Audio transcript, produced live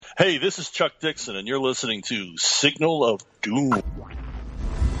Hey, this is Chuck Dixon, and you're listening to Signal of Doom.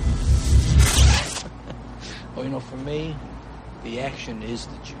 Well, for me, the action is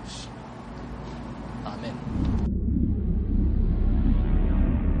the juice. I'm in.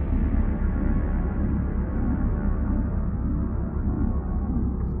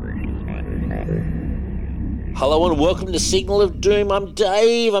 Hello and welcome to Signal of Doom. I'm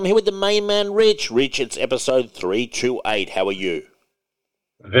Dave. I'm here with the main man, Rich. Rich, it's episode 328. How are you?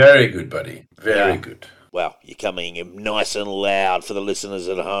 Very good, buddy. Very good. Well, you're coming in nice and loud for the listeners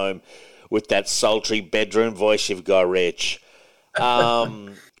at home with that sultry bedroom voice you've got, Rich.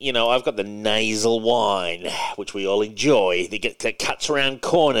 I've got the nasal whine, which we all enjoy, that cuts around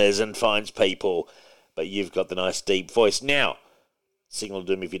corners and finds people. But you've got the nice deep voice. Now, Signal of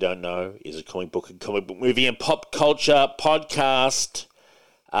Doom, if you don't know, is a comic book movie and pop culture podcast.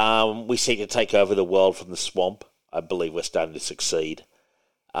 We seek to take over the world from the swamp. I believe we're starting to succeed.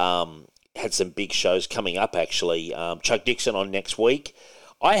 Had some big shows coming up, actually. Chuck Dixon on next week.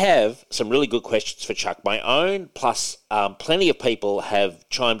 I have some really good questions for Chuck, my own, plus plenty of people have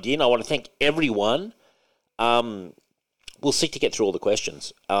chimed in. I want to thank everyone. We'll seek to get through all the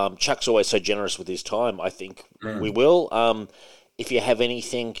questions. Chuck's always so generous with his time. I think we will. If you have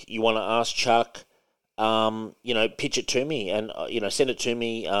anything you want to ask Chuck, pitch it to me and, send it to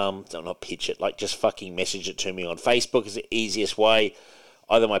me. Not pitch it, just fucking message it to me on Facebook is the easiest way.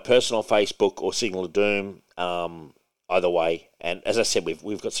 Either my personal Facebook or Signal of Doom, either way. And as I said,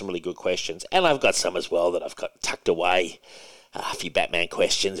 we've got some really good questions. And I've got some as well that I've got tucked away. A few Batman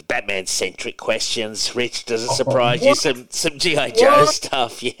questions, Batman-centric questions. Rich, does it surprise you? Some G.I. Joe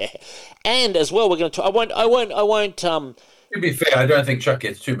stuff, yeah. And as well, we're going to talk... I won't... To be fair, I don't think Chuck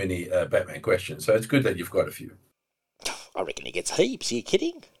gets too many Batman questions, so it's good that you've got a few. I reckon he gets heaps. Are you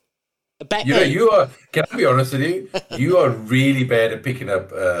kidding? Batman. You are. Can I be honest with you? You are really bad at picking up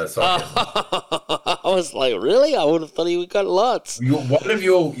sarcasm. I was like, really? I would have thought he got lots. One of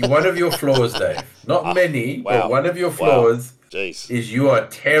your flaws, Dave. Not many, but one of your flaws is you are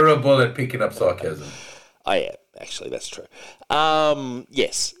terrible at picking up sarcasm. I am. Actually, that's true.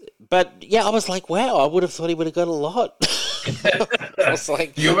 Yes. But, yeah, I was like, wow, I would have thought he would have got a lot. I was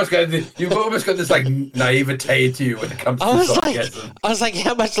like... You've almost got this, naivete to you when it comes to sarcasm. I was like,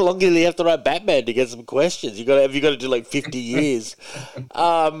 how much longer do you have to write Batman to get some questions? Have you got to do, 50 years?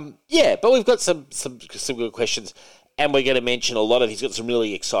 But we've got some good questions. And we're going to mention he's got some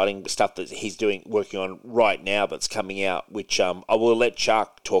really exciting stuff that he's working on right now that's coming out, which I will let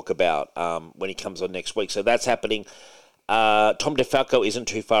Chuck talk about when he comes on next week. So that's happening. Tom DeFalco isn't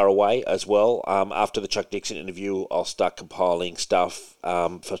too far away as well. After the Chuck Dixon interview, I'll start compiling stuff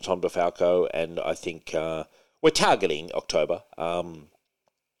for Tom DeFalco, and I think we're targeting October.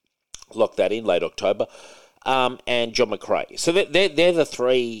 Lock that in, late October. And John McCrae. So they're the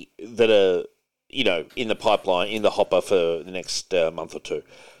three that are, in the pipeline, in the hopper for the next month or two.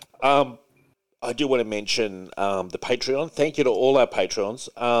 I do want to mention the Patreon. Thank you to all our Patrons.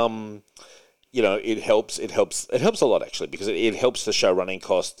 It helps a lot, actually, because it helps the show running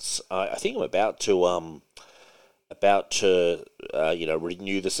costs. I think I'm about to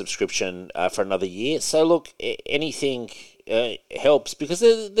renew the subscription for another year. So look, anything helps, because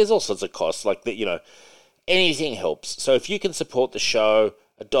there's all sorts of costs, anything helps. So if you can support the show,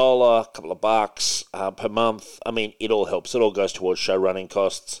 $1, a couple of bucks per month, it all helps. It all goes towards show running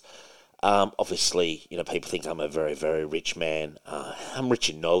costs. Obviously, people think I'm a very, very rich man. I'm rich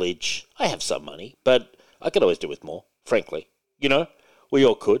in knowledge. I have some money, but I could always do with more, frankly. We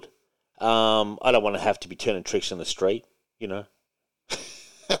all could. I don't want to have to be turning tricks in the street, I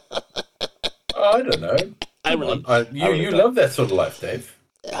don't know. You love that sort of life, Dave.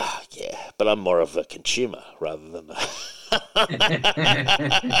 Yeah, but I'm more of a consumer rather than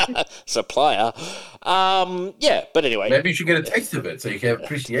a supplier. But anyway. Maybe you should get a taste of it so you can have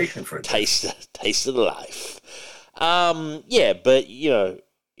appreciation for it. Taste of life. But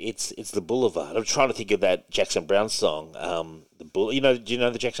it's the Boulevard. I'm trying to think of that Jackson Browne song. Do you know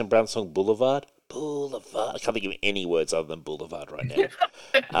the Jackson Browne song Boulevard? Boulevard. I can't think of any words other than Boulevard right now.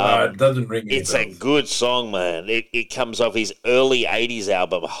 It doesn't ring any It's bells. a good song, man. It comes off his early 80s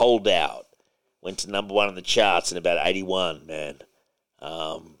album, Hold Out. Went to number one in the charts in about 81, man.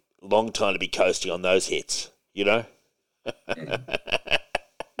 Long time to be coasting on those hits,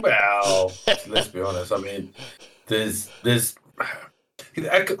 Well, let's be honest. There's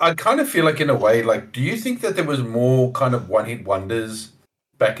I kind of feel like, in a way, do you think that there was more kind of one-hit wonders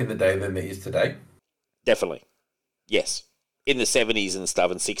back in the day than there is today? Definitely. Yes. In the 70s and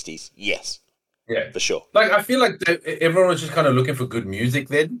stuff and 60s, yes. Yeah. For sure. I feel like everyone was just kind of looking for good music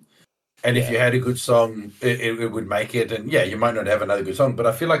then. And if Yeah. you had a good song, it would make it. And yeah, you might not have another good song, but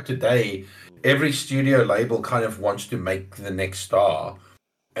I feel like today, every studio label kind of wants to make the next star.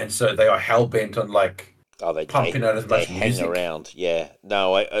 And so they are hell-bent on like pumping out as much hang music. around. Yeah.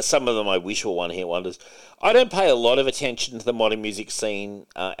 No, some of them I wish were one-hit wonders. I don't pay a lot of attention to the modern music scene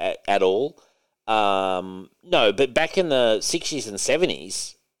at all. No, but back in the 60s and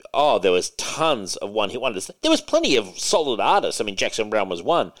 70s, there was tons of one-hit wonders. There was plenty of solid artists. I mean, Jackson Browne was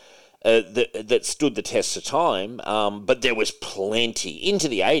one that stood the test of time, but there was plenty into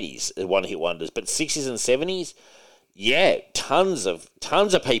the 80s one-hit wonders. But 60s and 70s, yeah, tons of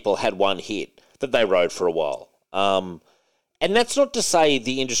people had one hit that they rode for a while. And that's not to say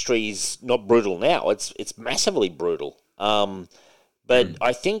the industry's not brutal now. It's massively brutal. But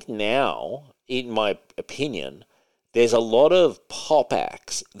I think now, in my opinion, there's a lot of pop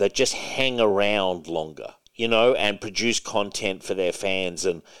acts that just hang around longer, and produce content for their fans,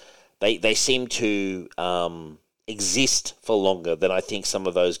 and they seem to exist for longer than I think some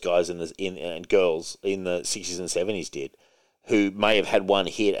of those guys and girls in the 60s and 70s did, who may have had one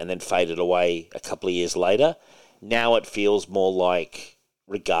hit and then faded away a couple of years later. Now it feels more like,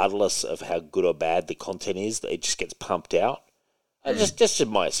 regardless of how good or bad the content is, it just gets pumped out. Just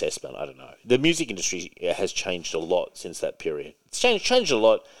my assessment, I don't know. The music industry has changed a lot since that period. It's changed a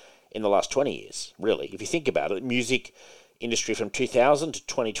lot in the last 20 years, really. If you think about it, the music industry from 2000 to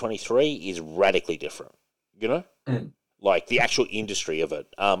 2023 is radically different, Like the actual industry of it.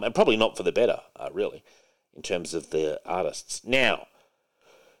 And probably not for the better, really, in terms of the artists. Now,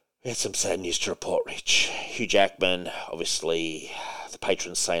 we had some sad news to report, Rich. Hugh Jackman, obviously the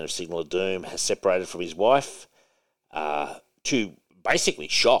patron saint of Signal of Doom, has separated from his wife to basically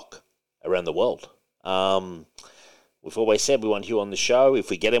shock around the world. We've always said we want Hugh on the show. If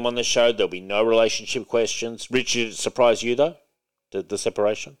we get him on the show, there'll be no relationship questions. Rich, did it surprise you, though, the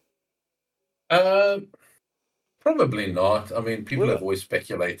separation? Probably not. I mean, people have always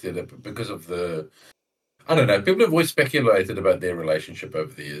speculated because of I don't know. People have always speculated about their relationship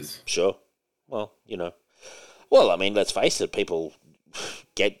over the years. Sure. Well, Well, I mean, let's face it. People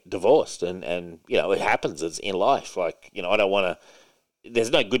get divorced, and it happens. It's in life. Like, I don't want to.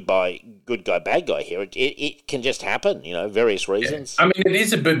 There's no good guy, bad guy here. It can just happen. Various reasons. Yeah. I mean, it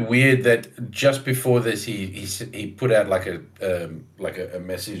is a bit weird that just before this, he put out like a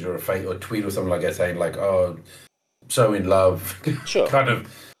message or a tweet or something like that, saying like, "Oh, so in love," Sure. kind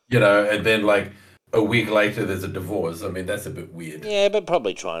of, and then like a week later there's a divorce. I mean, that's a bit weird. Yeah, but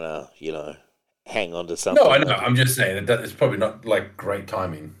probably trying to, hang on to something. No, I know. I'm just saying that it's probably not like great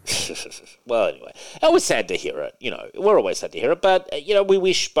timing. Well, anyway, I was sad to hear it. We're always sad to hear it, but we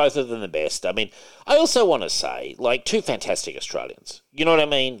wish both of them the best. I mean, I also want to say, like, two fantastic Australians. You know what I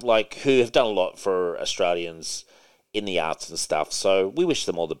mean? Like, who have done a lot for Australians in the arts and stuff. So we wish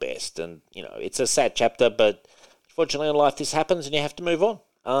them all the best. And it's a sad chapter, but fortunately in life this happens, and you have to move on.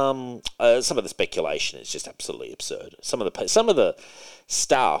 Some of the speculation is just absolutely absurd. Some of the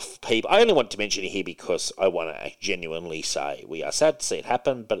staff people, I only want to mention it here because I want to genuinely say we are sad to see it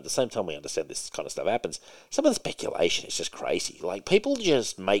happen, but at the same time we understand this kind of stuff happens. Some of the speculation is just crazy. Like, people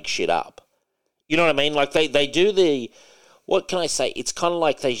just make shit up. You know what I mean? Like, they do what can I say? It's kind of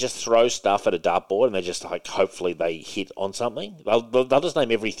like they just throw stuff at a dartboard and they just, like, hopefully they hit on something. They'll just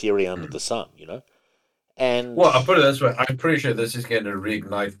name every theory under the sun, And well, I'll put it this way: I'm pretty sure this is going to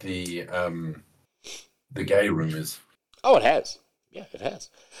reignite the gay rumors. Oh, it has. Yeah, it has.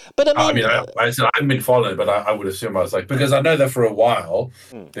 But I mean, I said I haven't been following, but I would assume I was like, because I know that for a while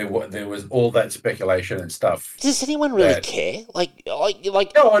there was all that speculation and stuff. Does anyone really care? Like? No.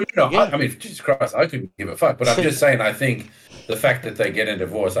 Yeah. I mean, Jesus Christ, I couldn't give a fuck. But I'm just saying, I think the fact that they get a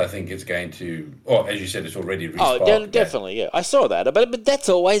divorce, I think it's going to, as you said, it's already resparked. Oh, definitely, yeah. I saw that, but that's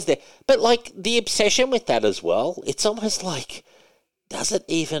always there. But like the obsession with that as well, it's almost like, does it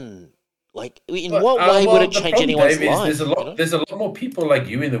even? Like, in what way would it change anyone's life? There's a lot more people like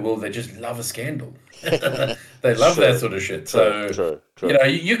you in the world that just love a scandal. They love that sort of shit. So true.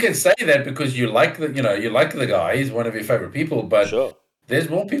 You can say that because you like the guy. He's one of your favorite people. But there's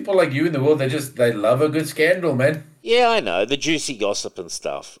more people like you in the world that they love a good scandal, man. Yeah, I know, the juicy gossip and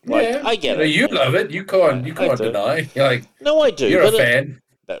stuff. Like, yeah, I get it. You love it. You can't deny. You're like, no, I do. You're a fan.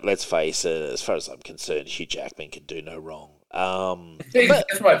 But let's face it. As far as I'm concerned, Hugh Jackman can do no wrong.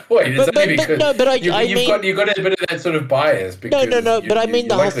 That's my point. It's only because you've got a bit of that sort of bias. No. But I mean,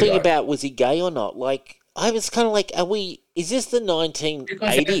 the whole thing about, was he gay or not? Like, I was kind of like, is this the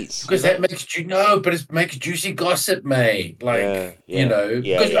 1980s? Because that makes but it makes juicy gossip, mate. Like,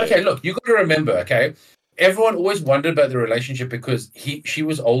 look, you got to remember, okay, everyone always wondered about the relationship because she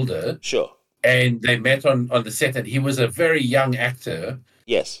was older. Sure. And they met on the set, and he was a very young actor.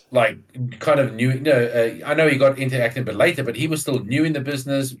 Yes. like kind of new. I know he got into acting a bit later, but he was still new in the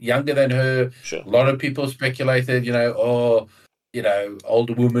business, younger than her. Sure. A lot of people speculated,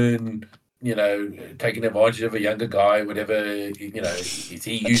 older woman, taking advantage of a younger guy, whatever. Is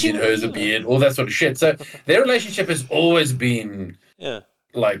he using her as a beard, all that sort of shit. So their relationship has always been,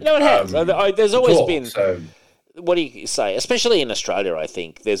 like, it has. There's always been. So. What do you say? Especially in Australia, I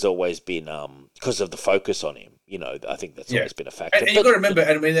think there's always been because of the focus on him. I think that's always been a factor. And you've got to remember,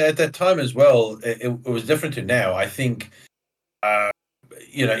 I mean, at that time as well, it was different to now. I think,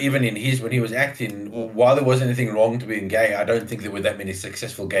 even when he was acting, while there wasn't anything wrong to being gay, I don't think there were that many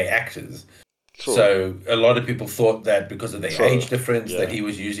successful gay actors. True. So a lot of people thought that because of the age difference, that he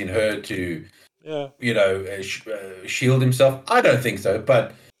was using her to, shield himself. I don't think so,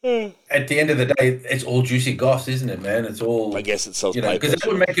 but. At the end of the day, it's all juicy goss, isn't it, man? It's all. I guess it sells because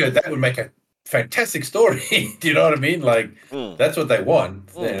that would make a fantastic story. Do you know what I mean? Like that's what they want.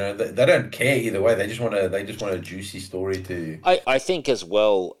 They don't care either way. They just want a juicy story to. I think as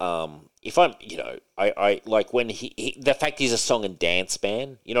well. If I'm, I like when the fact he's a song and dance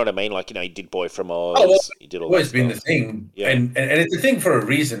man. You know what I mean? Like he did Boy from Oz. Oh, well, he did all. Always been the thing, and it's a thing for a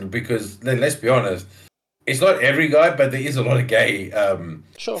reason because let's be honest. It's not every guy, but there is a lot of gay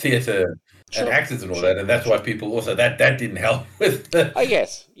theatre and actors and all that, and that's why people also that didn't help with. I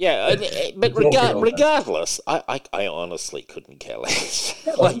guess, but regardless, I honestly couldn't care less.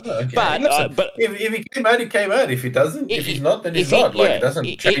 But if he came out, he came out. If he doesn't, if he's not, then he's not. Like it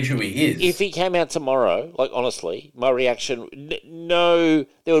doesn't change who he is. If he came out tomorrow, like honestly, my reaction, no,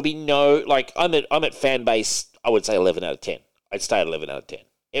 there would be no like. I'm at fan base. I would say 11 out of 10. I'd stay at 11 out of 10.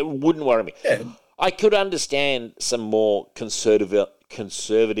 It wouldn't worry me. Yeah. I could understand some more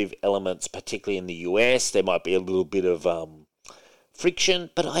conservative elements, particularly in the US. There might be a little bit of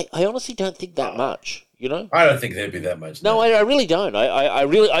friction, but I honestly don't think that much. I don't think there'd be that much. No, I really don't. I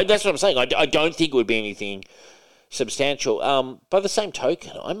really that's what I'm saying. I don't think it would be anything substantial. By the same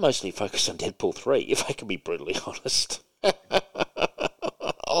token, I'm mostly focused on Deadpool 3, if I can be brutally honest.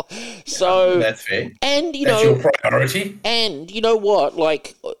 So that's fair. And that's your priority. And you know what?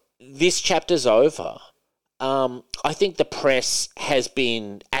 Like. This chapter's over. I think the press has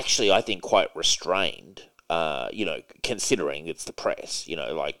been actually, I think, quite restrained. Considering it's the press.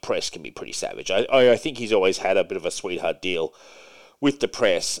 Like press can be pretty savage. I think he's always had a bit of a sweetheart deal with the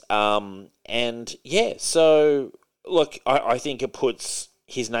press. So look, I think it puts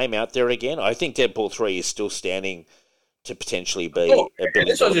his name out there again. I think Deadpool 3 is still standing to potentially be a billion.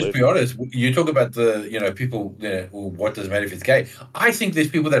 Let's just be honest. You talk about the people. What does it matter if it's gay? I think there's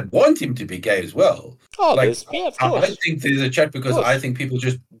people that want him to be gay as well. Oh, of course. I think there's a chat because I think people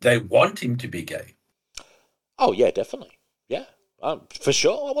they want him to be gay. Oh yeah, definitely. Yeah, for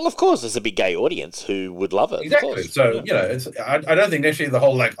sure. Well, of course, there's a big gay audience who would love it. Exactly. So it's. I don't think necessarily the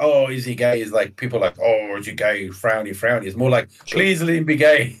whole like, oh, is he gay? Is like people like, oh, is he gay? Frowny, frowny. It's more like, please let him be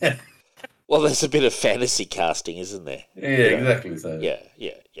gay. Well, there's a bit of fantasy casting, isn't there? Yeah, exactly. So. Yeah.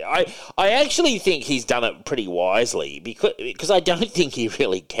 I actually think he's done it pretty wisely because I don't think he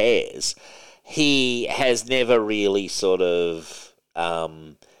really cares. He has never really sort of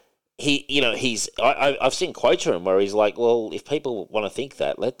I've seen quotes from him where he's like, well, if people want to think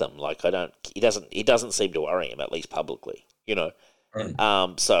that, let them. Like he doesn't seem to worry him, at least publicly. So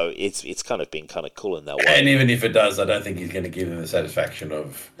it's kind of been kind of cool in that way. And even if it does, I don't think he's going to give them the satisfaction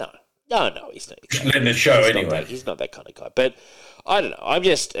of No, he's not. Letting it show anyway. He's not that kind of guy. But I don't know. I'm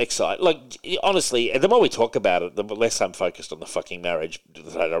just excited. Like, honestly, the more we talk about it, the less I'm focused on the fucking marriage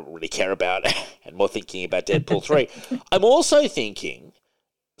that I don't really care about and more thinking about Deadpool 3. I'm also thinking,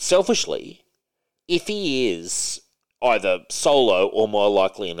 selfishly, if he is either solo or more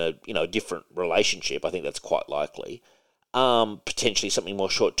likely in a different relationship, I think that's quite likely, potentially something more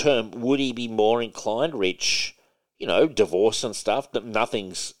short-term, would he be more inclined to reach, divorce and stuff?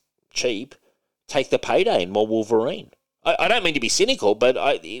 Nothing's cheap, take the payday and more Wolverine. I don't mean to be cynical, but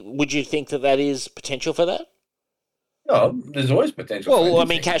would you think that is potential for that? No, there's always potential. Well, I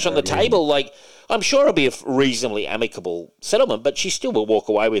mean, cash on the table. Like, I'm sure it'll be a reasonably amicable settlement, but she still will walk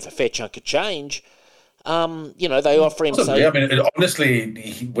away with a fair chunk of change. They offer him. Possibly. I mean,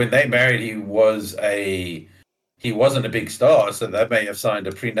 honestly, when they married, he wasn't a big star, so they may have signed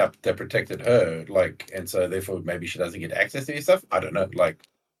a prenup that protected her. Like, and so therefore, maybe she doesn't get access to his stuff. I don't know. Like.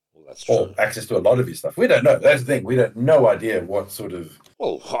 That's true. Or access to a lot of his stuff. We don't know. That's the thing. We don't no idea what sort of.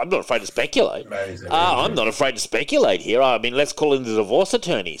 Well, I'm not afraid to speculate. I'm not afraid to speculate here. I mean, let's call in the divorce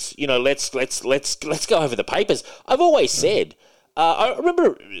attorneys. Let's go over the papers. I've always said. I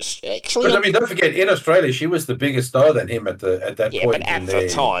remember actually. But I mean, don't forget, in Australia, she was the bigger star than him at that point. Yeah, but at the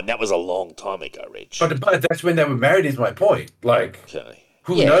time, that was a long time ago, Rich. But that's when they were married. Is my point. Like. Okay.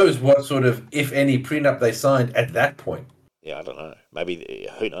 who knows what sort of, if any, prenup they signed at that point. Yeah, I don't know. Maybe,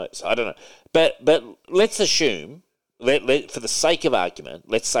 who knows? I don't know. But let's assume, for the sake of argument,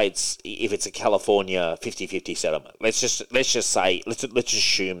 let's say if it's a California 50-50 settlement. Let's just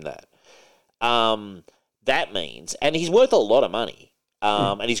assume that. That means, and he's worth a lot of money.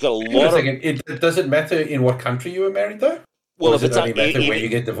 And he's got a lot of... Does it matter in what country you were married, though? Well, if it's only matter where you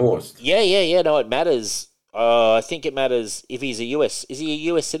get divorced? Yeah. No, it matters. I think it matters if he's a US... Is he a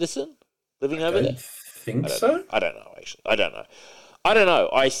US citizen living over there? I don't know, actually. I don't know.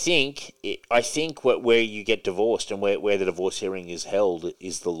 I think where you get divorced and where the divorce hearing is held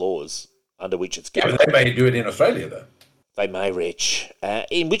is the laws under which it's going. Yeah, but they may do it in Australia, though. They may, Rich.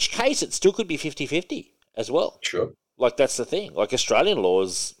 In which case, it still could be 50-50 as well. Sure. Like, that's the thing. Like, Australian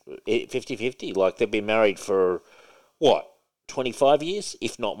laws, 50-50. Like, they've been married for, 25 years,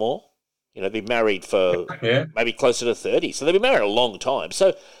 if not more? They've been married for maybe closer to 30. So they've been married a long time.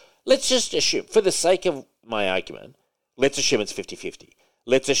 So let's just assume, for the sake of my argument, let's assume it's 50-50.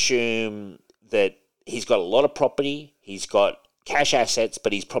 Let's assume that he's got a lot of property, he's got cash assets,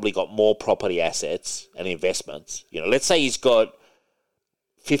 but he's probably got more property assets and investments. Let's say he's got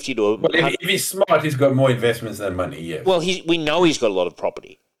 50 to... Well, if he's smart, he's got more investments than money, yeah. Well, we know he's got a lot of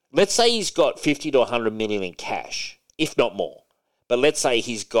property. Let's say he's got 50 to 100 million in cash, if not more. But let's say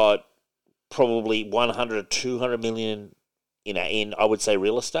he's got probably 100 to 200 million in, I would say,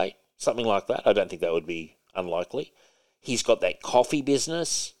 real estate, something like that. I don't think that would be unlikely. He's got that coffee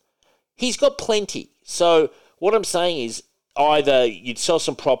business. He's got plenty. So what I'm saying is either you'd sell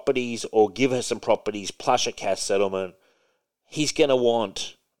some properties or give her some properties plus a cash settlement. He's going to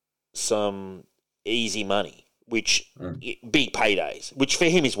want some easy money, which big paydays, which for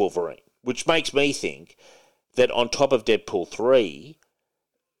him is Wolverine, which makes me think that on top of Deadpool 3,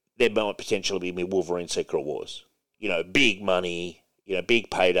 there might potentially be Wolverine Secret Wars. Big money, big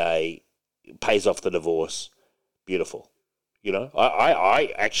payday, pays off the divorce. Beautiful.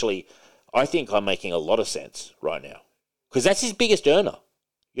 I think I'm making a lot of sense right now. Because that's his biggest earner.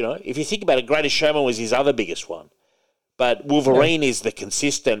 If you think about it, Greatest Showman was his other biggest one. But Wolverine is the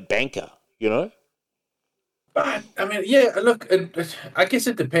consistent banker, But, I mean, yeah, look, I guess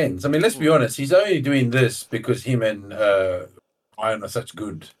it depends. I mean, let's be honest. He's only doing this because him and Iron are such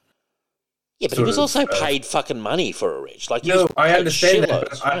good. Yeah, but he was also paid fucking money for a Rich. Like, no, I understand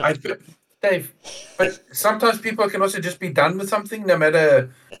that. Dave, but sometimes people can also just be done with something, no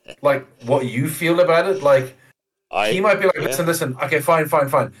matter like what you feel about it. Like he might be like, listen. Okay, fine.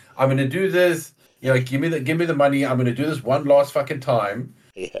 I'm going to do this. Give me the money. I'm going to do this one last fucking time,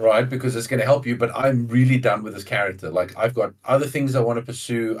 right? Because it's going to help you. But I'm really done with this character. Like I've got other things I want to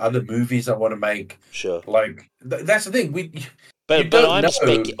pursue, other movies I want to make. Sure. Like that's the thing. But I'm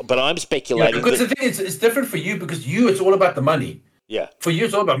speculating. Because the thing is, it's different for you because it's all about the money. Yeah. For you,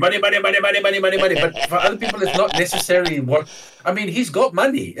 it's all about money. But for other people, it's not necessarily what... I mean, he's got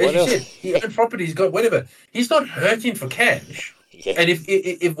money. As you said, he owns property, he's got whatever. He's not hurting for cash. Yeah. And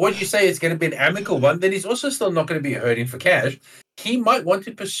if what you say is going to be an amicable one, then he's also still not going to be hurting for cash. He might want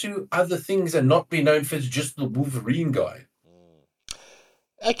to pursue other things and not be known for just the Wolverine guy.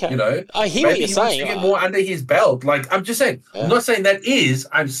 Okay. I hear what you're saying. He wants to get more under his belt. Like, I'm just saying. I'm not saying that is.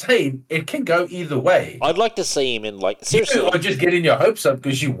 I'm saying it can go either way. I'd like to see him in, like, seriously. Or just getting your hopes up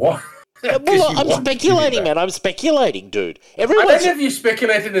because you want. Well, I'm speculating, man. I'm speculating, dude. I don't know if you're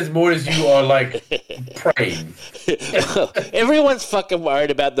speculating as more as you are, like, praying. Everyone's fucking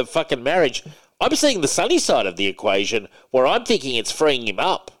worried about the fucking marriage. I'm seeing the sunny side of the equation where I'm thinking it's freeing him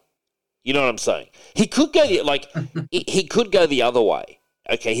up. You know what I'm saying? He could go, he could go the other way.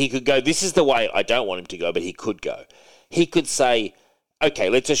 Okay, he could go, this is the way I don't want him to go, but he could go. He could say, okay,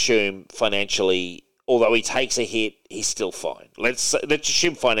 let's assume financially, although he takes a hit, he's still fine. Let's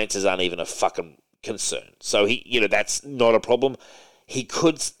assume finances aren't even a fucking concern. So that's not a problem. He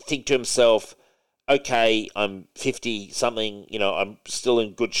could think to himself, okay, I'm 50-something, I'm still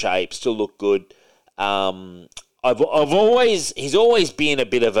in good shape, still look good. He's always been a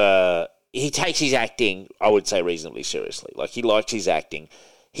bit of a... He takes his acting, I would say, reasonably seriously. Like, he likes his acting.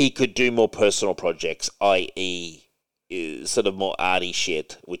 He could do more personal projects, i.e., sort of more arty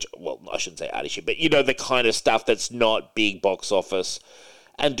shit, which, well, I shouldn't say arty shit, but, the kind of stuff that's not big box office,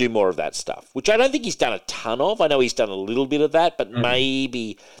 and do more of that stuff, which I don't think he's done a ton of. I know he's done a little bit of that, but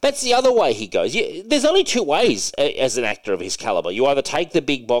maybe... That's the other way he goes. There's only two ways as an actor of his caliber. You either take the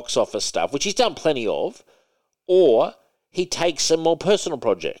big box office stuff, which he's done plenty of, or he takes some more personal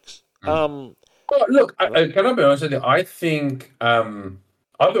projects. Well, look, can I be honest with you? I think, I'll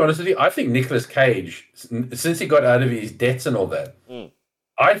be honest with you, I think Nicolas Cage, since he got out of his debts and all that,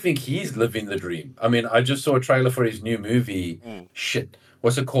 I think he's living the dream. I mean, I just saw a trailer for his new movie. Shit.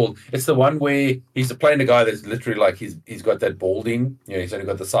 what's it called? It's the one where he's playing a guy that's literally like he's got that balding, he's only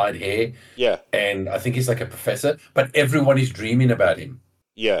got the side hair. Yeah. And I think he's like a professor, but everyone is dreaming about him.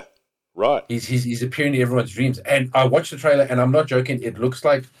 Yeah. Right. He's appearing in everyone's dreams. And I watched the trailer, and I'm not joking, it looks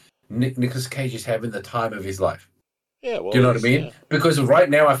like Nicolas Cage is having the time of his life. Yeah, well, do you know what I mean? Yeah. Because right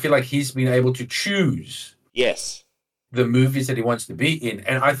now I feel like he's been able to choose the movies that he wants to be in.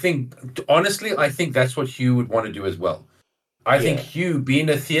 And I think, honestly, that's what Hugh would want to do as well. I think Hugh, being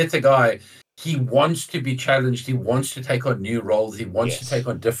a theatre guy, he wants to be challenged. He wants to take on new roles. He wants to take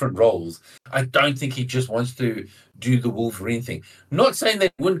on different roles. I don't think he just wants to do the Wolverine thing. Not saying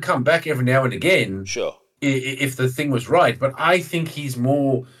that he wouldn't come back every now and again. Sure. If the thing was right. But I think he's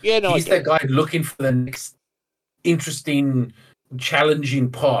more... he's that guy looking for the next interesting,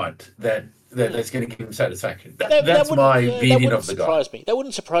 challenging part that's going to give him satisfaction. That's my reading of the guy. That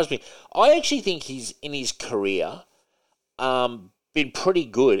wouldn't surprise me. I actually think he's, in his career... been pretty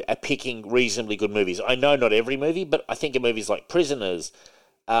good at picking reasonably good movies. I know not every movie, but I think of movies like Prisoners,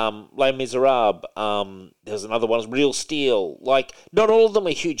 Les Miserables, there's another one, Real Steel. Like, not all of them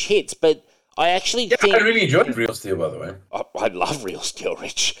are huge hits, but I actually think... I really enjoyed Real Steel, by the way. I love Real Steel,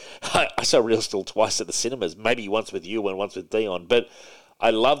 Rich. I saw Real Steel twice at the cinemas, maybe once with you and once with Dion, but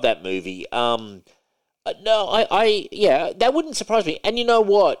I love that movie. No, that wouldn't surprise me. And you know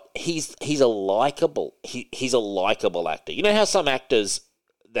what? He's a likable. He's a likable actor. You know how some actors,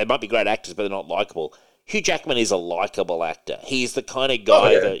 they might be great actors, but they're not likable. Hugh Jackman is a likable actor. He's the kind of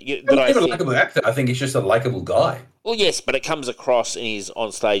guy that I think... a likable actor. I think he's just a likable guy. Well, yes, but it comes across in his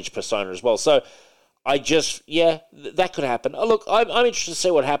on-stage persona as well. So I just, that could happen. Oh, look, I'm interested to see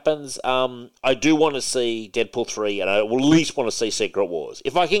what happens. I do want to see Deadpool 3, and I will at least want to see Secret Wars.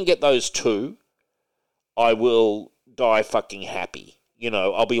 If I can get those two, I will die fucking happy. You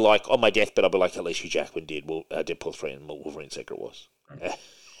know, I'll be like, on my deathbed, I'll be like, at least Hugh Jackman did Deadpool 3 and Wolverine Secret Wars.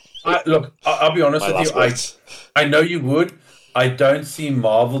 Look, I'll be honest with you. I know you would. I don't see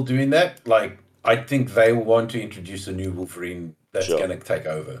Marvel doing that. Like, I think they will want to introduce a new Wolverine that's going to take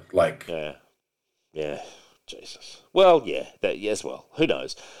over. Like, yeah, Jesus. Well, as well. Who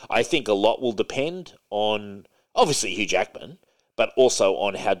knows? I think a lot will depend on, obviously, Hugh Jackman, but also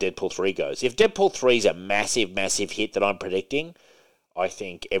on how Deadpool 3 goes. If Deadpool 3 is a massive, massive hit that I'm predicting, I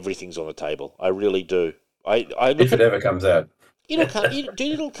think everything's on the table. I really do. If it ever comes out.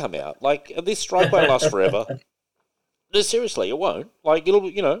 It'll come out. Like, this strike won't last forever. No, seriously, it won't. Like,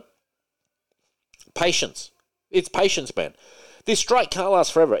 it'll, patience. It's patience, man. This strike can't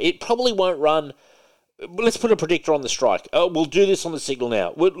last forever. It probably won't run. Let's put a predictor on the strike. We'll do this on the signal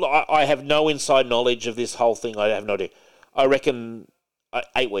now. I have no inside knowledge of this whole thing. I have no idea. I reckon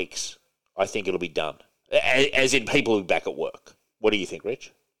 8 weeks, I think it'll be done. As in people who are back at work. What do you think,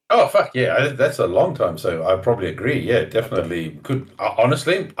 Rich? Oh, fuck, yeah. That's a long time, so I probably agree. Yeah, definitely. Could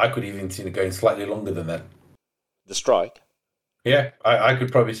honestly, I could even see it going slightly longer than that. The strike? Yeah, I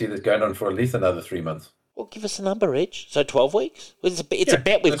could probably see this going on for at least another 3 months. Well, give us a number, Rich. So 12 weeks? It's a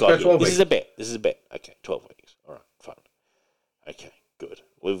bet we've got here. This is a bet. Okay, 12 weeks. All right, fine. Okay, good.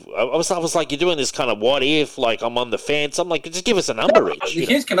 I was like, you're doing this kind of what if, like I'm on the fence. I'm like, just give us a number,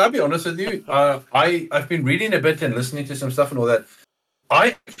 Rich. Can I be honest with you? I've been reading a bit and listening to some stuff and all that.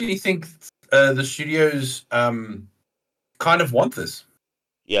 I actually think the studios kind of want this.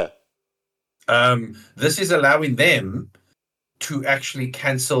 Yeah. This is allowing them to actually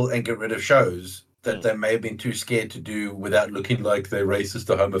cancel and get rid of shows that they may have been too scared to do without looking like they're racist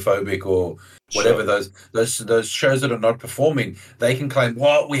or homophobic or whatever. Those shows that are not performing, they can claim,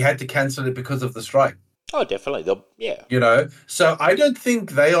 well, we had to cancel it because of the strike. Oh, definitely. Yeah. So I don't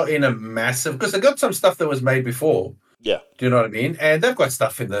think they are in a massive, because they got some stuff that was made before. Yeah. Do you know what I mean? And they've got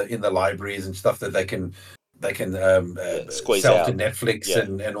stuff in the libraries and stuff that they can squeeze sell out to Netflix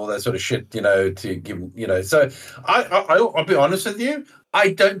and all that sort of shit, to give, so I'll be honest with you.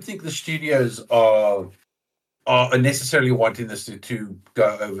 I don't think the studios are necessarily wanting this to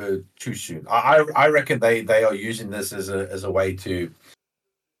go over too soon. I reckon they are using this as a way to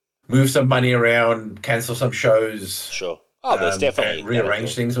move some money around, cancel some shows. Sure. Oh, there's definitely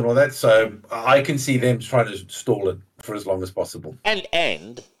rearrange things and all that. So I can see them trying to stall it for as long as possible.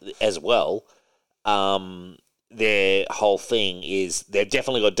 And as well, their whole thing is they've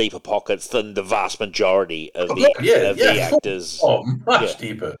definitely got deeper pockets than the vast majority of the actors. Oh, much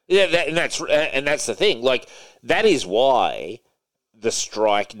deeper. Yeah, and that's the thing. Like, that is why the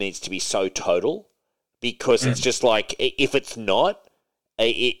strike needs to be so total, because it's just like, if it's not,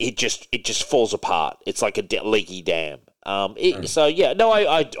 it just falls apart. It's like a leaky dam. So yeah, no,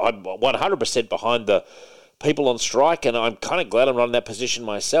 I'm 100% behind the people on strike, and I'm kind of glad I'm not in that position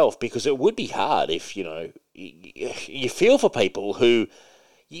myself, because it would be hard if you feel for people who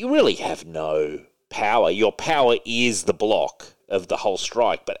you really have no power. Your power is the block of the whole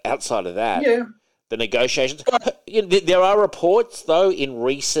strike, but outside of that, the negotiations. There are reports, though, in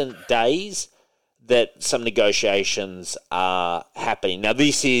recent days that some negotiations are happening. Now,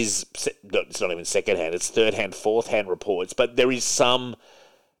 this is, it's not even second-hand, it's third-hand, fourth-hand reports, but there is some,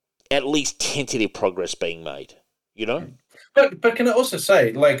 at least tentative progress being made, you know? But can I also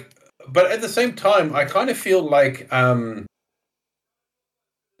say, like, but at the same time, I kind of feel like, again,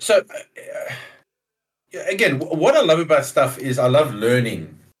 what I love about stuff is I love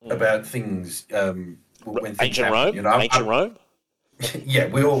learning about things, when things Ancient happen, Rome? you know? Ancient Rome? Yeah,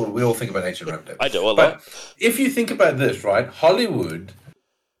 we all think about ancient Rome. I do a lot. But if you think about this, right, Hollywood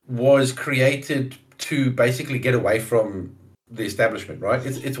was created to basically get away from the establishment, right?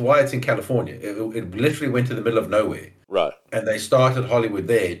 It's why it's in California. It literally went to the middle of nowhere, right? And they started Hollywood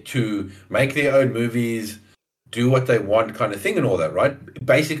there to make their own movies, do what they want, kind of thing, and all that, right?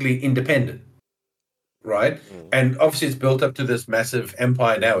 Basically independent, right? And obviously, it's built up to this massive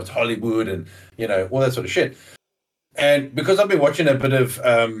empire now. It's Hollywood, and all that sort of shit. And because I've been watching a bit of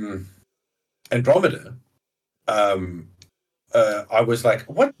Andromeda, I was like,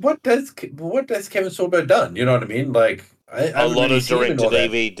 what does Kevin Sorbo done? You know what I mean? Like a lot of direct to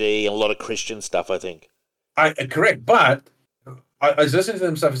DVD and a lot of Christian stuff, I think. Correct, but I was listening to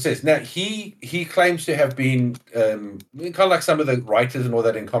them stuff. It says now he claims to have been kind of like some of the writers and all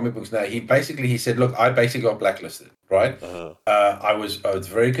that in comic books. Now he said, look, I basically got blacklisted, right? I was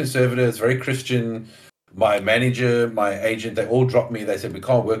very conservative, very Christian. My manager, my agent, they all dropped me. They said, we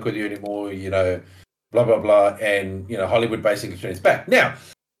can't work with you anymore, blah, blah, blah. And, Hollywood basically turned its back. Now,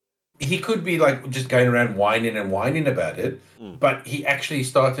 he could be like just going around whining about it, but he actually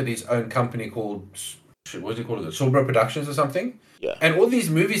started his own company called, what's it called? Sorbo Productions or something. Yeah. And all these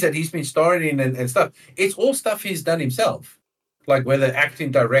movies that he's been starring in and stuff, it's all stuff he's done himself. Like whether acting,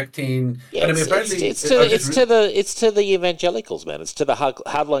 directing, yeah, and I mean, apparently it's to the evangelicals, man. It's to the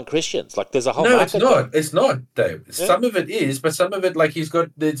hardline Christians. Like there's a whole. No, market it's not, Dave. Yeah. Some of it is, but some of it, like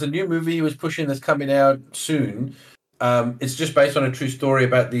there's a new movie he was pushing that's coming out soon. It's just based on a true story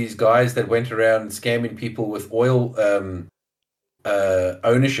about these guys that went around scamming people with oil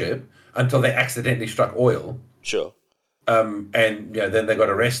ownership until they accidentally struck oil. Sure. And then they got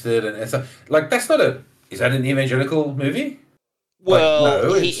arrested and stuff. Like that's not is that an evangelical movie? Well,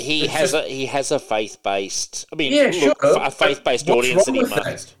 no, he has a faith-based. I mean, sure. A faith-based audience that he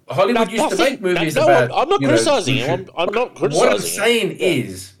must. Hollywood used to make movies about. I'm not criticizing him. I'm not criticizing. What I'm saying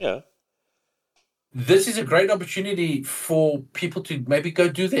is, yeah, this is a great opportunity for people to maybe go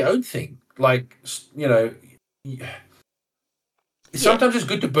do their own thing. Like sometimes it's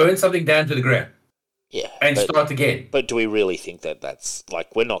good to burn something down to the ground. Yeah, and start again. But do we really think that's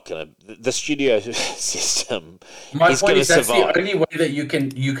like we're not going to the studio system? My is point is that's survive. the only way that you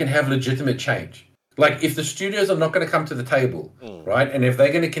can have legitimate change. Like if the studios are not going to come to the table, right? And if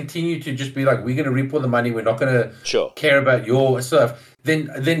they're going to continue to just be like, we're going to reap all the money, we're not going to care about your stuff, then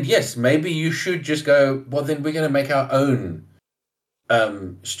yes, maybe you should just go. Well, then we're going to make our own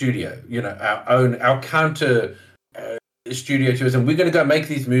studio. Our counter. Studio to us, and we're going to go make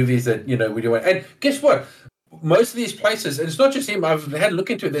these movies that we do. And guess what? Most of these places, and it's not just him. I've had a look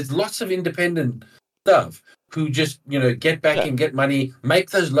into it. There's lots of independent stuff who just get back and get money,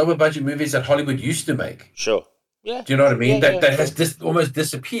 make those lower budget movies that Hollywood used to make. Sure. Yeah. Do you know what I mean? That has almost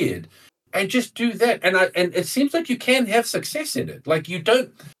disappeared, and just do that. And it seems like you can have success in it. Like you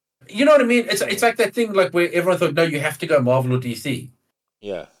don't. You know what I mean? It's like that thing like where everyone thought, no, you have to go Marvel or DC.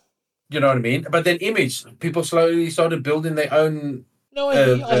 Yeah. You know what I mean? But then Image, people slowly started building their own I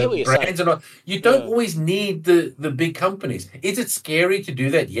hear what you're brands saying. and all. You don't always need the big companies. Is it scary to do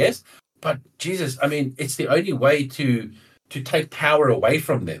that? Yes. But Jesus, I mean, it's the only way to take power away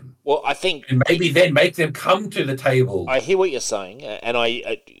from them. Well, I think... And maybe then make them come to the table. I hear what you're saying, and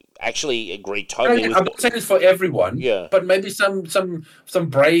I actually agree totally with... I'm not saying it's for everyone, but maybe some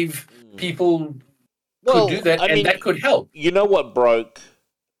brave people could do that, and that could help. You know what broke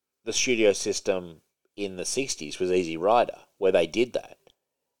the studio system in the 60s was Easy Rider, where they did that.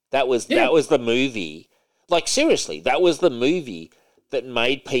 That was the movie. Like, seriously, that was the movie that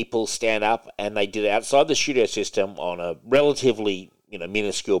made people stand up, and they did it outside the studio system on a relatively,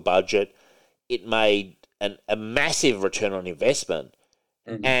 minuscule budget. It made a massive return on investment,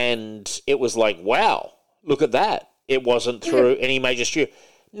 and it was like, wow, look at that. It wasn't through any major studio.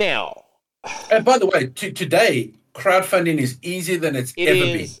 Now... And by the way, today, crowdfunding is easier than it's ever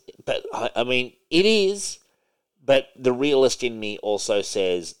been. But, I mean, it is, but the realist in me also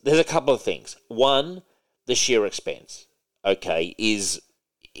says there's a couple of things. One, the sheer expense, is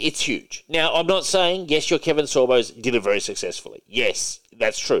it's huge. Now, I'm not saying, yes, your Kevin Sorbos did it very successfully. Yes,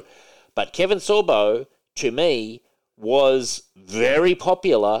 that's true. But Kevin Sorbo, to me, was very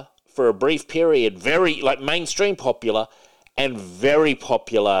popular for a brief period, very, like, mainstream popular, and very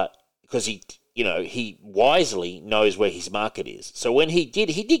popular because he wisely knows where his market is. So when he did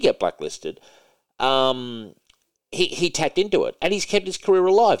get blacklisted, he tapped into it, and he's kept his career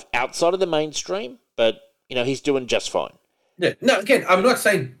alive outside of the mainstream, but, he's doing just fine. Yeah. No, again, I'm not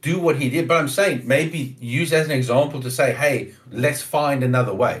saying do what he did, but I'm saying maybe use as an example to say, hey, let's find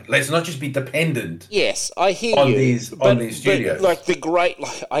another way. Let's not just be dependent. Yes, I hear on you. these studios. But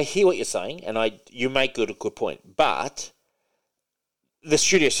I hear what you're saying, and you make a good point. But the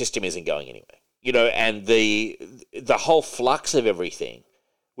studio system isn't going anywhere, and the whole flux of everything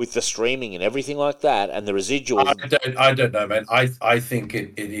with the streaming and everything like that, and the residuals. I don't know, man. I think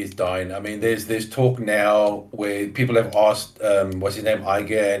it is dying. I mean, there's talk now where people have asked, what's his name,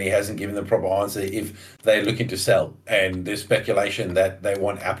 Iger, and he hasn't given the proper answer if they're looking to sell, and there's speculation that they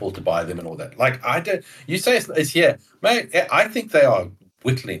want Apple to buy them and all that. Like, you say it's here, man. I think they are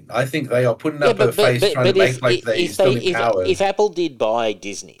whittling. I think they are putting up a face trying to make like they still in power. If Apple did buy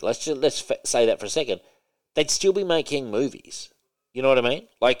Disney, let's say that for a second, they'd still be making movies. You know what I mean?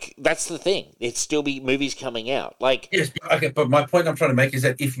 Like, that's the thing. It'd still be movies coming out. Like, yes, but my point I'm trying to make is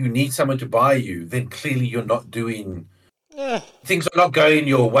that if you need someone to buy you, then clearly you're not doing. Things are not going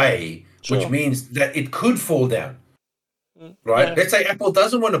your way, which means that it could fall down. Right? Yeah. Let's say Apple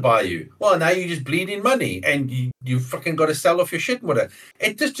doesn't want to buy you. Well, now you just bleed in money, and you fucking got to sell off your shit and whatever.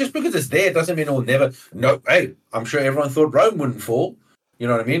 It just because it's there doesn't mean it'll never. No, hey, I'm sure everyone thought Rome wouldn't fall. You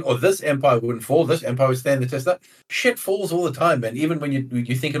know what I mean? Or this empire wouldn't fall. This empire would stand the test up. Shit falls all the time, man. Even when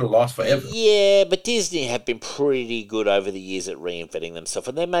you think it'll last forever. Yeah, but Disney have been pretty good over the years at reinventing themselves,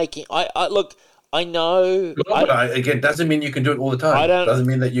 and they're making. I know. Again, doesn't mean you can do it all the time. Doesn't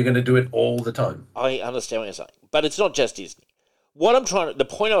mean that you're going to do it all the time. I understand what you're saying, but it's not just Disney. The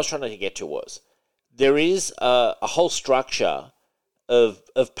point I was trying to get to was there is a whole structure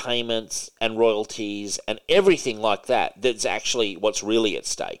of payments and royalties and everything like that that's actually what's really at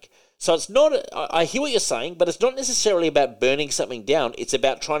stake. So it's not, I hear what you're saying, but it's not necessarily about burning something down. It's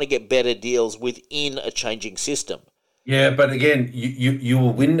about trying to get better deals within a changing system. Yeah, but again, you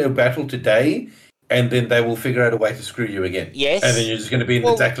will win a battle today, and then they will figure out a way to screw you again. Yes. And then you're just going to be in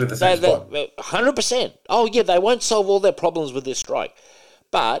exactly the same spot. 100%. Oh, yeah, they won't solve all their problems with this strike.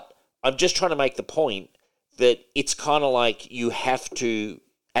 But I'm just trying to make the point that it's kind of like you have to,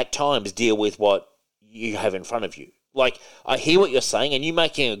 at times, deal with what you have in front of you. Like, I hear what you're saying, and you're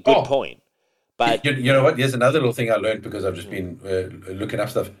making a good point. But you know what? Here's another little thing I learned because I've just been looking up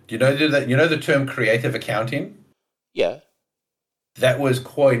stuff. Do you know that? You know the term creative accounting? Yeah. That was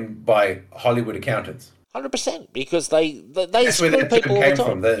coined by Hollywood accountants. 100%, because they That's where that people term all came the time.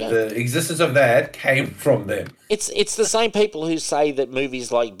 from. The existence of that came from them. It's the same people who say that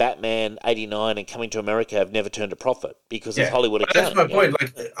movies like Batman 89 and Coming to America have never turned a profit because of Hollywood accounting. That's my point.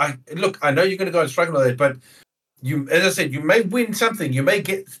 Like, I know you're going to go and struggle with it, but as I said, you may win something. You may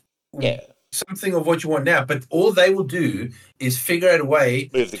get something of what you want now, but all they will do is figure out a way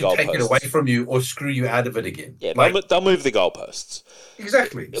to take it away from you or screw you out of it again. Yeah, they'll move the goalposts.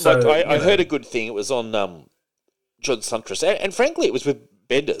 Exactly. So, I heard a good thing. It was on John Suntress, and frankly, it was with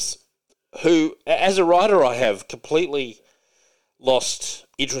Bendis, who, as a writer, I have completely lost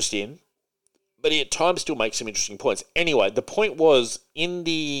interest in, but he at times still makes some interesting points. Anyway, the point was, in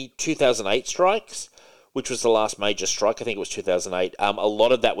the 2008 strikes, which was the last major strike, I think it was 2008, a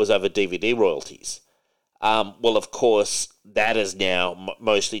lot of that was over DVD royalties. Well, of course, that is now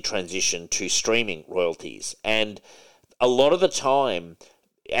mostly transitioned to streaming royalties. And a lot of the time,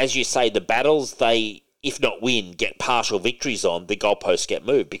 as you say, the battles they, if not win, get partial victories on, the goalposts get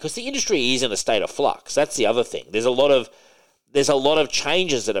moved because the industry is in a state of flux. That's the other thing. There's a lot of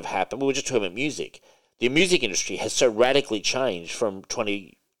changes that have happened. We were just talking about music. The music industry has so radically changed from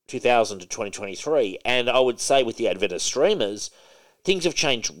 2000 to 2023, and I would say with the advent of streamers, things have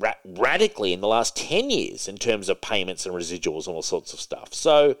changed radically in the last 10 years in terms of payments and residuals and all sorts of stuff.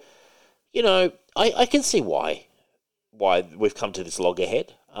 So, I can see why we've come to this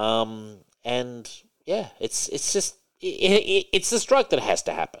loggerhead. And yeah, it's just it's the strike that has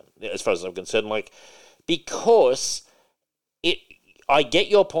to happen as far as I'm concerned. Like, because I get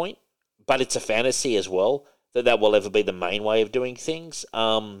your point, but it's a fantasy as well that will ever be the main way of doing things.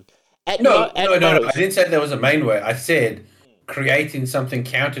 No. I didn't say there was a main way. I said creating something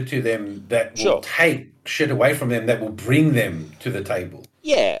counter to them that will take shit away from them, that will bring them to the table.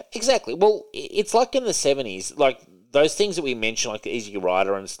 Yeah, exactly. Well, it's like in the 70s, like those things that we mentioned, like the Easy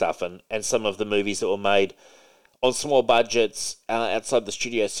Rider and stuff, and some of the movies that were made on small budgets outside the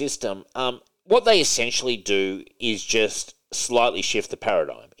studio system, what they essentially do is just slightly shift the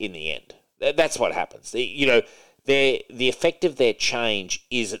paradigm in the end. That's what happens. The effect of their change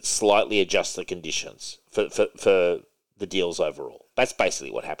is it slightly adjusts the conditions for the deals overall. That's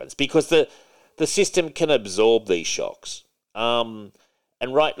basically what happens because the system can absorb these shocks. And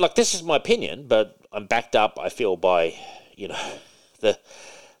right, like this is my opinion, but I'm backed up, I feel, by the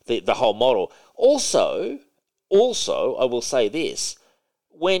whole model. Also, I will say this: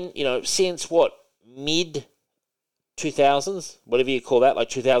 when since what mid 2000s, whatever you call that, like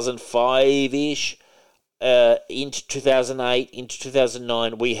 2005 ish, into 2008, into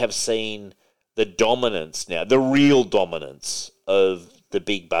 2009, we have seen the dominance now, the real dominance of the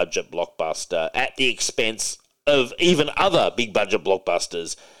big budget blockbuster at the expense of even other big budget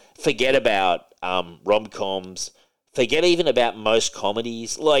blockbusters. Forget about rom-coms, forget even about most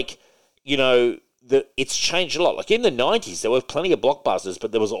comedies. Like, it's changed a lot. Like in the 90s, there were plenty of blockbusters,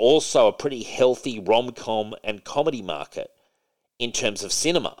 but there was also a pretty healthy rom-com and comedy market in terms of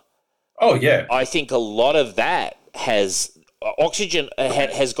cinema. Oh, yeah. I think a lot of that has oxygen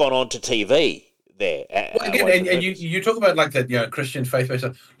has gone on to TV there. Well, again, and you talk about like that, Christian faith-based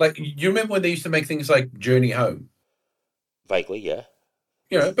stuff. Like, you remember when they used to make things like Journey Home? Vaguely, yeah.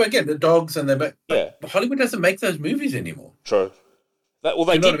 But again, the dogs and Hollywood doesn't make those movies anymore. True.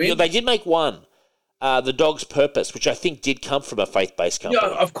 They did make one, The Dog's Purpose, which I think did come from a faith-based company.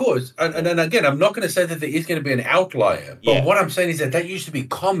 Yeah, of course. And then again, I'm not going to say that there is going to be an outlier, but what I'm saying is that used to be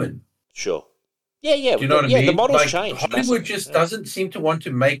common. Sure. Yeah. Do you know what I mean? The model's changed. Hollywood just doesn't seem to want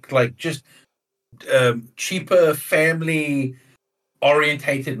to make like just cheaper family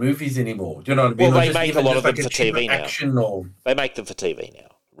orientated movies anymore. Do you know what I mean? Well, they make a lot of them for TV now. Or... They make them for TV now,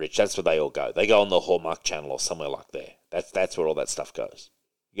 Rich. That's where they all go. They go on the Hallmark Channel or somewhere like there. That's where all that stuff goes.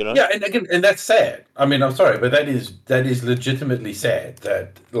 Yeah, and again, and that's sad. I mean, I'm sorry, but that is legitimately sad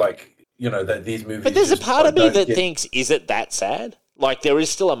that that these movies. But there's a part of me that thinks, is it that sad? Like there is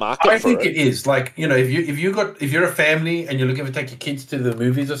still a market for it. I think it is. Like, if you're a family and you're looking to take your kids to the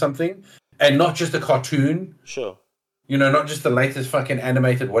movies or something, and not just a cartoon. Sure. Not just the latest fucking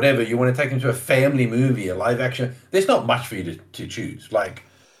animated whatever. You want to take them to a family movie, a live action. There's not much for you to choose. Like,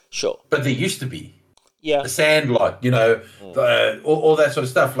 sure. But there used to be. Yeah. The Sandlot, all that sort of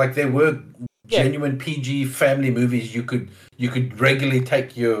stuff. Like there were genuine PG family movies you could regularly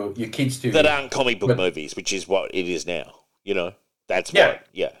take your kids to. That aren't comic book movies, which is what it is now. That's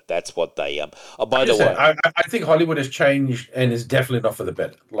what they by the way, I think Hollywood has changed and is definitely not for the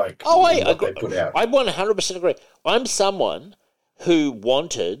better. Like, I agree. I 100% agree. I'm someone who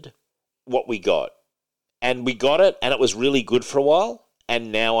wanted what we got, and we got it, and it was really good for a while.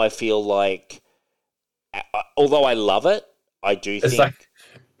 And now I feel like, although I love it, I do think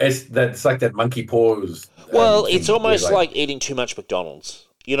it's like that monkey paws. Well, it's almost like eating too much McDonald's.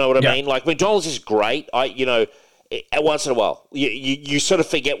 You know what I mean? Like McDonald's is great. Once in a while, you sort of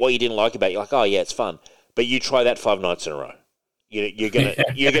forget what you didn't like about it. You're like, oh yeah, it's fun, but you try that 5 nights in a row, you're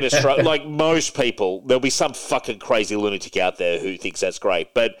gonna struggle. Like most people, there'll be some fucking crazy lunatic out there who thinks that's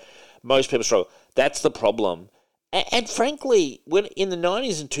great, but most people struggle. That's the problem. And frankly, when in the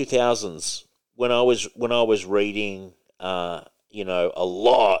 90s and 2000s, when I was reading, a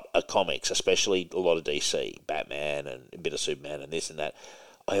lot of comics, especially a lot of DC, Batman and a bit of Superman and this and that,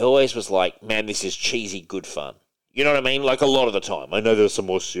 I always was like, man, this is cheesy good fun. You know what I mean? Like a lot of the time. I know there's some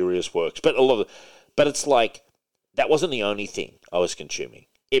more serious works, but but it's like that wasn't the only thing I was consuming.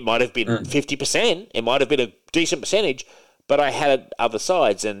 It might have been 50%. It might have been a decent percentage, but I had other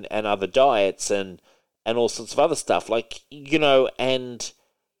sides and other diets and all sorts of other stuff. Like, and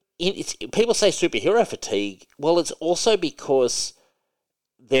people say superhero fatigue. Well, it's also because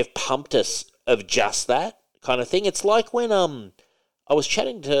they've pumped us of just that kind of thing. It's like when I was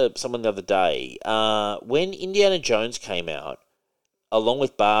chatting to someone the other day, when Indiana Jones came out, along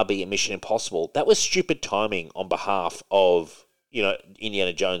with Barbie and Mission Impossible, that was stupid timing on behalf of,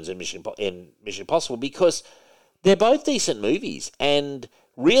 Indiana Jones and Mission Impossible, because they're both decent movies. And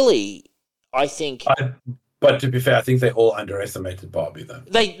really, I think... But to be fair, I think they all underestimated Barbie, though.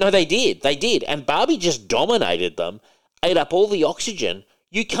 They did. And Barbie just dominated them, ate up all the oxygen.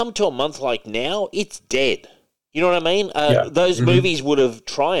 You come to a month like now, it's dead. You know what I mean? Those movies would have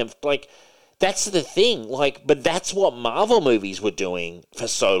triumphed. Like, that's the thing. Like, but that's what Marvel movies were doing for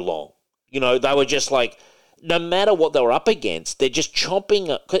so long. They were just like, no matter what they were up against, they're just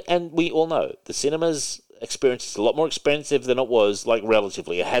chomping. And we all know the cinema's experience is a lot more expensive than it was, like,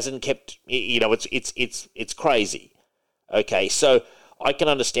 relatively. It hasn't kept, it's crazy. Okay, so I can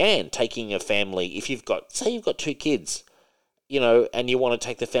understand taking a family, if you've got 2 kids, and you want to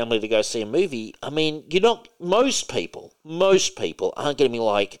take the family to go see a movie, I mean, most people aren't going to be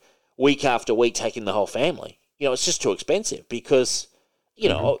like week after week taking the whole family. It's just too expensive because,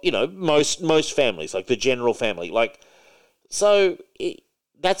 most families, like the general family,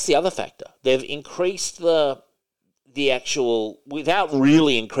 that's the other factor. They've increased the actual, without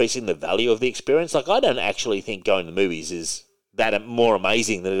really increasing the value of the experience. Like, I don't actually think going to the movies is that more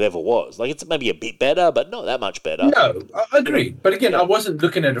amazing than it ever was. Like, it's maybe a bit better, but not that much better. No, I agree. But again, I wasn't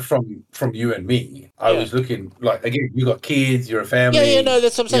looking at it from you and me. I was looking, like, again, you got kids, you're a family. Yeah, no,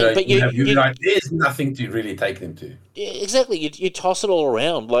 that's what I'm saying. But there's nothing to really take them to. Yeah, exactly. You toss it all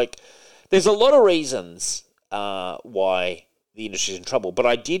around. Like, there's a lot of reasons why the industry's in trouble. But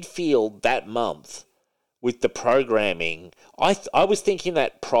I did feel that month with the programming, I was thinking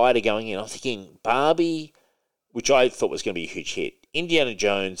that prior to going in, I was thinking Barbie, which I thought was going to be a huge hit, Indiana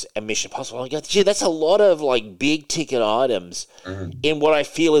Jones and Mission Impossible. I go, gee, that's a lot of like big ticket items in what I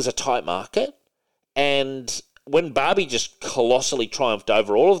feel is a tight market. And when Barbie just colossally triumphed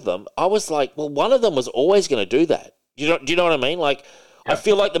over all of them, I was like, well, one of them was always going to do that. Do you know what I mean? Like, I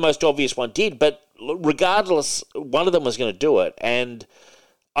feel like the most obvious one did, but regardless, one of them was going to do it. And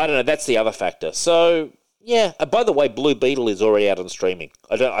I don't know, that's the other factor. So, yeah. By the way, Blue Beetle is already out on streaming.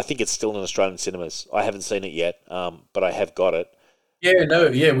 I think it's still in Australian cinemas. I haven't seen it yet, but I have got it.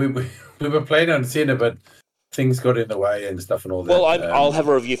 Yeah, we were planning on seeing it, but things got in the way and stuff and all that. Well, I'll have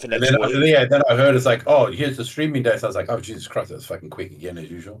a review for next week. Then I heard it's like, oh, here's the streaming date. So I was like, oh, Jesus Christ, that's fucking quick again as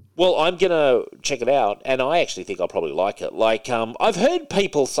usual. Well, I'm gonna check it out, and I actually think I'll probably like it. Like, I've heard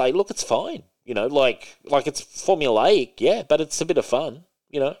people say, look, it's fine. Like it's formulaic, yeah, but it's a bit of fun.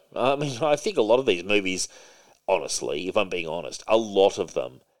 I mean, I think a lot of these movies, honestly, if I'm being honest, a lot of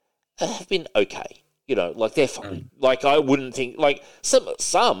them have been okay. Like they're fine. Like I wouldn't think, like some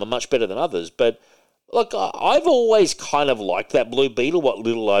are much better than others, but look, I've always kind of liked that Blue Beetle, what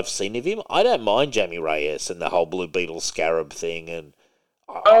little I've seen of him. I don't mind Jamie Reyes and the whole Blue Beetle scarab thing, and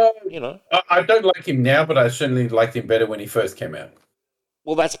I don't like him now, but I certainly liked him better when he first came out.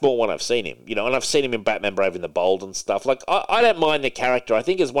 Well, that's more when I've seen him, and I've seen him in Batman Brave and the Bold and stuff. Like, I don't mind the character. I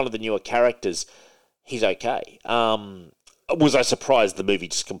think as one of the newer characters, he's okay. Was I surprised the movie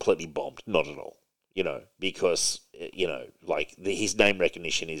just completely bombed? Not at all, because, like, his name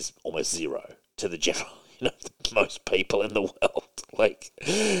recognition is almost zero to the general, most people in the world. Like,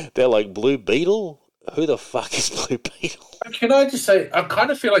 they're like, Blue Beetle? Who the fuck is Blue Beetle? Can I just say, I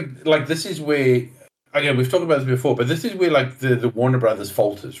kind of feel like this is where... Again, we've talked about this before, but this is where like the Warner Brothers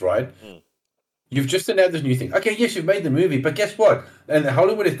falters, right? You've just announced this new thing. Okay, yes, you've made the movie, but guess what? And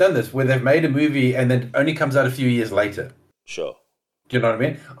Hollywood has done this, where they've made a movie and then only comes out a few years later. Sure. Do you know what I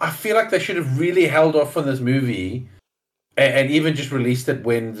mean? I feel like they should have really held off on this movie and even just released it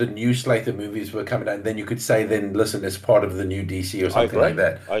when the new slate of movies were coming out. And then you could say, then, listen, it's part of the new DC or something like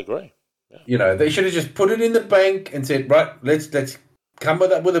that. I agree. Yeah. They should have just put it in the bank and said, right, let's come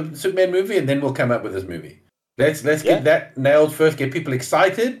with a Superman movie, and then we'll come up with this movie. Let's get that nailed first, get people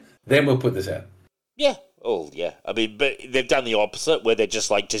excited, then we'll put this out. Yeah. Oh, yeah. I mean, but they've done the opposite, where they're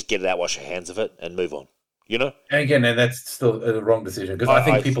just like, just get it out, wash your hands of it, and move on. And again, and that's still the wrong decision, because I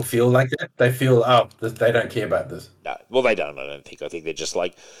think people feel like that. They feel, they don't care about this. No, well, they don't, I don't think. I think they're just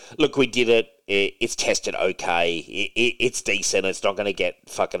like, look, we did it. It's tested okay. It's decent. It's not going to get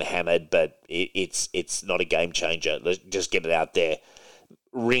fucking hammered, but it's not a game changer. Let's just get it out there.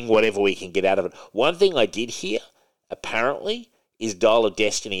 Wring whatever we can get out of it. One thing I did hear, apparently, is Dial of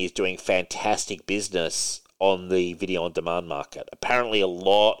Destiny is doing fantastic business on the video-on-demand market. Apparently, a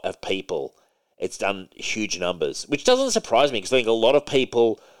lot of people, it's done huge numbers, which doesn't surprise me, because I think a lot of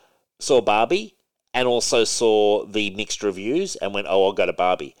people saw Barbie and also saw the mixed reviews and went, oh, I'll go to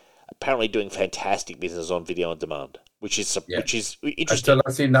Barbie. Apparently doing fantastic business on video-on-demand, which is interesting. Until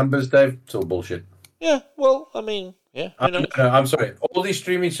I see numbers, Dave, it's all bullshit. Yeah, well, I mean... Yeah, I'm sorry. All these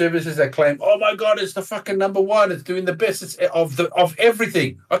streaming services that claim, "Oh my God, it's the fucking number one. It's doing the best. It's of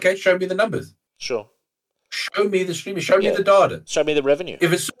everything." Okay, show me the numbers. Sure. Show me the streaming. Show me the data. Show me the revenue.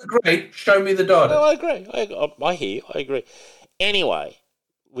 If it's so great, show me the data. No, I agree. I hear you. I agree. Anyway,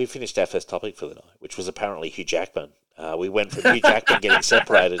 we finished our first topic for the night, which was apparently Hugh Jackman. We went from Hugh Jackman getting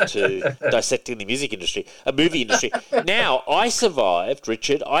separated to dissecting the movie industry. Now, I survived,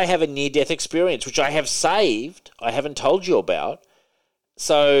 Richard. I have a near-death experience, which I have saved. I haven't told you about.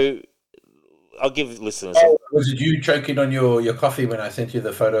 So I'll give listeners... Oh, was it you choking on your coffee when I sent you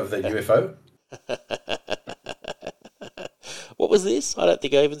the photo of the UFO? What was this? I don't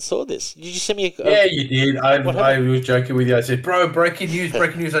think I even saw this. Did you send me Yeah, you did. What I happened? was joking with you. I said, bro, breaking news,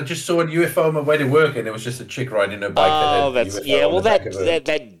 breaking news. I just saw a UFO on my way to work, and it was just a chick riding her bike that had Oh, a that's UFO on well. the back of her.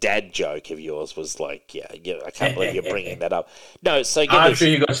 That dad joke of yours was like, yeah. I can't believe you're bringing that up. No, so get I'm this. sure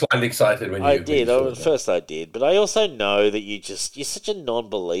you got slightly excited when I you did. saw At that. first, I did, but I also know that you're such a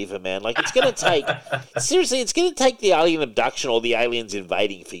non-believer, man. Like it's going to take seriously, it's going to take the alien abduction or the aliens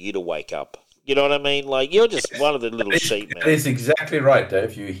invading for you to wake up. You know what I mean? Like you're just one of the little sheep, man. That is exactly right,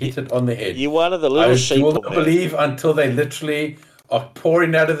 Dave. You hit it on the head. You're one of the little sheep. You will not believe until they literally are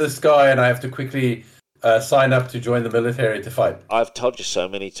pouring out of the sky, and I have to quickly sign up to join the military to fight. I've told you so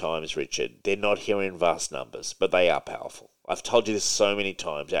many times, Richard. They're not here in vast numbers, but they are powerful. I've told you this so many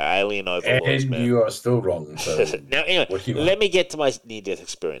times. Our alien overlords, And man. you are still wrong. So Now, anyway, let me get to my near-death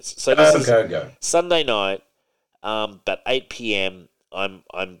experience. So go. Sunday night, about 8 p.m.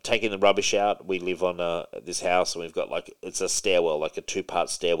 I'm taking the rubbish out. We live on this house, and we've got it's a stairwell, like a 2-part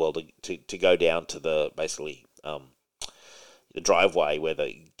stairwell to go down to the basically the driveway where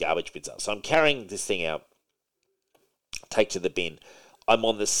the garbage bins are. So I'm carrying this thing out, take to the bin. I go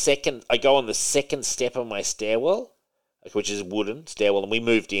on the second step of my stairwell, which is a wooden stairwell, and we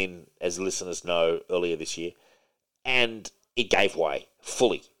moved in, as listeners know, earlier this year, and it gave way,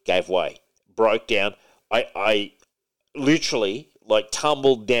 fully gave way, broke down. I literally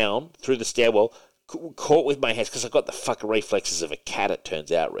tumbled down through the stairwell, caught with my hands, because I've got the fucking reflexes of a cat, it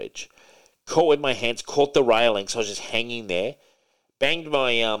turns out, Reg. Caught with my hands, caught the railing, so I was just hanging there. Banged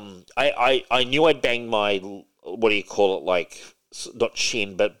my, I knew I'd banged my, what do you call it, not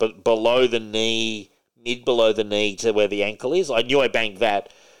shin, but below the knee, mid below the knee to where the ankle is. I knew I banged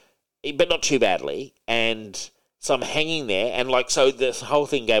that, but not too badly. And so I'm hanging there, and so this whole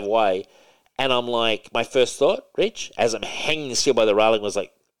thing gave way. And I'm like, my first thought, Rich, as I'm hanging still by the railing, was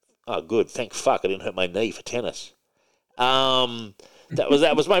like, oh, good, thank fuck I didn't hurt my knee for tennis. That was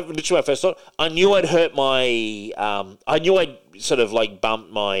literally my first thought. I knew I'd hurt my, I knew I'd sort of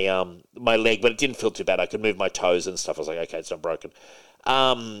bumped my my leg, but it didn't feel too bad. I could move my toes and stuff. I was like, okay, it's not broken.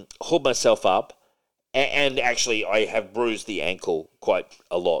 Hauled myself up, and actually I have bruised the ankle quite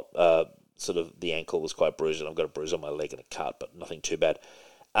a lot. Sort of the ankle was quite bruised, and I've got a bruise on my leg and a cut, but nothing too bad.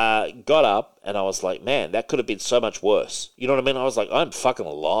 Got up, and I was like, man, that could have been so much worse. You know what I mean? I was like, I'm fucking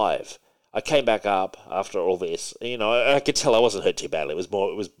alive. I came back up after all this. You know, I could tell I wasn't hurt too badly. It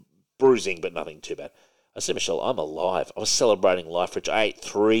was bruising, but nothing too bad. I said, Michelle, I'm alive. I was celebrating life, Rich. I ate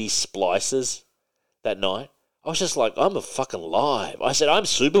 3 splices that night. I was just like, I'm a fucking alive. I said, I'm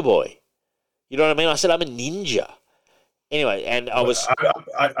Superboy. You know what I mean? I said, I'm a ninja. Anyway, and I was...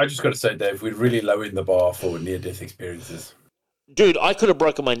 I just got to say, Dave, we're really lowering the bar for near-death experiences. Dude, I could have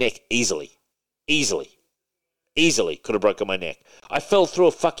broken my neck easily. Easily could have broken my neck. I fell through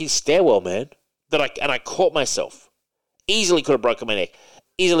a fucking stairwell, man. And I caught myself. Easily could have broken my neck.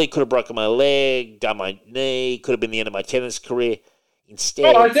 Easily could have broken my leg, done my knee. Could have been the end of my tennis career.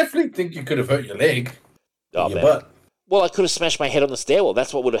 Instead... Oh, I definitely think you could have hurt your leg. Oh, your man. butt. Well, I could have smashed my head on the stairwell.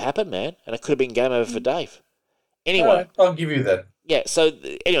 That's what would have happened, man. And it could have been game over for Dave. Anyway. All right, I'll give you that. Yeah, so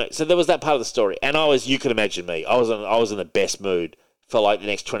there was that part of the story. And you can imagine me. I was in the best mood for the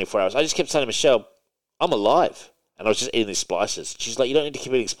next 24 hours. I just kept saying to Michelle, I'm alive. And I was just eating these splices. She's like, you don't need to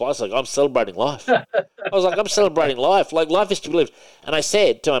keep eating splices. I'm celebrating life. I was like, I'm celebrating life. Life is to be lived. And I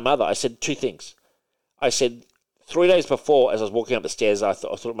said to my mother, 2 things. I said, 3 days before, as I was walking up the stairs, I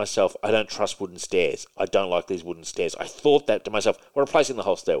thought to myself, I don't trust wooden stairs. I don't like these wooden stairs. I thought that to myself. We're replacing the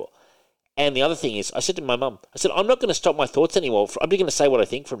whole stairwell. And the other thing is, I said to my mum, I'm not going to stop my thoughts anymore. I'm just going to say what I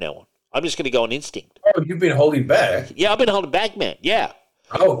think from now on. I'm just going to go on instinct. Oh, you've been holding back? Yeah, I've been holding back, man. Yeah.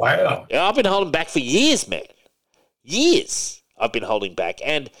 Oh, wow. Yeah, I've been holding back for years, man. Years I've been holding back.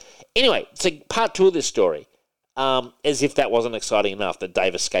 And anyway, so part 2 of this story, as if that wasn't exciting enough, that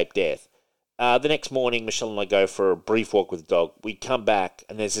Dave escaped death. The next morning, Michelle and I go for a brief walk with the dog. We come back,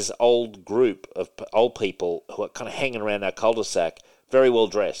 and there's this old group of old people who are kind of hanging around our cul-de-sac, very well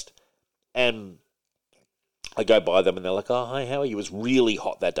dressed. And I go by them, and they're like, oh, hi, how are you? It was really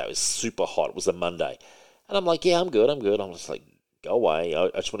hot that day. It was super hot. It was a Monday. And I'm like, yeah, I'm good. I'm just like, go away. I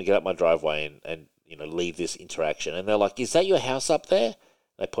just want to get up my driveway and leave this interaction. And they're like, is that your house up there?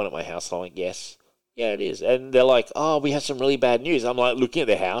 They point at my house, and I'm like, yes. Yeah, it is. And they're like, oh, we have some really bad news. I'm like, looking at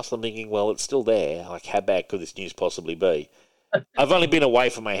their house, I'm thinking, well, it's still there. Like, how bad could this news possibly be? I've only been away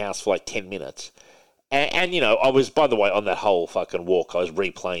from my house for 10 minutes. And I was, by the way, on that whole fucking walk, I was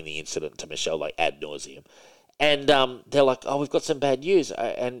replaying the incident to Michelle, ad nauseum. And they're like, oh, we've got some bad news.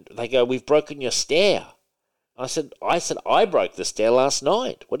 And they go, we've broken your stair. I said, I broke the stair last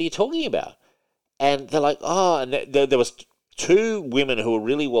night. What are you talking about? And they're like, oh, and there was two women who were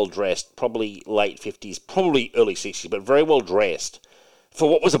really well dressed, probably late 50s, probably early 60s, but very well dressed for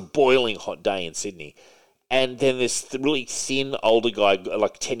what was a boiling hot day in Sydney. And then this really thin older guy,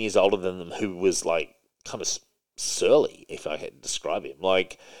 like 10 years older than them, who was like kind of surly, if I had to describe him.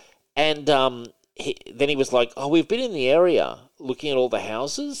 Then he was like, "Oh, we've been in the area looking at all the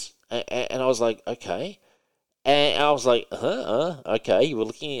houses," and I was like, "Okay." And I was like, okay, you were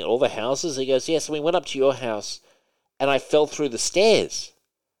looking at all the houses? He goes, "Yes, we went up to your house, and I fell through the stairs."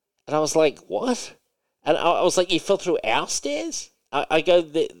 And I was like, "What?" And I was like, "You fell through our stairs?" I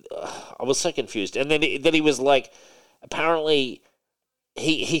was so confused. And then he was like, apparently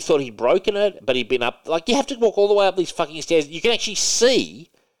he thought he'd broken it, but he'd been up. Like, you have to walk all the way up these fucking stairs. You can actually see,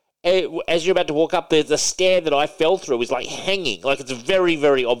 as you're about to walk up, the stair that I fell through is like hanging. Like, it's very,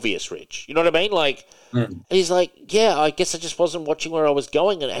 very obvious, Rich. You know what I mean? Like, and he's like, "Yeah, I guess I just wasn't watching where I was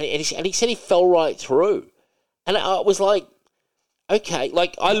going." And he said he fell right through. And I was like, okay.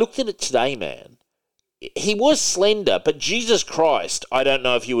 Like, I looked at it today, man. He was slender, but Jesus Christ, I don't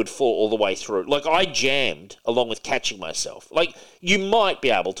know if you would fall all the way through. Like, I jammed along with catching myself. Like, you might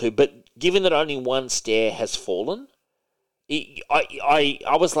be able to, but given that only one stair has fallen,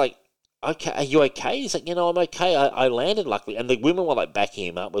 I was like, "Okay, are you okay?" He's like, "I'm okay. I landed luckily." And the women were like backing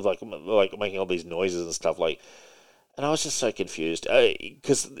him up with like making all these noises and stuff like. And I was just so confused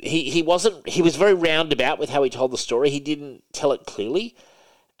because he was very roundabout with how he told the story. He didn't tell it clearly.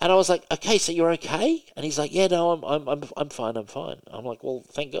 And I was like, "Okay, so you're okay?" And he's like, "Yeah, no, I'm fine. I'm like, "Well,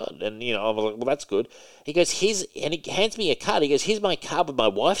 thank God." And I was like, "Well, that's good." He goes, and he hands me a card. He goes, "Here's my card with my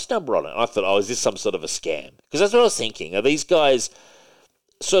wife's number on it." And I thought, "Oh, is this some sort of a scam?" Because that's what I was thinking. Are these guys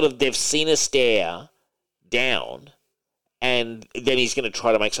sort of, they've seen a stare down, and then he's going to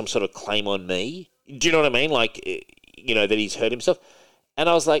try to make some sort of claim on me? Do you know what I mean? Like, that he's hurt himself. And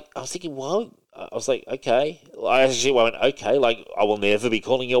I was thinking, well, I was like, okay. I actually went, okay, like, I will never be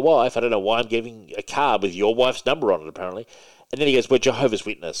calling your wife. I don't know why I'm giving a card with your wife's number on it, apparently. And then he goes, "We're Jehovah's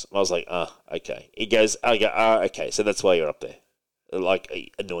Witness." And I was like, okay. He goes, okay, so that's why you're up there.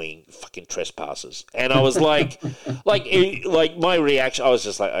 Like, annoying fucking trespassers. And I was like, like my reaction, I was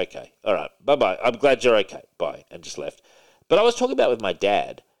just like, okay, all right, bye-bye. I'm glad you're okay. Bye. And just left. But I was talking about it with my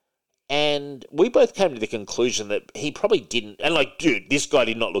dad, and we both came to the conclusion that he probably didn't. And like, dude, this guy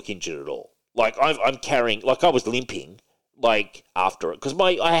did not look injured at all. Like, I'm carrying, like, I was limping, like, after it. Because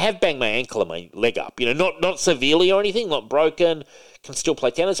I have banged my ankle and my leg up. Not severely or anything, not broken, can still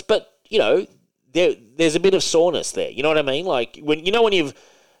play tennis. But, there's a bit of soreness there. You know what I mean? Like, when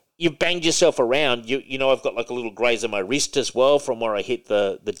you've banged yourself around, I've got like a little graze on my wrist as well from where I hit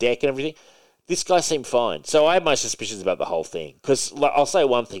the deck and everything. This guy seemed fine. So I have my suspicions about the whole thing. Because, like, I'll say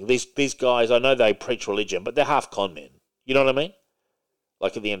one thing. These guys, I know they preach religion, but they're half con men. You know what I mean?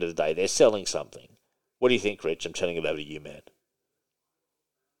 Like, at the end of the day, they're selling something. What do you think, Rich? I'm turning it over to you, man.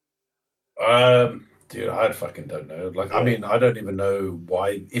 Dude, I fucking don't know. Like, I mean, I don't even know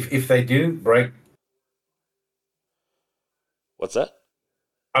why. If they didn't break. What's that?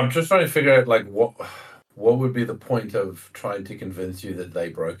 I'm just trying to figure out, like, what would be the point of trying to convince you that they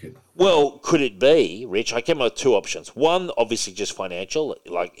broke it? Well, could it be, Rich? I came up with two options. One, obviously, just financial.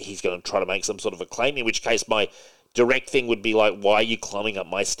 Like, he's going to try to make some sort of a claim, in which case my direct thing would be like, "Why are you climbing up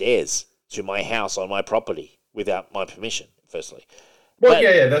my stairs to my house on my property without my permission?" Firstly, well,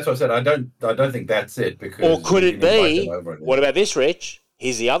 yeah, that's what I said. I don't think that's it. Because, or could it be? What about this, Rich?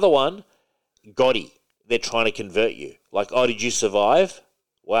 Here's the other one. Gotti, they're trying to convert you. Like, "Oh, did you survive?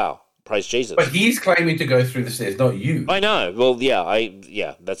 Wow, praise Jesus." But he's claiming to go through the stairs, not you. I know. Well,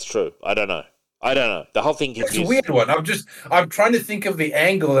 yeah, that's true. I don't know. The whole thing It's a weird one. I'm trying to think of the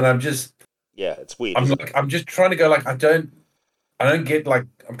angle, and it's weird. I'm just trying to go, like, I don't get, like,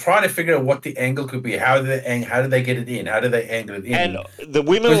 I'm trying to figure out what the angle could be. How do they get it in? How do they angle it in? And the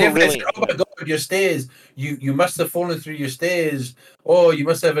women were really... Say, "Oh my God, your stairs! You must have fallen through your stairs. Oh, you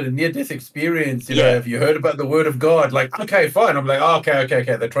must have a near-death experience. Have you heard about the word of God?" Like, okay, fine. I'm like, oh, okay.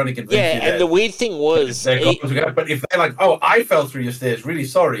 They're trying to convince you. Yeah, and the weird thing was... But if they're like, "Oh, I fell through your stairs. Really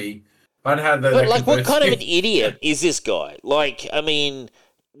sorry." I don't have that. But, like, what kind of an idiot is this guy? Like, I mean...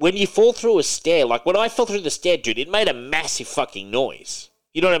 When you fall through a stair, like when I fell through the stair, dude, it made a massive fucking noise.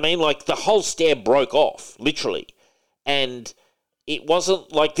 You know what I mean? Like, the whole stair broke off, literally. And it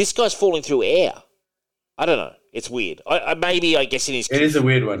wasn't like this guy's falling through air. I don't know. It's weird. I guess in his... It is a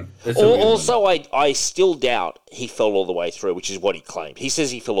weird one. I still doubt he fell all the way through, which is what he claimed. He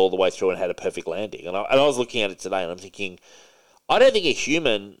says he fell all the way through and had a perfect landing. And I was looking at it today and I'm thinking, I don't think a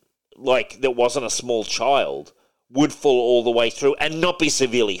human, like, that wasn't a small child would fall all the way through and not be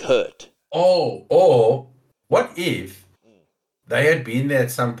severely hurt. Oh, or what if they had been there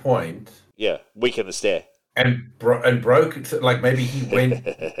at some point? Yeah, weak in the stair. and broke. Like maybe he went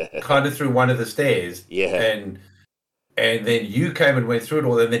kind of through one of the stairs, Yeah. and then you came and went through it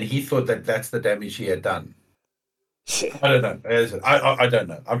all, and then he thought that that's the damage he had done. I don't know. I don't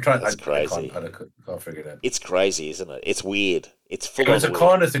know. I'm trying. That's crazy. I can't figure it out. It's crazy, isn't it? It's weird. It's full If of it's a weird.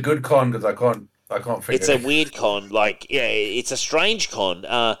 con, it's a good con because I can't figure It's it a weird con. Like, yeah, it's a strange con.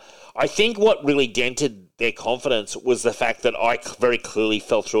 I think what really dented their confidence was the fact that I very clearly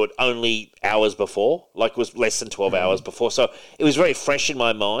fell through it only hours before. Like, it was less than 12 hours before. So it was very fresh in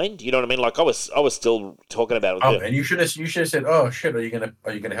my mind. You know what I mean? Like, I was still talking about it. Oh, and you should have said, "Oh shit, are you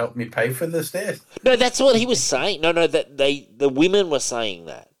gonna help me pay for the stairs?" No, that's what he was saying. No, that the women were saying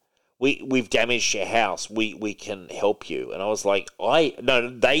that. We've damaged your house. We can help you. And I was like,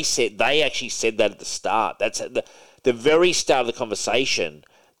 they actually said that at the start. That's at the very start of the conversation.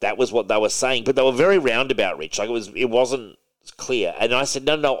 That was what they were saying. But they were very roundabout, Rich. Like it wasn't clear. And I said,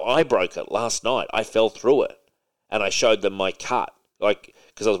 no, I broke it last night. I fell through it. And I showed them my cut. Like,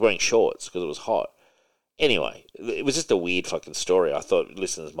 because I was wearing shorts because it was hot. Anyway, it was just a weird fucking story. I thought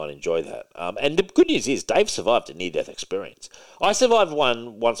listeners might enjoy that. And the good news is Dave survived a near-death experience. I survived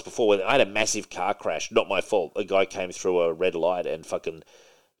one once before when I had a massive car crash. Not my fault. A guy came through a red light and fucking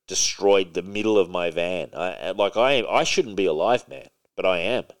destroyed the middle of my van. I shouldn't be alive, man, but I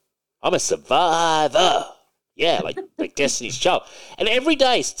am. I'm a survivor. Yeah, like Destiny's Child. And every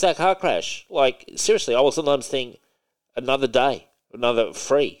day since that car crash, like, seriously, I will sometimes think, another day, another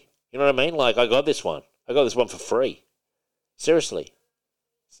free. You know what I mean? Like, I got this one for free. Seriously.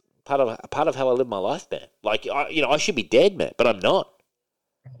 Part of how I live my life, man. Like, I should be dead, man, but I'm not.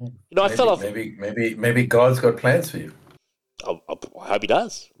 I fell off. Maybe God's got plans for you. I hope he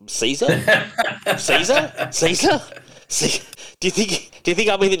does. Caesar? Caesar? Do you think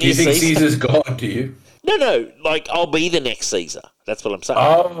I'll be the new Caesar? Do you think Caesar's God, do you? No, like, I'll be the next Caesar. That's what I'm saying.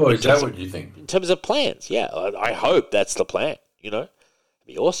 Oh, is that what you think? In terms of plans, yeah. I hope that's the plan, It'd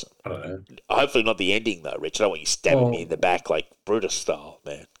be awesome. I don't know. Hopefully not the ending, though, Rich. I don't want you stabbing me in the back like Brutus style,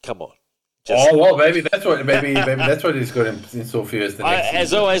 man. Come on. Maybe that's what he's got in store for you as the next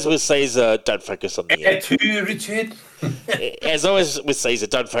as always with Caesar, don't focus on the end. Richard. As always with Caesar,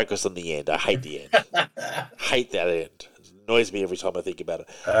 don't focus on the end. I hate the end. Hate that end. It annoys me every time I think about it.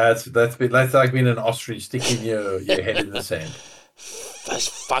 That's like being an ostrich sticking your head in the sand. Those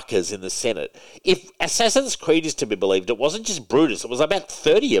fuckers in the Senate. If Assassin's Creed is to be believed, it wasn't just Brutus. It was about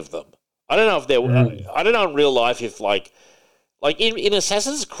 30 of them. I don't know if there. I don't know in real life if like in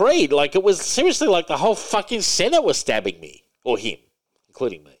Assassin's Creed, like it was seriously like the whole fucking Senate was stabbing me or him,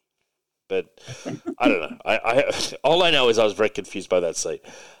 including me. But I don't know. I all I know is I was very confused by that scene.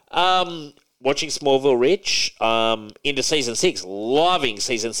 Watching Smallville, Rich, into season 6, loving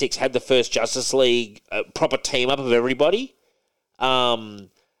season 6. Had the first Justice League proper team up of everybody.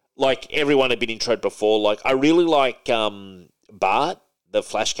 Like everyone had been introed before. Like I really like Bart, the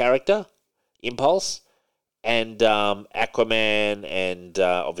Flash character, Impulse, and Aquaman, and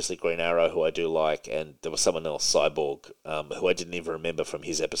obviously Green Arrow, who I do like, and there was someone else, Cyborg, who I didn't even remember from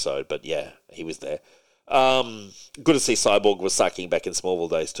his episode, but yeah, he was there. Good to see Cyborg was sucking back in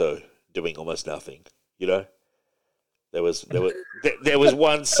Smallville days too, doing almost nothing. There was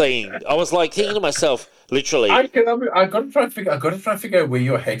one scene. I was like thinking to myself, literally. I got to try and figure out where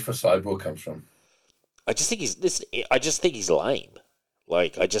your hate for Cyborg comes from. I just think he's lame.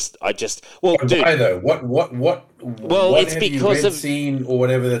 Like well, dude. Why though? What? Well, it's because of scene or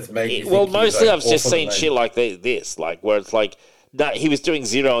whatever that's making. Well, mostly I've just seen shit like this, like where it's like that he was doing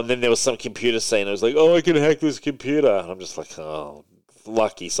Zero, and then there was some computer scene. I was like, oh, I can hack this computer, and I'm just like, oh,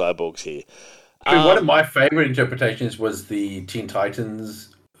 lucky Cyborg's here. I mean, one of my favorite interpretations was the Teen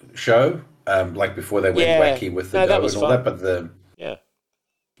Titans show, like before they went wacky with the dough and all that. But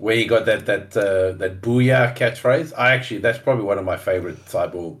where he got that booyah catchphrase, that's probably one of my favorite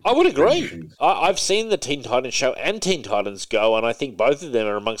Cyborg. I would agree. I've seen the Teen Titans show and Teen Titans Go, and I think both of them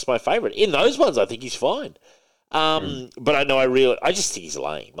are amongst my favorite. In those ones, I think he's fine. But I just think he's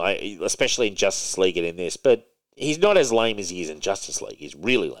lame, especially in Justice League and in this. But he's not as lame as he is in Justice League. He's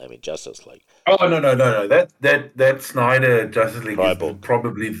really lame in Justice League. Oh no! That Snyder Justice League is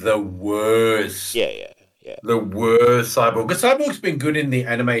probably the worst. Yeah. The worst Cyborg. Because Cyborg's been good in the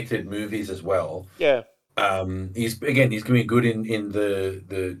animated movies as well. Yeah. He's been good in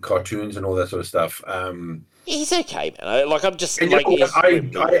the cartoons and all that sort of stuff. He's okay, man.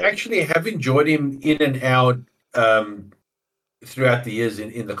 I actually have enjoyed him in and out throughout the years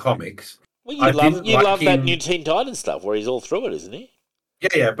in the comics. Well, you love that new Teen Titans stuff where he's all through it, isn't he?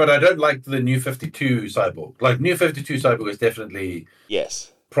 Yeah, but I don't like the New 52 Cyborg. Like, New 52 Cyborg is definitely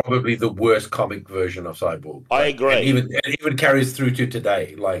probably the worst comic version of Cyborg. I agree. And even carries through to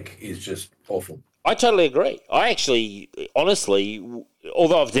today. Like, it's just awful. I totally agree. I actually, honestly,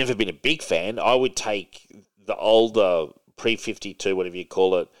 although I've never been a big fan, I would take the older pre-52, whatever you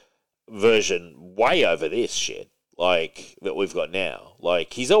call it, version way over this shit, like, that we've got now.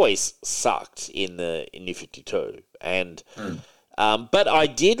 Like, he's always sucked in the New 52, and but I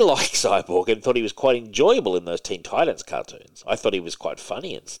did like Cyborg and thought he was quite enjoyable in those Teen Titans cartoons. I thought he was quite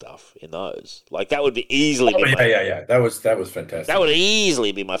funny and stuff in those. Like, that would be easily yeah. That was fantastic. That would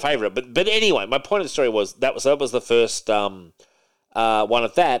easily be my favourite. But anyway, my point of the story was that was the first one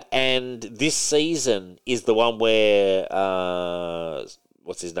of that, and this season is the one where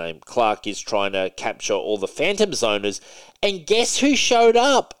what's his name? Clark is trying to capture all the Phantom Zoners, and guess who showed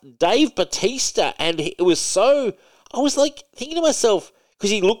up? Dave Bautista, and it was so. I was like thinking to myself, because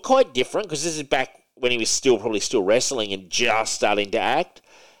he looked quite different, because this is back when he was probably still wrestling and just starting to act.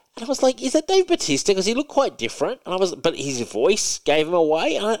 And I was like, is that Dave Bautista? Because he looked quite different. But his voice gave him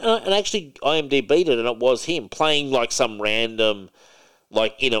away. And actually IMDb'd it, and it was him playing like some random,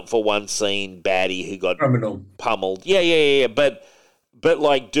 like in it for one scene baddie who got criminal pummeled. Yeah. But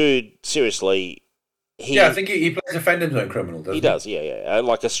like, dude, seriously. I think he plays a Phantom Zone criminal, doesn't he? He does, yeah.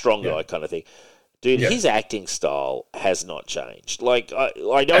 Like a strong guy kind of thing. Dude, his acting style has not changed. Like,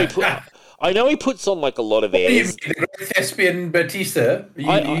 I know he puts on like a lot of airs. The great thespian Batista.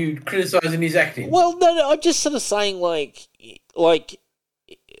 You criticizing his acting? Well, no. I'm just sort of saying like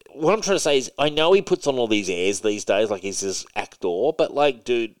what I'm trying to say is I know he puts on all these airs these days, like he's this actor, but like,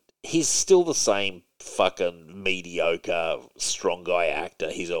 dude, he's still the same fucking mediocre strong guy actor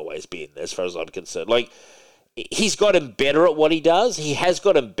he's always been, as far as I'm concerned. Like, he's gotten better at what he does. He has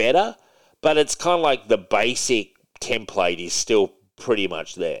gotten better. But it's kind of like the basic template is still pretty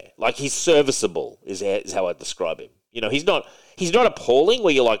much there. Like, he's serviceable is how I describe him. You know, he's not appalling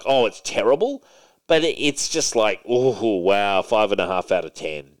where you're like, oh, it's terrible. But it's just like, oh, wow, 5.5 out of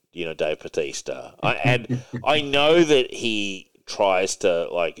 10, you know, Dave Bautista. And I know that he tries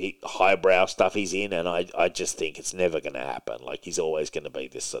to, like, highbrow stuff he's in, and I just think it's never going to happen. Like, he's always going to be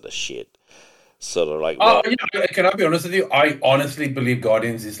this sort of shit. Sort of like. Can I be honest with you? I honestly believe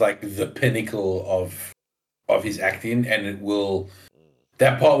Guardians is like the pinnacle of his acting, and it will.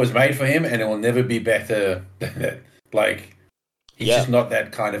 That part was made for him, and it will never be better than that. Like, he's just not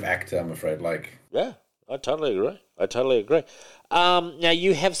that kind of actor, I'm afraid. Like, yeah, I totally agree. Now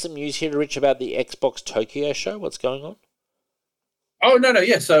you have some news here, Rich, about the Xbox Tokyo show. What's going on? Oh no,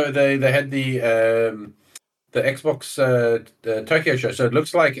 yeah. So they had the Xbox Tokyo show. So it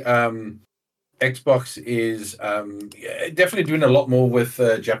looks like Xbox is definitely doing a lot more with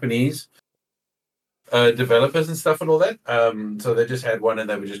Japanese developers and stuff and all that. So they just had one, and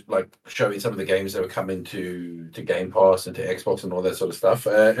they were just like showing some of the games that were coming to Game Pass and to Xbox and all that sort of stuff.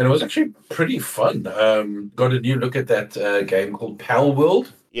 And it was actually pretty fun. Got a new look at that game called Pal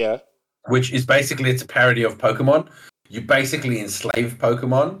World. Yeah. Which is basically, it's a parody of Pokemon. You basically enslave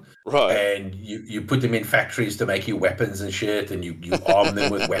Pokemon, right? And you put them in factories to make you weapons and shit, and you arm them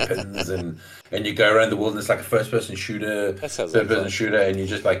with weapons, and you go around the world, and it's like a first-person shooter, third-person shooter, and you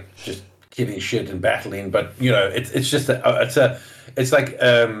just killing shit and battling. But you know, it's like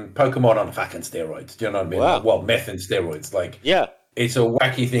Pokemon on fucking steroids. Do you know what I mean? Wow. Well, meth and steroids. Like, yeah, it's a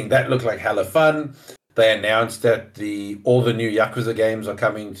wacky thing that looked like hella fun. They announced that all the new Yakuza games are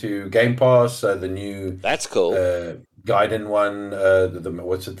coming to Game Pass. So the new that's cool. Gaiden one.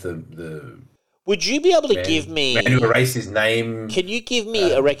 What's it? The Would you be able to give me? Man who erased his name. Can you give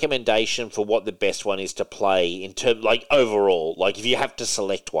me a recommendation for what the best one is to play in terms, like overall? Like, if you have to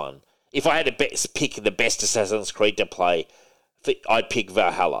select one, if I had to pick the best Assassin's Creed to play, I'd pick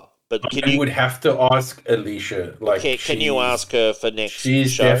Valhalla. But you would have to ask Alicia. Like, can you ask her for next?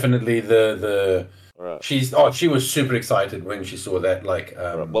 She's show? Definitely the. Right. She was super excited when she saw that. Like,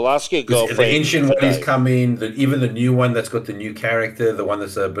 we'll ask your girlfriend. The ancient one is coming. Even the new one that's got the new character, the one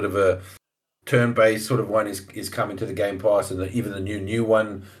that's a bit of a turn-based sort of one, is coming to the Game Pass, and even the new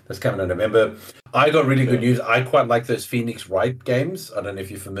one that's coming in November. I got really good news. I quite like those Phoenix Wright games. I don't know if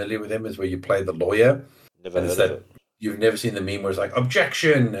you're familiar with them. Is where you play the lawyer. Never heard of it. You've never seen the meme where it's like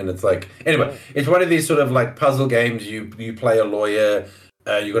objection, and it's like anyway. It's one of these sort of like puzzle games. You play a lawyer.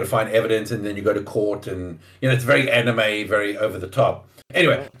 You got to find evidence, and then you go to court, and it's very anime, very over the top.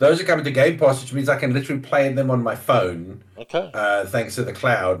 Anyway, those are coming to Game Pass, which means I can literally play them on my phone. Okay. Thanks to the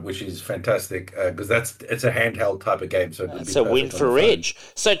cloud, which is fantastic because it's a handheld type of game. So it's a win for Reg.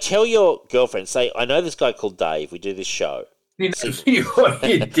 So tell your girlfriend, say, I know this guy called Dave. We do this show. Just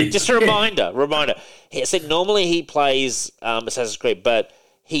a reminder. He said normally he plays Assassin's Creed, but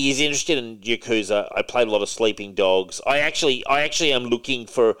he is interested in Yakuza. I played a lot of Sleeping Dogs. I actually am looking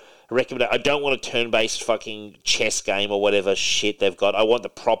for a recommendation. I don't want a turn-based fucking chess game or whatever shit they've got. I want the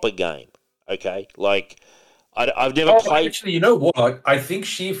proper game. Okay, like I've never played. Actually, you know what? I think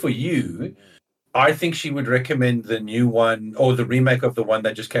I think she would recommend the new one or the remake of the one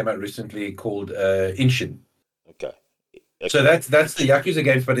that just came out recently called Inshin. Okay. So that's the Yakuza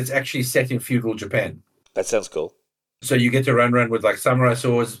games, but it's actually set in feudal Japan. That sounds cool. So you get to run around with like samurai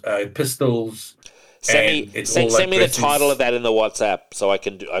swords, pistols. Send me the title of that in the WhatsApp so I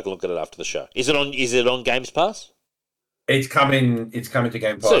can look at it after the show. Is it on Games Pass? It's coming to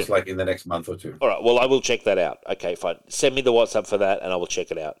Game Pass Soon. like in the next month or two. All right. Well, I will check that out. Okay, fine. Send me the WhatsApp for that, and I will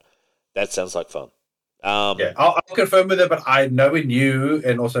check it out. That sounds like fun. Yeah, I'll confirm with her, but I knowing you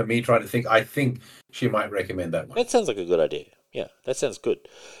and also me trying to think, I think she might recommend that one. That sounds like a good idea. Yeah, that sounds good.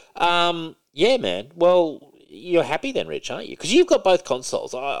 Yeah, man. Well, you're happy then, Rich, aren't you? Because you've got both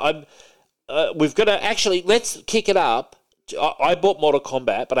consoles. We've got to actually let's kick it up. I bought Mortal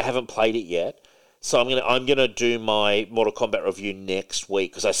Kombat, but I haven't played it yet. So I'm gonna do my Mortal Kombat review next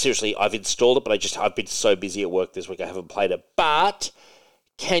week because I've installed it, but I've been so busy at work this week I haven't played it. But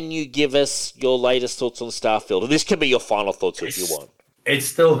can you give us your latest thoughts on Starfield? And this can be your final thoughts if you want. It's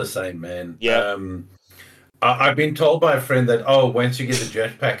still the same, man. Yeah. I've been told by a friend that once you get the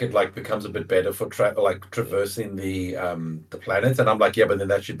jetpack, it like becomes a bit better for traversing the planets, and I'm like, yeah, but then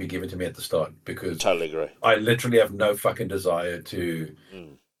that should be given to me at the start because Totally agree. I literally have no fucking desire to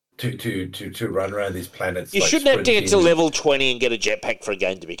run around these planets. You shouldn't have to get to level 20 and get a jetpack for a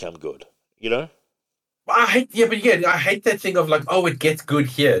game to become good. You know? I hate that thing of like, it gets good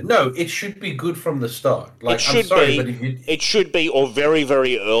here. No, it should be good from the start. Like, it should be, or very,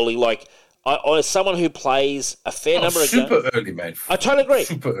 very early. Like, as someone who plays a fair number of games, super early, man. I totally agree.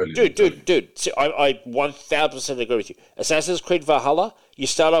 Super early, dude. See, I 1000% agree with you. Assassin's Creed Valhalla. You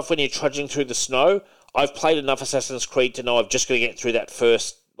start off when you're trudging through the snow. I've played enough Assassin's Creed to know I've just got to get through that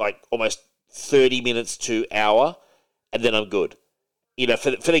first like almost 30 minutes to hour, and then I'm good. You know,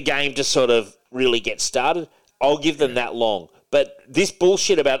 for the game to sort of really get started, I'll give them that long. But this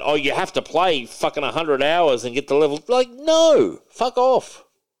bullshit about, you have to play fucking 100 hours and get the level, like, no, fuck off.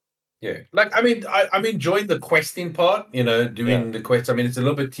 Yeah, like, I mean, I'm enjoying the questing part, you know, doing the quests. I mean, it's a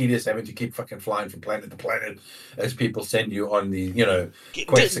little bit tedious having to keep fucking flying from planet to planet as people send you on the, you know,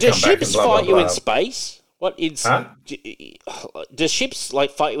 quests to come back and blah, blah, blah. Do ships fight you in space? Do ships,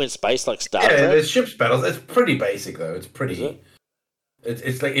 like, fight you in space like Star Trek? Yeah, there's ships battles. It's pretty basic, though. It's pretty...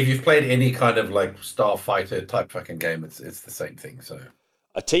 It's like if you've played any kind of like Starfighter type fucking game, it's the same thing. So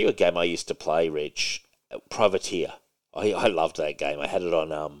I tell you a game I used to play, Rich, Privateer. I loved that game. I had it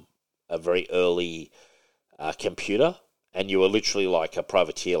on a very early computer, and you were literally like a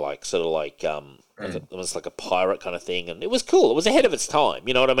privateer, like sort of like it was like a pirate kind of thing, and it was cool. It was ahead of its time,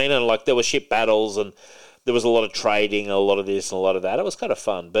 you know what I mean? And like there were ship battles, and there was a lot of trading, a lot of this and a lot of that. It was kind of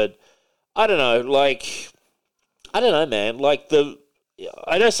fun, but I don't know, man. Like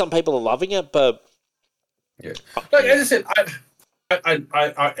I know some people are loving it, but yeah, like as I said,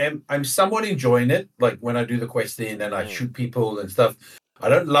 I'm somewhat enjoying it. Like when I do the questing and I shoot people and stuff, I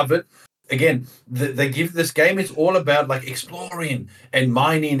don't love it. Again, they give this game. It's all about like exploring and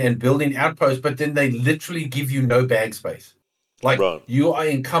mining and building outposts, but then they literally give you no bag space. Like you are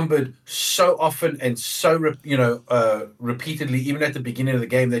encumbered so often and so repeatedly, even at the beginning of the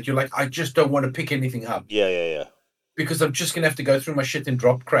game, that you're like, I just don't want to pick anything up. Yeah. Because I'm just gonna have to go through my shit and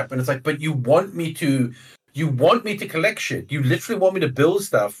drop crap, and it's like, but you want me to collect shit. You literally want me to build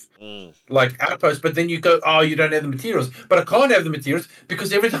stuff like outposts, but then you go, you don't have the materials. But I can't have the materials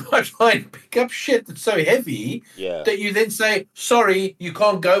because every time I try and pick up shit that's so heavy that you then say, sorry, you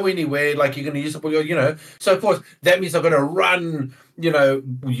can't go anywhere. Like you're gonna use up all your, you know. So of course that means I've got to run, you know,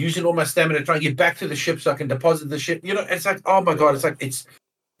 using all my stamina to try and get back to the ship so I can deposit the ship. You know, it's like, oh my god, it's like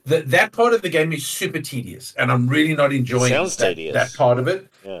that part of the game is super tedious, and I'm really not enjoying that part of it.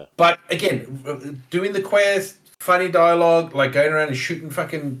 Yeah. But again, doing the quest, funny dialogue, like going around and shooting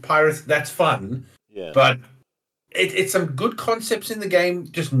fucking pirates, that's fun. Yeah. But it's some good concepts in the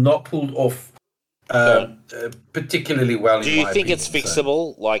game, just not pulled off particularly well. Do you think it's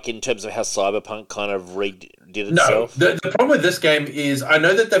fixable, like in terms of how Cyberpunk kind of redid itself? No, the problem with this game is I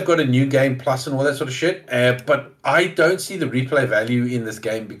know that they've got a new game plus and all that sort of shit, but I don't see the replay value in this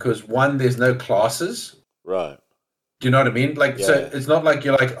game because one, there's no classes. Right. Do you know what I mean? Like, so it's not like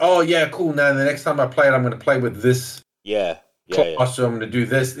you're like, oh yeah, cool. Now the next time I play it, I'm going to play with this. Class, so I'm going to do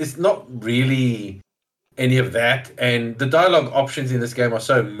this. It's not really any of that, and the dialogue options in this game are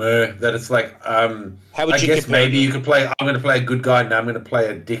so meh that it's like, how would I guess maybe you could play. I'm going to play a good guy, now I'm going to play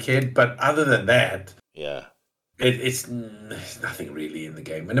a dickhead. But other than that, it's nothing really in the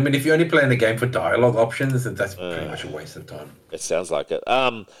game. And I mean, if you're only playing the game for dialogue options, then that's pretty much a waste of time. It sounds like it.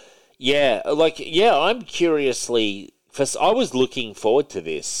 I'm curiously I was looking forward to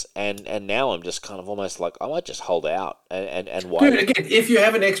this, and now I'm just kind of almost like I might just hold out and wait. Dude, again, if you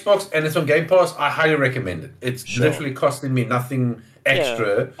have an Xbox and it's on Game Pass, I highly recommend it. It's literally costing me nothing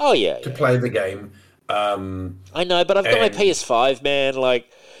extra to play the game. I know, but I've got my PS5, man. Like,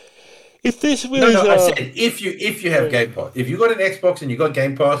 if this was... I said if you have Game Pass. If you got an Xbox and you got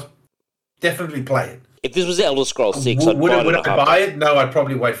Game Pass, definitely play it. If this was Elder Scrolls 6, would I buy it? No, I'd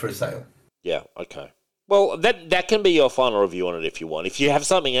probably wait for a sale. Yeah, okay. Well, that can be your final review on it if you want. If you have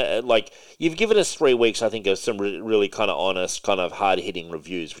something, like, you've given us 3 weeks, I think, of some really kind of honest, kind of hard-hitting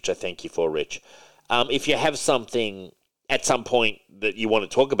reviews, which I thank you for, Rich. If you have something at some point that you want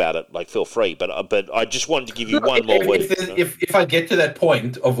to talk about it, like, feel free. But I just wanted to give you one more week. If I get to that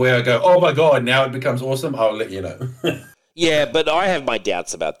point of where I go, oh my God, now it becomes awesome, I'll let you know. Yeah, but I have my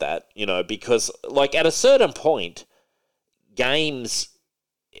doubts about that, because, like, at a certain point, a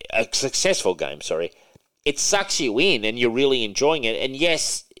successful game, it sucks you in and you're really enjoying it. And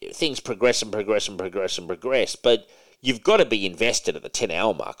yes, things progress, but you've got to be invested at the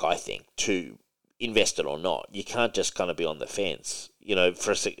 10-hour mark, I think, to invest it or not. You can't just kind of be on the fence,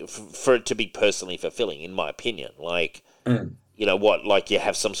 for it to be personally fulfilling, in my opinion. Like, like you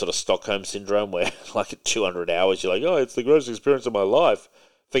have some sort of Stockholm syndrome where, like, at 200 hours, you're like, oh, it's the greatest experience of my life.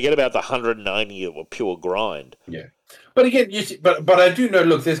 Forget about the 190 of a pure grind. Yeah. But again, but I do know.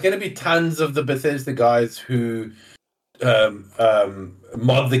 Look, there's going to be tons of the Bethesda guys who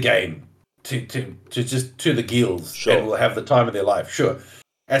mod the game to the gills, sure, and will have the time of their life. Sure.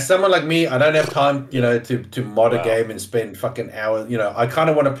 As someone like me, I don't have time, to mod a game and spend fucking hours. I kind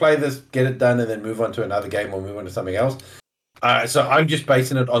of want to play this, get it done, and then move on to another game or move on to something else. So I'm just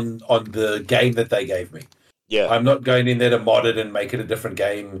basing it on the game that they gave me. Yeah. I'm not going in there to mod it and make it a different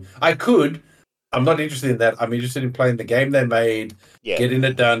game. I could. I'm not interested in that. I'm interested in playing the game they made, getting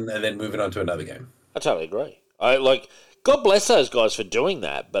it done, and then moving on to another game. I totally agree. God bless those guys for doing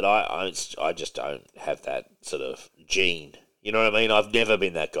that, but I just don't have that sort of gene. You know what I mean? I've never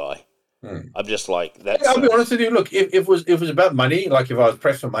been that guy. I'm just like that. I'll be honest with you. Look, if it was about money, like if I was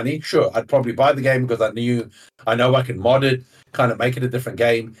pressed for money, sure, I'd probably buy the game because I know I can mod it, kind of make it a different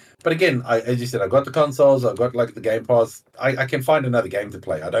game. But again, as you said, I've got the consoles, I've got like the Game Pass. I can find another game to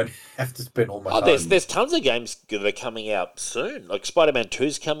play. I don't have to spend all my time. There's tons of games that are coming out soon. Like Spider-Man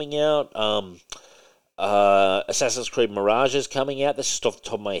 2's coming out. Assassin's Creed Mirage is coming out. That's just off the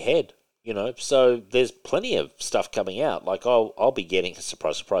top of my head. So there's plenty of stuff coming out. Like I'll be getting,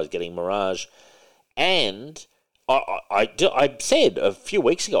 surprise, getting Mirage, and I said a few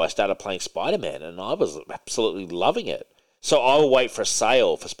weeks ago I started playing Spider-Man and I was absolutely loving it. So I'll wait for a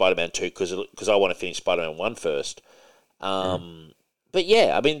sale for Spider-Man 2 because I want to finish Spider-Man 1 first. But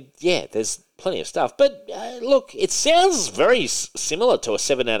yeah, I mean, there's plenty of stuff. But look, it sounds very similar to a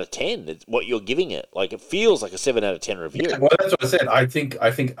 7 out of 10. It's what you're giving it. Like, it feels like a 7 out of 10 review. Yeah, well, that's what I said. I think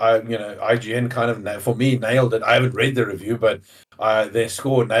IGN kind of, for me, nailed it. I haven't read the review, but their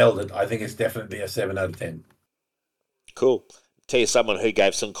score nailed it. I think it's definitely a 7 out of 10. Cool. Tell you someone who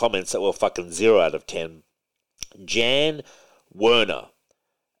gave some comments that were fucking 0 out of 10. Jan Werner.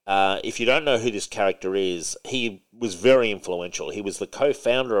 If you don't know who this character is, he was very influential. He was the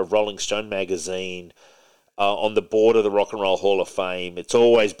co-founder of Rolling Stone magazine, on the board of the Rock and Roll Hall of Fame. It's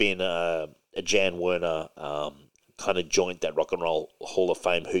always been a Jan Werner kind of joint, that Rock and Roll Hall of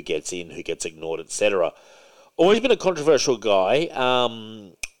Fame, who gets in, who gets ignored, etc. Always been a controversial guy.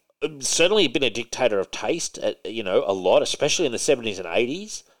 Certainly been a dictator of taste, a lot, especially in the 70s and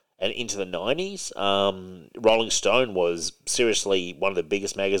 80s. And into the 90s, Rolling Stone was seriously one of the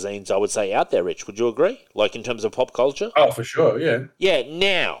biggest magazines, I would say, out there, Rich. Would you agree? Like, in terms of pop culture? Oh, for sure, yeah. Yeah,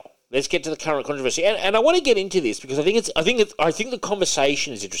 now, let's get to the current controversy. And I want to get into this because I think the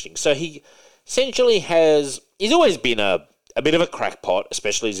conversation is interesting. So he essentially he's always been a bit of a crackpot,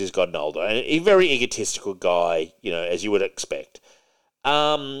 especially as he's gotten older, and a very egotistical guy, as you would expect.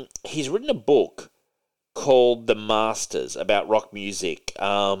 He's written a book called The Masters about rock music.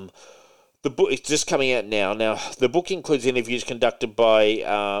 The book is just coming out now. Now, the book includes interviews conducted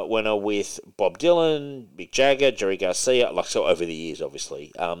by Werner with Bob Dylan, Mick Jagger, Jerry Garcia, over the years,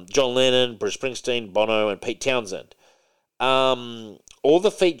 obviously. John Lennon, Bruce Springsteen, Bono, and Pete Townsend. All the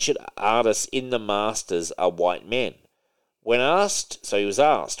featured artists in The Masters are white men. He was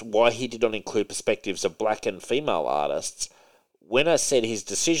asked why he did not include perspectives of black and female artists, Werner said his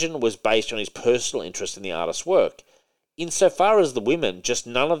decision was based on his personal interest in the artist's work. Insofar as the women, just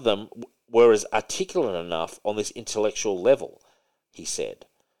none of them were as articulate enough on this intellectual level, he said.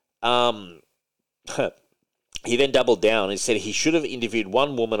 He then doubled down and said he should have interviewed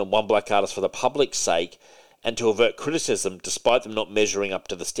one woman and one black artist for the public's sake and to avert criticism despite them not measuring up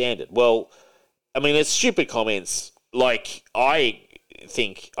to the standard. Well, I mean, it's stupid comments like, I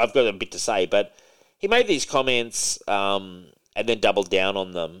think I've got a bit to say, but he made these comments and then doubled down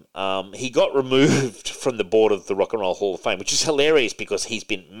on them. He got removed from the board of the Rock and Roll Hall of Fame, which is hilarious because he's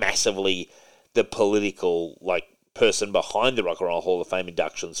been massively the political person behind the Rock and Roll Hall of Fame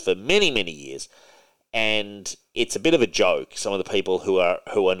inductions for many, many years. And it's a bit of a joke. Some of the people who are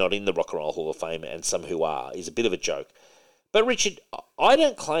not in the Rock and Roll Hall of Fame and some who are is a bit of a joke. But Richard, I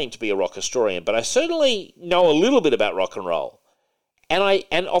don't claim to be a rock historian, but I certainly know a little bit about rock and roll. And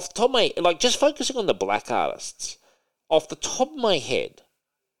off the top of my, just focusing on the black artists, off the top of my head,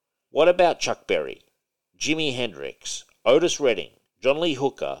 what about Chuck Berry, Jimi Hendrix, Otis Redding, John Lee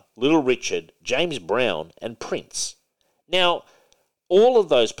Hooker, Little Richard, James Brown, and Prince? Now, all of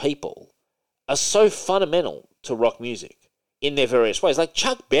those people are so fundamental to rock music in their various ways. Like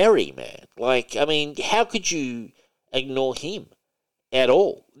Chuck Berry, man. How could you ignore him at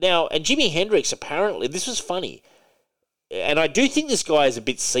all? Now, and Jimi Hendrix, apparently, this was funny, and I do think this guy is a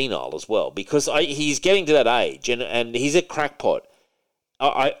bit senile as well, because he's getting to that age, and he's a crackpot.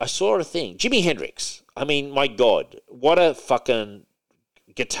 I saw a thing. Jimi Hendrix, my God, what a fucking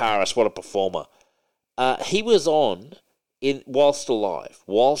guitarist, what a performer. He was on... Whilst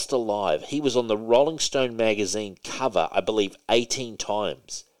alive, he was on the Rolling Stone magazine cover, I believe, 18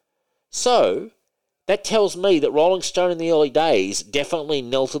 times. So, that tells me that Rolling Stone in the early days definitely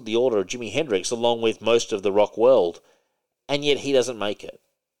knelt at the order of Jimi Hendrix along with most of the rock world, and yet he doesn't make it.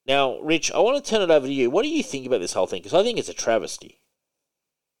 Now, Rich, I want to turn it over to you. What do you think about this whole thing? Because I think it's a travesty.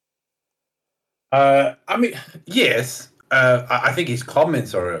 Yes. I think his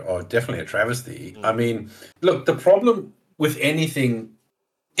comments are definitely a travesty. Look, the problem with anything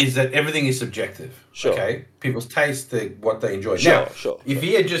is that everything is subjective. Sure. Okay? People's taste, what they enjoy. Sure, now, if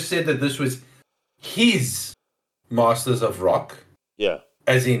he had just said that this was his Masters of Rock,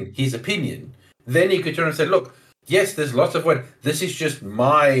 as in his opinion, then he could turn and say, look, yes, there's lots of this is just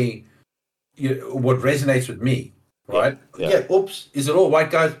my, what resonates with me. Right? Yeah. Oops. Is it all white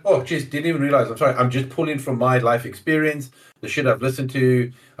guys? Oh, geez, didn't even realize. I'm sorry. I'm just pulling from my life experience, the shit I've listened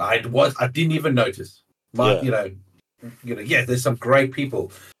to. I didn't even notice. There's some great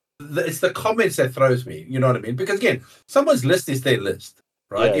people. It's the comments that throws me. You know what I mean? Because again, someone's list is their list,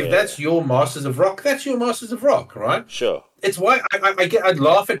 right? If that's your Masters of Rock, that's your Masters of Rock, right? Sure. It's why I'd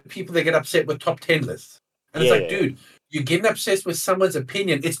laugh at people that get upset with top 10 lists, and it's dude, you're getting obsessed with someone's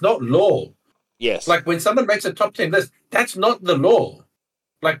opinion. It's not law. Yes. Like when someone makes a top 10 list, that's not the law.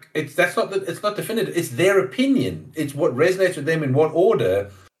 It's not definitive. It's their opinion. It's what resonates with them in what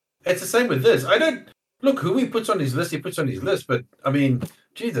order. It's the same with this. I don't look who he puts on his list. He puts on his list, but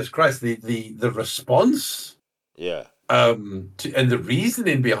Jesus Christ, the response, and the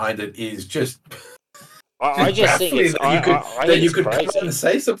reasoning behind it is just. I just think you could come and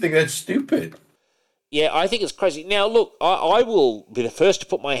say something that's stupid. Yeah, I think it's crazy. Now, look, I will be the first to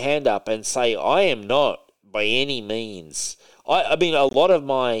put my hand up and say I am not by any means. A lot of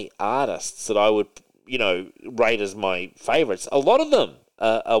my artists that I would, rate as my favourites, a lot of them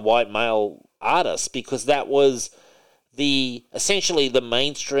are white male artists because that was essentially the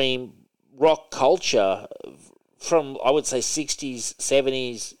mainstream rock culture from, I would say, 60s,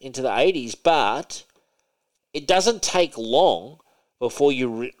 70s into the 80s. But it doesn't take long before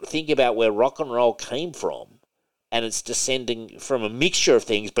you think about where rock and roll came from, and it's descending from a mixture of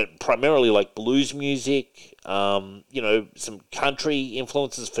things, but primarily like blues music, some country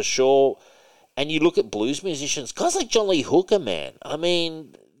influences for sure. And you look at blues musicians, guys like John Lee Hooker, man.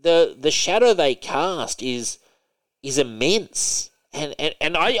 The shadow they cast is immense, and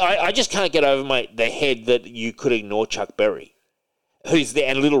I just can't get over the head that you could ignore Chuck Berry, who's there,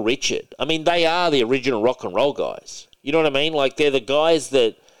 and Little Richard. They are the original rock and roll guys. You know what I mean? They're the guys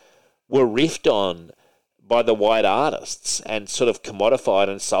that were riffed on by the white artists and sort of commodified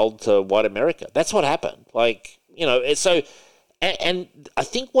and sold to white America. That's what happened. So, and I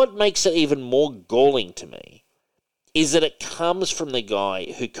think what makes it even more galling to me is that it comes from the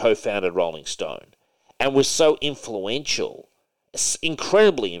guy who co-founded Rolling Stone and was so influential,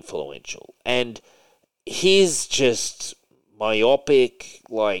 incredibly influential. And his just myopic,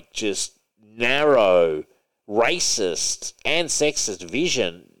 just narrow, racist and sexist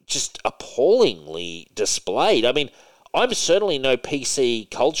vision just appallingly displayed. I'm certainly no PC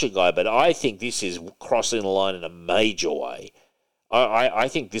culture guy, but I think this is crossing the line in a major way. I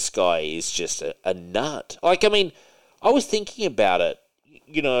think this guy is just a nut. I was thinking about it,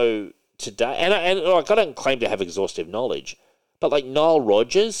 today, and I don't claim to have exhaustive knowledge, but Nile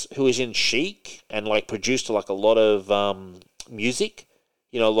Rodgers, who is in Chic and produced a lot of music,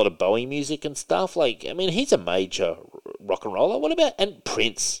 a lot of Bowie music and stuff. He's a major rock and roller. What about and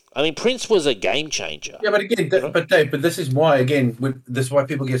Prince? I mean, Prince was a game changer. Yeah, but again, but Dave, but this is why again, this is why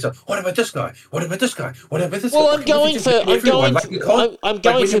people get so. What about this guy? What about this guy? What about this? Well, guy? I'm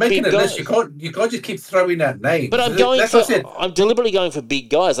going for big guys. You can't just keep throwing out names. But I'm deliberately going for big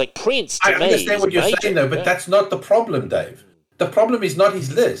guys like Prince. I understand what you're saying though, but that's not the problem, Dave. The problem is not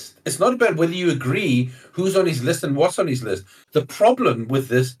his list. It's not about whether you agree who's on his list and what's on his list. The problem with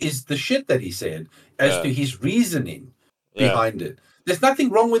this is the shit that he said as to his reasoning behind it. There's nothing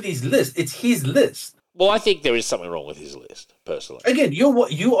wrong with his list. It's his list. Well, I think there is something wrong with his list, personally. Again,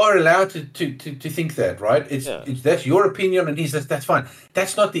 you are allowed to think that, right? It's that's your opinion, and his list. That's fine.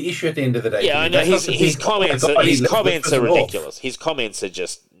 That's not the issue at the end of the day. Yeah, I know his comments. His comments are ridiculous. His comments are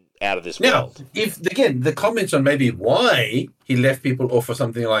just out of this world. If again the comments on maybe why he left people off or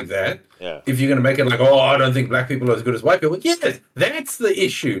something like that. Yeah. If you're going to make it like, oh, I don't think black people are as good as white people. Yes, that's the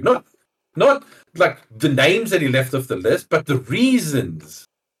issue. Not like the names that he left off the list, but the reasons.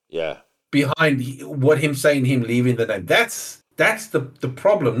 Yeah. Behind what him saying, him leaving the name. That's the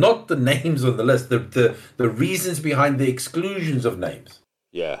problem, not the names on the list. The reasons behind the exclusions of names.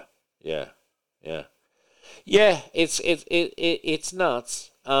 Yeah. It's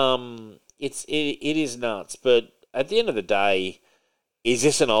nuts. It is nuts, but at the end of the day, is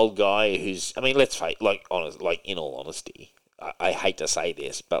this an old guy who's? I mean, let's face, in all honesty, I hate to say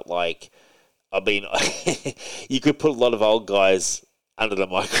this, but you could put a lot of old guys under the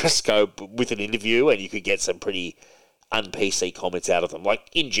microscope with an interview, and you could get some pretty un-PC comments out of them. Like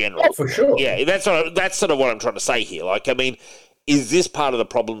in general, for sure. Yeah, that's sort of what I'm trying to say here. Like, I mean, is this part of the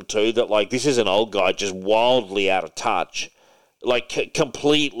problem too? That this is an old guy just wildly out of touch.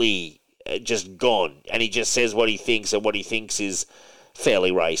 Completely just gone, and he just says what he thinks, and what he thinks is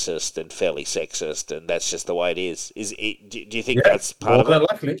fairly racist and fairly sexist, and that's just the way it is. Do you think that's part of it?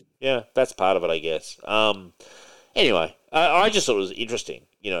 Likely. Yeah, that's part of it, I guess. Anyway, I just thought it was interesting,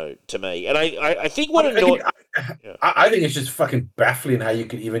 to me, and I think what annoyed. I think it's just fucking baffling how you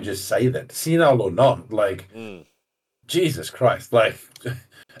could even just say that, senile or not. Jesus Christ,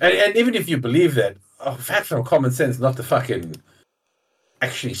 and even if you believe that, have some common sense not to fucking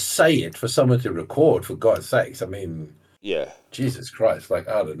actually say it for someone to record, for God's sakes. I mean, Jesus Christ, I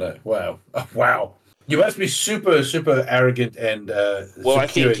don't know. Wow. You must be super, super arrogant and well, I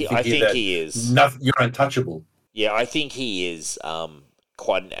think he is. You're untouchable. Yeah, I think he is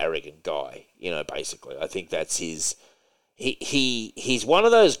quite an arrogant guy. Basically, I think that's his. He's one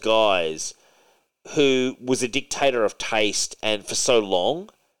of those guys who was a dictator of taste, and for so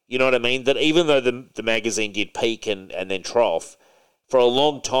long. You know what I mean? That even though the magazine did peak and then trough, for a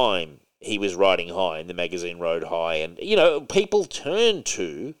long time he was riding high and the magazine rode high. And, people turned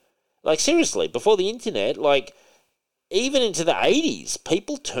to, seriously, before the internet, even into the 80s,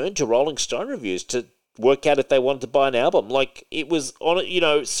 people turned to Rolling Stone reviews to work out if they wanted to buy an album. It was,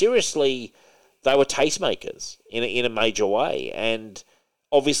 seriously, they were tastemakers in a major way. And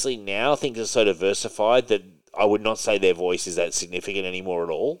obviously now things are so diversified that I would not say their voice is that significant anymore at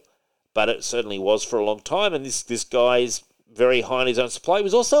all, but it certainly was for a long time. And this guy's very high in his own supply. He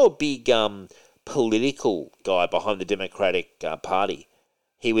was also a big political guy behind the Democratic Party.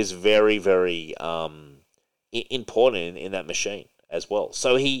 He was very, very important in that machine as well.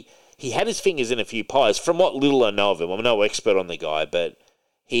 So he had his fingers in a few pies. From what little I know of him, I'm no expert on the guy, but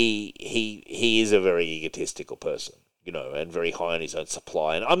he is a very egotistical person. And very high on his own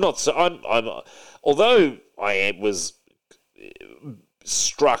supply. And although I was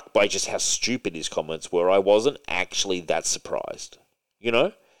struck by just how stupid his comments were, I wasn't actually that surprised.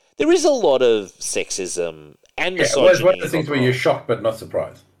 There is a lot of sexism and misogyny. Well, it's one of the things where you're shocked but not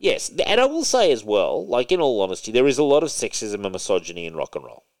surprised. Yes, and I will say as well, in all honesty, there is a lot of sexism and misogyny in rock and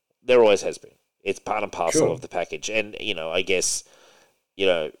roll. There always has been. It's part and parcel of the package. And, I guess,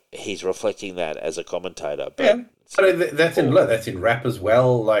 he's reflecting that as a commentator. But yeah. So that's in rap as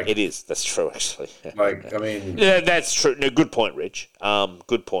well. It is. That's true, actually. Yeah, that's true. No, good point, Rich.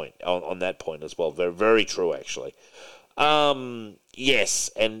 Good point on that point as well. Very, very true, actually. Yes,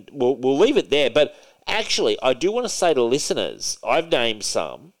 and we'll leave it there. But actually, I do want to say to listeners, I've named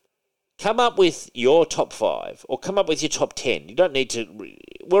some. Come up with your top 5, or come up with your top 10. You don't need to.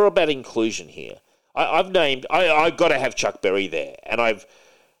 We're about inclusion here. I've named. I've got to have Chuck Berry there, and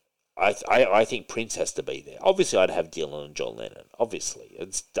I think Prince has to be there. Obviously, I'd have Dylan and John Lennon. Obviously,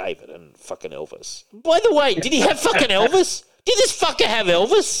 it's David and fucking Elvis. By the way, did he have fucking Elvis? Did this fucker have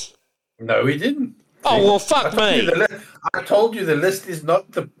Elvis? No, he didn't. Oh, well, fuck me. I told you the list is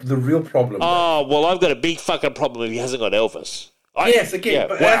not the real problem. Oh, well, I've got a big fucking problem if he hasn't got Elvis.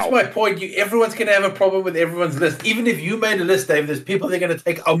 That's my point. Everyone's going to have a problem with everyone's list. Even if you made a list, Dave, there's people that are going to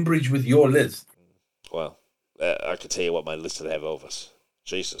take umbrage with your list. Well, I can tell you what my list would have Elvis.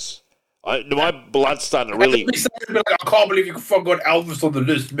 Jesus. My blood's starting to really... I can't believe you forgot Elvis on the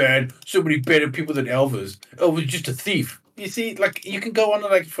list, man. So many better people than Elvis. Elvis just a thief. You see, like, you can go on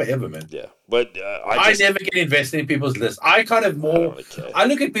like forever, man. Yeah, but I never get invested in people's lists. I kind of more... I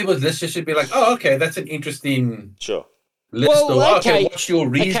look at people's lists just to be like, oh, okay, that's an interesting... Sure. List. Well, okay, what's your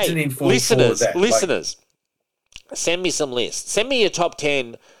reasoning for that? Listeners, send me some lists. Send me your top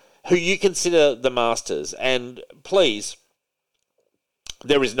 10 who you consider the masters. And please,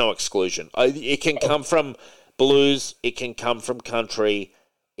 there is no exclusion. It can come from blues. It can come from country.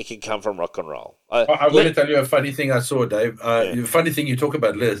 It can come from rock and roll. I'm going to tell you a funny thing I saw, Dave. The funny thing you talk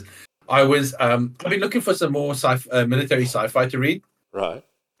about lists. I've been looking for some more military sci-fi to read. Right.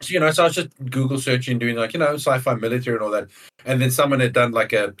 So, so I was just Google searching, doing sci-fi military and all that. And then someone had done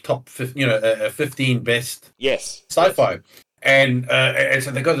like a top 15, a 15 best sci-fi. Yes. And so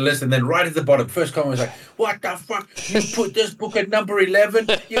they got the list, and then right at the bottom, first comment was like, what the fuck? You put this book at number 11?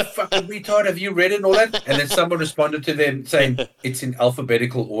 You fucking retard, have you read it and all that? And then someone responded to them saying, it's in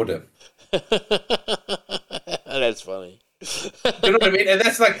alphabetical order. That's funny. You know what I mean? And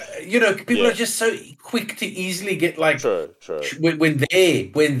that's like, people are just so quick to easily get like, true. When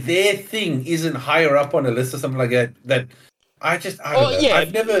their thing isn't higher up on a list or something like that I don't know. Yeah,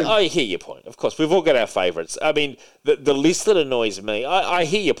 I've never... I hear your point. Of course, we've all got our favourites. I mean, the list that annoys me, I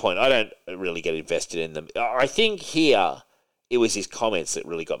hear your point. I don't really get invested in them. I think here it was his comments that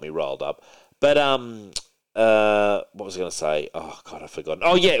really got me rolled up. But what was I going to say? Oh, God, I've forgotten.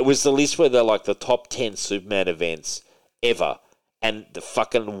 Oh, yeah, it was the list where they're like the top 10 Superman events ever, and the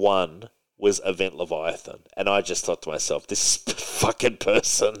fucking one was Event Leviathan, and I just thought to myself, this fucking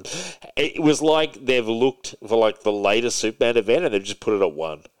person, it was like they've looked for like the latest Superman event and they've just put it at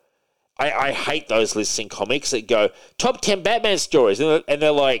 1. I hate those lists in comics that go top 10 Batman stories, and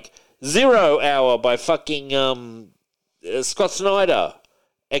they're like 0 Hour by fucking Scott Snyder,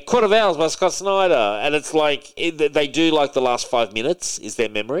 a Court of Owls by Scott Snyder, and it's like they do like the last 5 minutes is their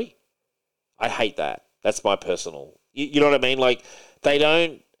memory. I hate that. That's my personal. You know what I mean? Like, they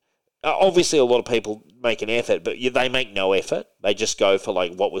don't... Obviously, a lot of people make an effort, but they make no effort. They just go for,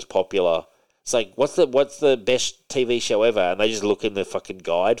 like, what was popular. It's like, what's the best TV show ever? And they just look in the fucking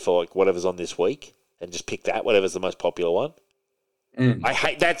guide for, like, whatever's on this week and just pick that, whatever's the most popular one. I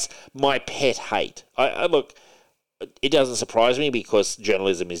hate... That's my pet hate. I look, it doesn't surprise me because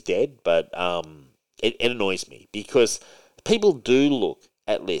journalism is dead, but it annoys me because people do look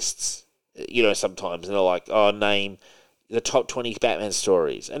at lists, sometimes, and they're like, oh, name the top 20 Batman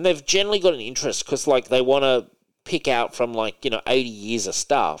stories. And they've generally got an interest because, like, they want to pick out from, 80 years of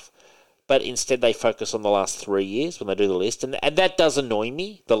stuff. But instead they focus on the last 3 years when they do the list. And that does annoy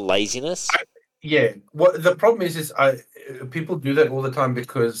me, the laziness. Well, the problem is people do that all the time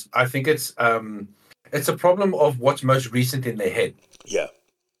because I think it's a problem of what's most recent in their head. Yeah.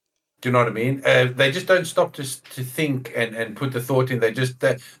 Do you know what I mean? They just don't stop to think and put the thought in.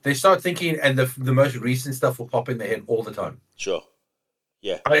 They start thinking, and the most recent stuff will pop in their head all the time. Sure.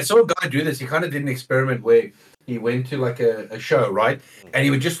 Yeah. I saw a guy do this. He kind of did an experiment where he went to like a show, right? And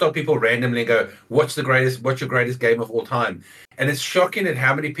he would just stop people randomly and go, what's your greatest game of all time? And it's shocking at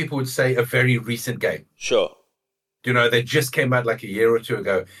how many people would say a very recent game. Sure. They just came out like a year or two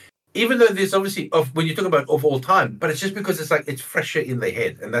ago. Even though there's obviously when you talk about of all time, but it's just because it's like it's fresher in their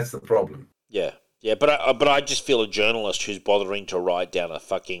head, and that's the problem. Yeah, but I just feel a journalist who's bothering to write down a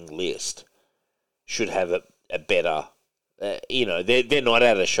fucking list should have a better, they're not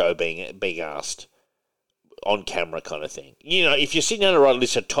at a show being asked on camera kind of thing. If you're sitting down to write a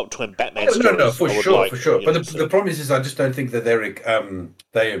list of top 20 Batman stories, no, for sure. But the problem is I just don't think that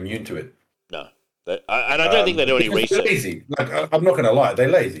they're immune to it. No. And I don't think they do any research. Lazy. I'm not going to lie, they're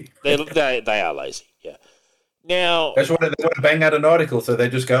lazy. They are lazy. Yeah. Now they want to bang out an article, so they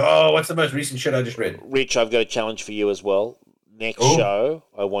just go, "Oh, what's the most recent shit I just read?" Rich, I've got a challenge for you as well. Next show,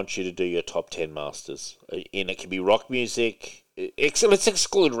 I want you to do your top 10 masters. And it can be rock music. Let's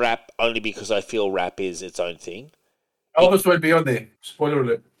exclude rap only because I feel rap is its own thing. Elvis won't be on there. Spoiler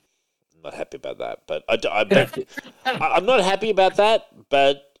alert. I'm not happy about that, but I'm not happy about that,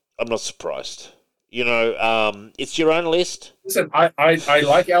 but I'm not surprised. It's your own list. Listen, I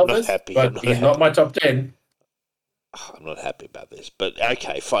like Elvis, but he's not my top 10. I'm not happy about this, but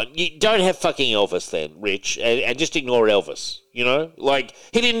okay, fine. You don't have fucking Elvis then, Rich, and just ignore Elvis. Like,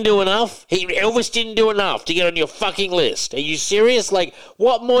 he didn't do enough. Elvis didn't do enough to get on your fucking list. Are you serious? Like,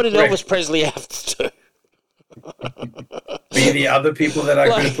 what more did Elvis Presley have to do? Be the other people that I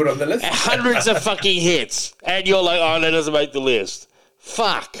could have put on the list? Hundreds of fucking hits, and you're like, oh, that doesn't make the list.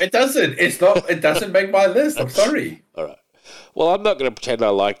 Fuck. It doesn't. It doesn't make my list. I'm sorry. All right. Well, I'm not going to pretend I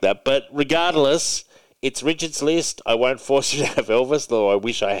like that, but regardless, It's Richard's list. I won't force you to have Elvis, though I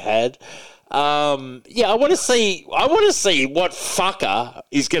wish I had. I want to see what fucker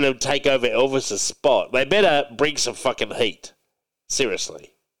is going to take over Elvis's spot. They better bring some fucking heat.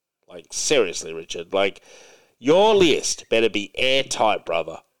 Seriously. Seriously, Richard. Your list better be airtight,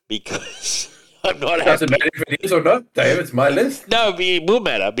 brother, because I'm not happy. Doesn't matter if it is or not, Dave. It's my list. No, it will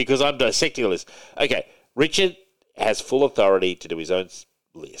matter because I'm dissecting the list. Okay, Richard has full authority to do his own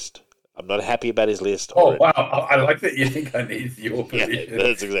list. I'm not happy about his list. Oh, wow. I like that you think I need your position. Yeah,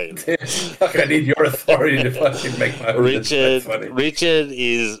 that's exactly Like I need your authority to fucking make my own list. That's funny. Richard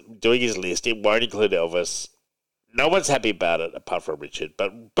is doing his list. It won't include Elvis. No one's happy about it apart from Richard.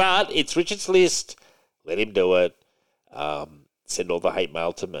 But it's Richard's list. Let him do it. Send all the hate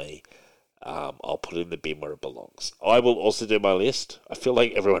mail to me. I'll put it in the bin where it belongs. I will also do my list. I feel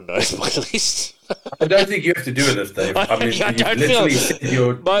like everyone knows my list. I don't think you have to do it this, Dave. I mean, you literally said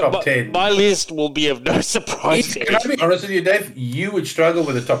your top 10. My list will be of no surprise. Can I be honest with you, Dave? You would struggle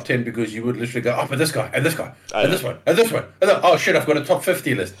with the top 10 because you would literally go, but this guy, and this guy, and this one, and this one. And then, oh, shit, I've got a top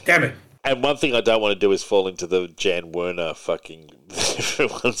 50 list. Damn it. And one thing I don't want to do is fall into the Jan Werner fucking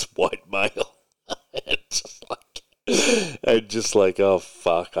everyone's white male. just like, oh,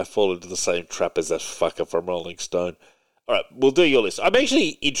 fuck, I fall into the same trap as that fucker from Rolling Stone. All right, we'll do your list. I'm actually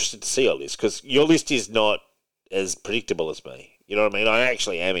interested to see your list because your list is not as predictable as me. You know what I mean? I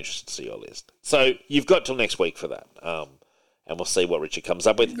actually am interested to see your list. So you've got till next week for that. And we'll see what Richard comes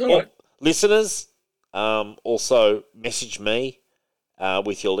up with. Right. Listeners, also message me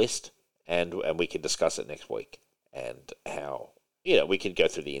with your list and we can discuss it next week and how... we can go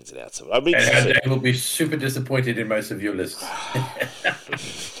through the ins and outs of it. And Dave will be super disappointed in most of your lists.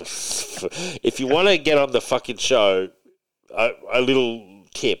 If you want to get on the fucking show, a little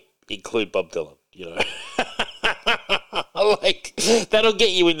tip, include Bob Dylan, that'll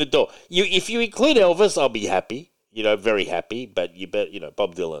get you in the door. If you include Elvis, I'll be happy, very happy, but you bet,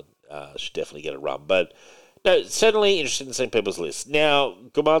 Bob Dylan should definitely get a run. But no, certainly interested in seeing people's lists. Now,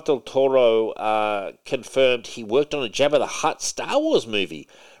 Guillermo del Toro confirmed he worked on a Jabba the Hutt Star Wars movie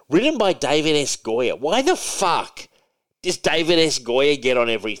written by David S. Goyer. Why the fuck does David S. Goyer get on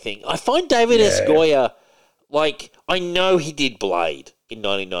everything? I find David S. Goyer, I know he did Blade in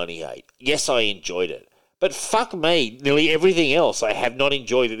 1998. Yes, I enjoyed it. But fuck me, nearly everything else I have not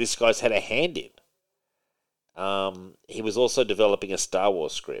enjoyed that this guy's had a hand in. He was also developing a Star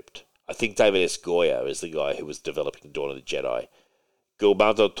Wars script. I think David S. Goyer is the guy who was developing Dawn of the Jedi.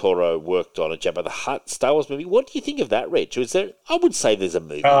 Guillermo del Toro worked on a Jabba the Hutt Star Wars movie. What do you think of that, Rich? I would say there's a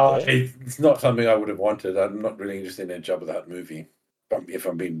movie there. It's not something I would have wanted. I'm not really interested in a Jabba the Hutt movie, if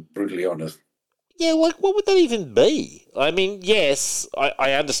I'm being brutally honest. Yeah, what would that even be? I mean, yes,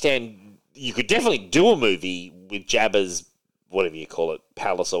 I understand you could definitely do a movie with Jabba's, whatever you call it,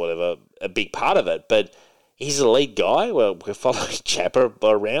 palace or whatever, a big part of it, but... he's the lead guy. Well, we're following Jabba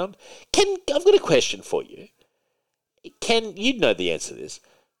around. I've got a question for you. You'd know the answer to this.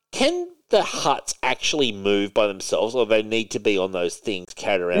 Can the Hutts actually move by themselves, or they need to be on those things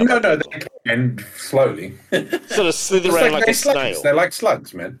carried around? No, they can slowly. Sort of slither around like a snail. They're like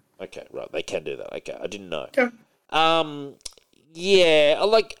slugs, man. Okay, right. They can do that. Okay, I didn't know. Yeah.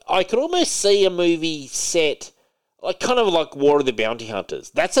 I could almost see a movie set, kind of like War of the Bounty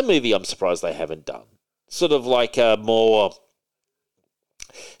Hunters. That's a movie I'm surprised they haven't done. Sort of like a more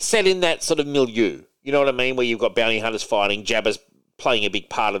set in that sort of milieu. You know what I mean? Where you've got bounty hunters fighting, Jabba's playing a big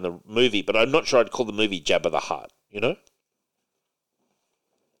part in the movie, but I'm not sure I'd call the movie Jabba the Hutt,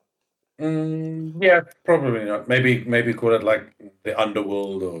 Yeah, probably not. Maybe call it like the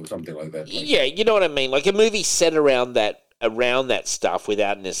Underworld or something like that. Yeah, you know what I mean? Like a movie set around that stuff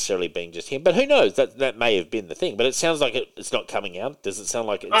without necessarily being just him. But who knows? That may have been the thing. But it sounds like it's not coming out. Does it sound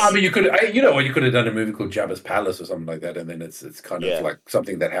like it's... I mean, you could have done a movie called Jabba's Palace or something like that, and then it's kind of like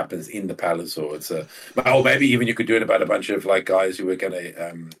something that happens in the palace, or or maybe even you could do it about a bunch of like guys who were going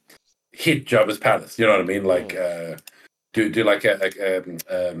to hit Jabba's Palace. You know what I mean? Like do like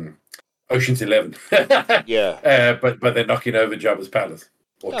a Ocean's 11. Yeah. But they're knocking over Jabba's Palace,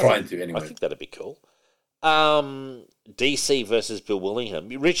 or trying to anyway. I think that'd be cool. DC versus Bill Willingham.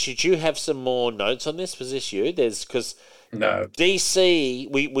 Rich, did you have some more notes on this? Was this you? No. DC,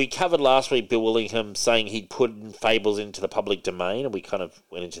 we covered last week Bill Willingham saying he'd put Fables into the public domain, and we kind of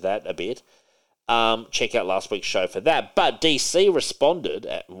went into that a bit. Check out last week's show for that. But DC responded,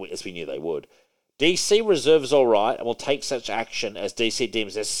 as we knew they would. DC reserves all right and will take such action as DC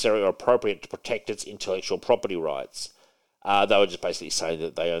deems necessary or appropriate to protect its intellectual property rights. They were just basically saying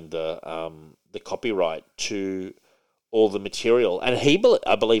that they own the copyright to all the material. And he,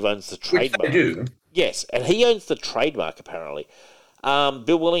 I believe, owns the trademark. Which they do. Yes, and he owns the trademark, apparently.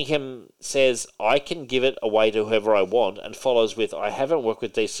 Bill Willingham says, I can give it away to whoever I want, and follows with, I haven't worked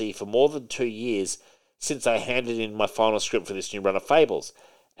with DC for more than 2 years since I handed in my final script for this new run of Fables.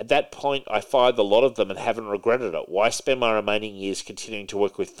 At that point, I fired a lot of them and haven't regretted it. Why spend my remaining years continuing to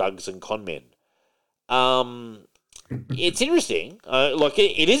work with thugs and conmen? It's interesting.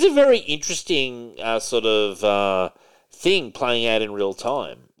 It is a very interesting sort of thing playing out in real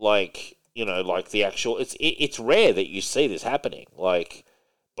time. Like the actual. It's rare that you see this happening. Like,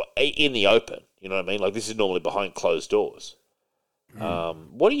 in the open. You know what I mean? Like, this is normally behind closed doors.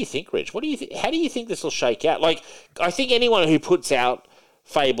 What do you think, Rich? How do you think this will shake out? Like, I think anyone who puts out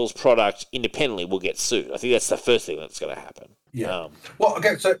Fable's product independently will get sued. I think that's the first thing that's going to happen. Yeah. Well,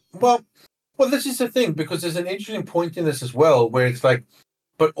 this is the thing, because there's an interesting point in this as well, where it's like,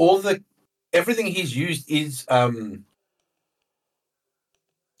 but everything he's used is fair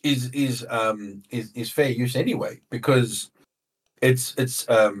use anyway, because it's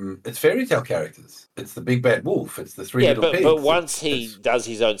fairy tale characters. It's the big bad wolf. It's the three little pigs. But once he does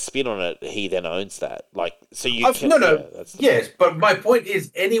his own spin on it, he then owns that. Like, so you can, yes, but my point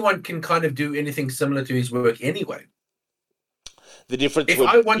is, anyone can kind of do anything similar to his work anyway. The difference.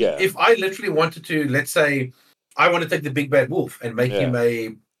 If I literally wanted to, let's say, I want to take the big bad wolf and make him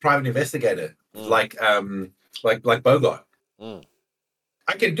a private investigator, like Bogart.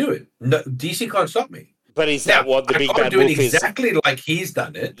 I can do it. No, DC can't stop me. But is that what the big bad wolf is? I can't do it exactly like he's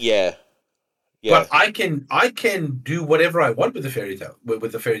done it. Yeah. But I can do whatever I want with the fairy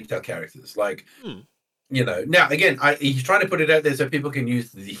tale characters. Like, now again, he's trying to put it out there so people can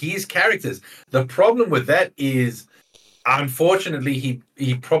use his characters. The problem with that is, unfortunately,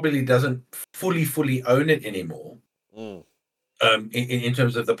 he probably doesn't fully own it anymore. In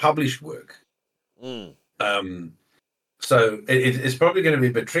terms of the published work. So it's probably going to be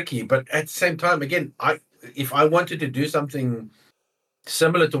a bit tricky, but at the same time, again, if I wanted to do something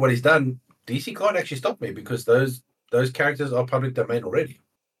similar to what he's done, DC can't actually stop me, because those characters are public domain already.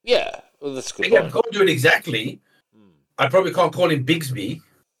 Yeah, well, that's good. Again, I can't do it exactly. I probably can't call him Bigsby,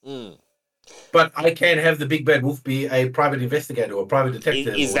 but I can have the big bad wolf be a private investigator or a private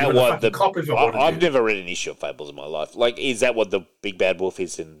detective. Is that what the cop? I've never read an issue of Fables in my life. Like, is that what the big bad wolf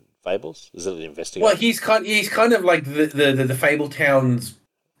is in Fables? Is it an investigator? Well, he's kind of like the Fable Town's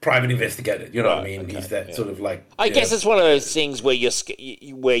private investigator. You know what I mean? Okay, he's that sort of like. I guess it's one of those things where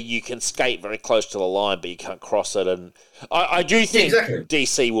you can skate very close to the line, but you can't cross it. And I do think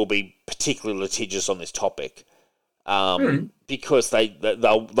DC will be particularly litigious on this topic, because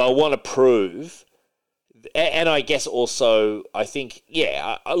they'll want to prove. And I guess also, I think,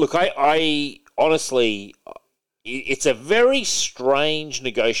 I honestly, it's a very strange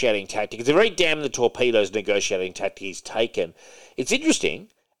negotiating tactic. It's a very damn the torpedoes negotiating tactic he's taken. It's interesting,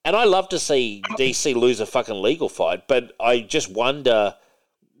 and I love to see DC lose a fucking legal fight, but I just wonder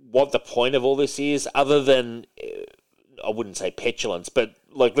what the point of all this is, other than, I wouldn't say petulance, but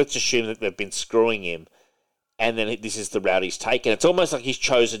like, let's assume that they've been screwing him, and then this is the route he's taken. It's almost like he's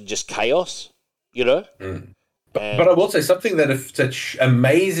chosen just chaos. You know, but I will say something that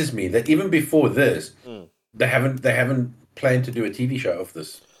amazes me, that even before this, they haven't planned to do a TV show of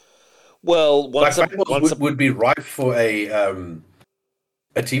this. Well, would be ripe for a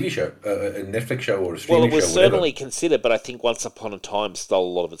TV show, a Netflix show, or a streaming show. Well, it was certainly considered, but I think Once Upon a Time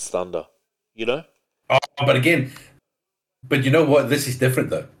stole a lot of its thunder. You know. But you know what? This is different,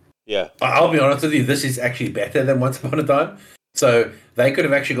 though. Yeah. I'll be honest with you. This is actually better than Once Upon a Time. So they could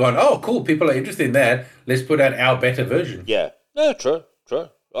have actually gone, oh, cool, people are interested in that. Let's put out our better version. Yeah. No, true.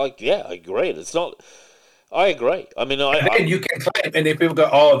 I agree. It's not... I agree. I mean, you can claim, and then people go,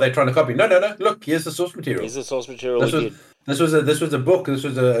 oh, they're trying to copy. No. Look, here's the source material. This was a book. This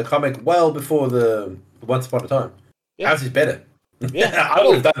was a comic well before the Once Upon a Time. Yeah. Ours is better. Yeah. I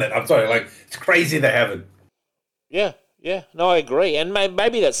would have done that. I'm sorry. Like, it's crazy they haven't. Yeah. No, I agree. And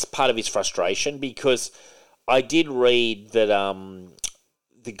maybe that's part of his frustration, because I did read that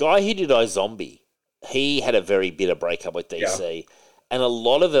the guy who did iZombie, he had a very bitter breakup with DC, and a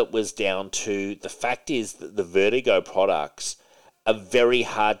lot of it was down to the fact is that the Vertigo products are very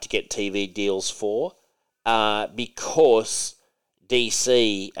hard to get TV deals for, because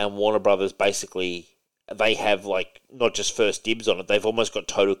DC and Warner Brothers basically, they have like not just first dibs on it, they've almost got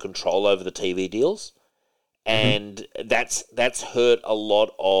total control over the TV deals, and that's hurt a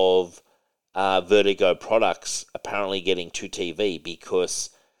lot of Vertigo products apparently getting to TV,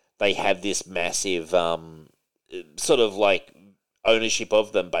 because they have this massive sort of like ownership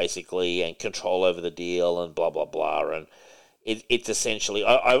of them basically, and control over the deal, and blah blah blah. And it's essentially,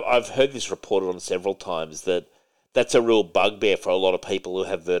 I've heard this reported on several times, that's a real bugbear for a lot of people who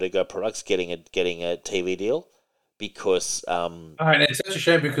have Vertigo products getting a TV deal, because And it's such a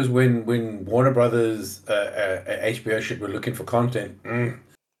shame because when Warner Brothers, HBO shit were looking for content,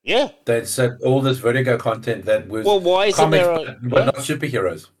 they said all this Vertigo content that was why isn't comics, there but not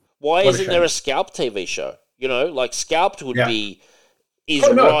superheroes. Why What a isn't there shame. a Scalp TV show? You know, like Scalped would be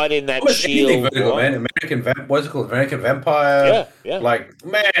no. right in that Almost anything shield. Vertigo, Right? man. What's it called? American Vampire. Yeah. Like,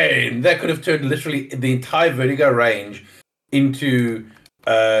 man, that could have turned literally the entire Vertigo range into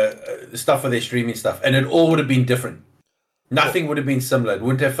stuff for their streaming stuff, and it all would have been different. Nothing would have been similar. It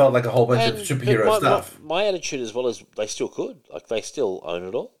wouldn't have felt like a whole bunch of superhero stuff. My attitude as well is they still could. Like, they still own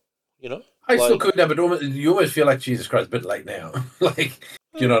it all, you know? I still could now, but you almost feel like, Jesus Christ, a bit late now. Like,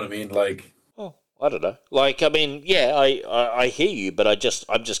 do you know what I mean? Like, oh, I don't know. Like, I mean, yeah, I hear you, but I'm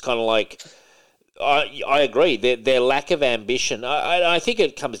just kind of like, I agree. Their lack of ambition. I think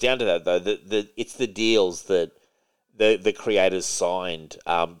it comes down to that, though. That it's the deals that the creators signed.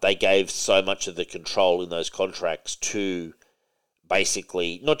 They gave so much of the control in those contracts to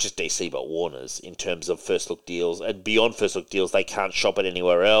basically not just DC but Warner's in terms of first look deals, and beyond first look deals they can't shop it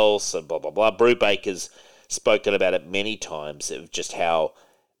anywhere else, and blah blah blah. Brubaker's spoken about it many times of just how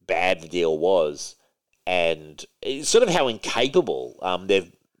bad the deal was, and sort of how incapable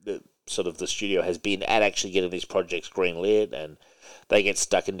the studio has been at actually getting these projects greenlit, and they get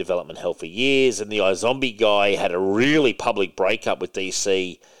stuck in development hell for years. And the iZombie guy had a really public breakup with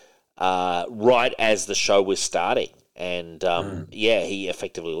DC right as the show was starting. And, he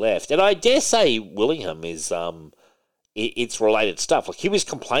effectively left. And I dare say Willingham is it's related stuff. Like, he was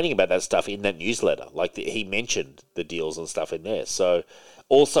complaining about that stuff in that newsletter. Like, he mentioned the deals and stuff in there. So,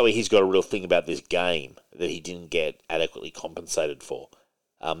 also, he's got a real thing about this game that he didn't get adequately compensated for.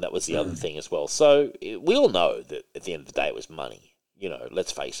 That was the other thing as well. So, we all know that at the end of the day it was money. You know,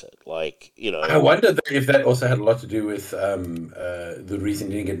 let's face it. Like, you know, I wonder if that also had a lot to do with the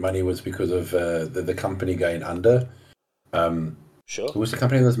reason he didn't get money was because of the company going under. Sure. Who was the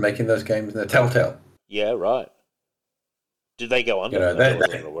company that was making those games? The Telltale. Yeah, right. Did they go under? You know,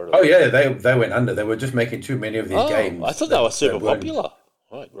 they went under. They were just making too many of these games. I thought they were super popular.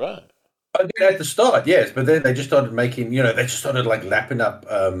 Right. At the start, yes, but then they just started making. You know, they just started like lapping up.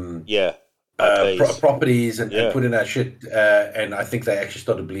 Properties and putting out shit, and I think they actually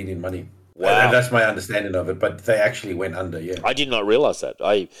started bleeding money. Wow, that's my understanding of it. But they actually went under. Yeah, I did not realize that.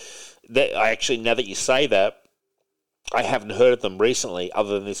 I actually, now that you say that, I haven't heard of them recently,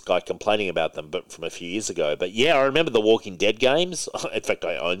 other than this guy complaining about them, but from a few years ago. But yeah, I remember the Walking Dead games. In fact,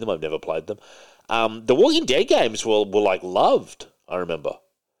 I own them. I've never played them. The Walking Dead games were like loved. I remember.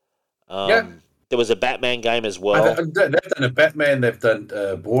 There was a Batman game as well. They've done a Batman. They've done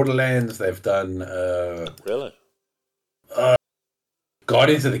Borderlands. They've done really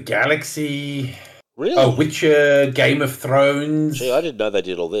Guardians of the Galaxy. Really? Witcher, Game of Thrones. Gee, I didn't know they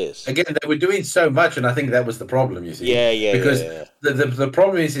did all this. Again, they were doing so much, and I think that was the problem, you see. Yeah. Because the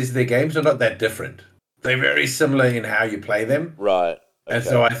problem is their games are not that different. They're very similar in how you play them. Right. Okay. And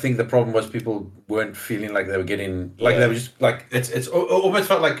so I think the problem was people weren't feeling like they were getting... Like they were just... Like, it's almost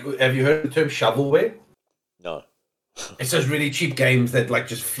felt like... Have you heard the term shovelware? No. It's those really cheap games that like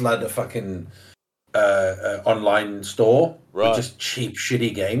just flood a fucking... online store with just cheap,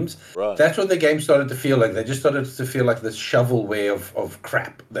 shitty games. Right. That's what the game started to feel like. They just started to feel like this shovelware of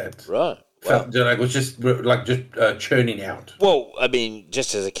crap that felt like was just churning out. Well, I mean,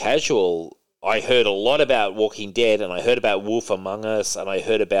 just as a casual, I heard a lot about Walking Dead, and I heard about Wolf Among Us, and I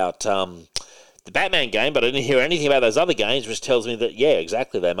heard about the Batman game, but I didn't hear anything about those other games, which tells me that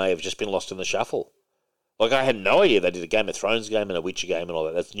exactly, they may have just been lost in the shuffle. Like, I had no idea they did a Game of Thrones game and a Witcher game and all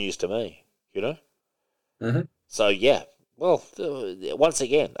that. That's news to me, you know. Mm-hmm. So well, once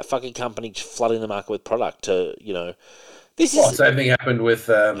again, a fucking company flooding the market with product to, you know, same thing happened with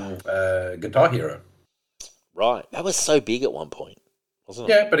Guitar Hero. Right, that was so big at one point, wasn't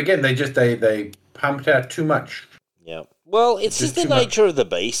it? Yeah, but again, they pumped out too much. Yeah, well, it's just the nature of the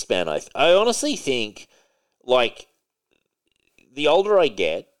beast, man. I honestly think, like, the older I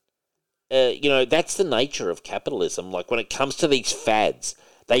get, you know, that's the nature of capitalism. Like, when it comes to these fads,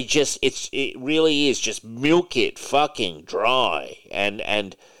 they just, it really is just milk it fucking dry, and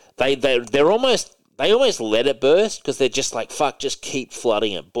they almost let it burst because they're just like, fuck, just keep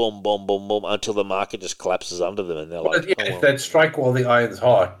flooding it, boom, boom, boom, boom, until the market just collapses under them, and they're like, they'd strike while the iron's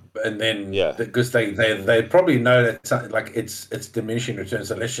hot, and then because they probably know that like it's diminishing returns,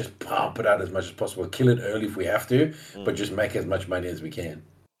 so let's just pump it out as much as possible, kill it early if we have to, but just make as much money as we can.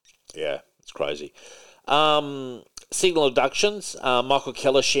 Yeah, it's crazy. Signal Abductions, Michael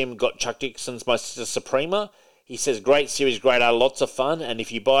Kellershim got Chuck Dixon's Mr. Suprema. He says, great series, great art, lots of fun, and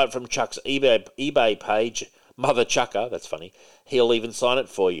if you buy it from Chuck's eBay page, Mother Chucker, that's funny, he'll even sign it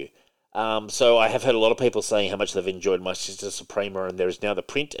for you. So I have heard a lot of people saying how much they've enjoyed My Sister Suprema, and there is now the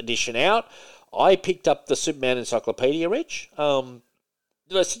print edition out. I picked up the Superman Encyclopedia, Rich. Did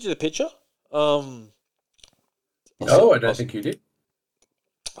I send you the picture? No, I don't think you did.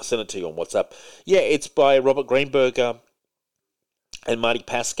 I'll send it to you on WhatsApp. Yeah, it's by Robert Greenberger and Marty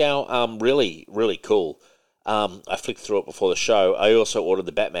Pascal. Really, really cool. I flicked through it before the show. I also ordered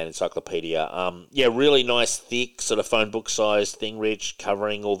the Batman Encyclopedia. Yeah, really nice, thick, sort of phone book sized thing, Rich,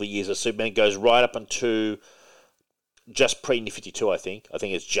 covering all the years of Superman. Goes right up into just pre-New 52, I think. I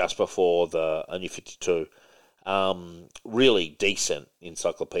think it's just before the New 52. Really decent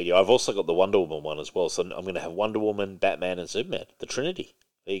encyclopedia. I've also got the Wonder Woman one as well, so I'm going to have Wonder Woman, Batman, and Superman. The Trinity.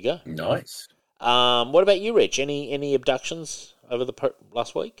 There you go. Nice. What about you, Rich? Any abductions over the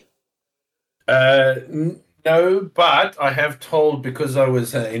last week? No, but I have told, because I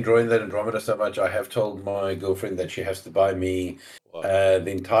was enjoying that Andromeda so much, I have told my girlfriend that she has to buy me the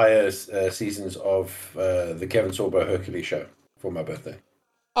entire seasons of the Kevin Sorbo Hercules show for my birthday.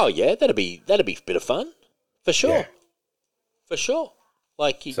 Oh yeah, that'd be a bit of fun, for sure, Yeah. For sure.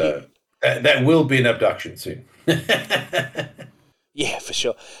 Like that will be an abduction soon. Yeah, for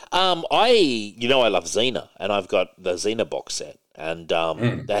sure. I love Xena, and I've got the Xena box set, and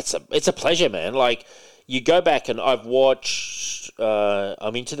it's a pleasure, man. Like, you go back, and I've watched.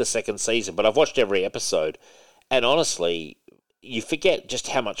 I'm into the second season, but I've watched every episode, and honestly, you forget just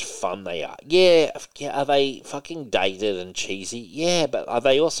how much fun they are. Yeah, are they fucking dated and cheesy? Yeah, but are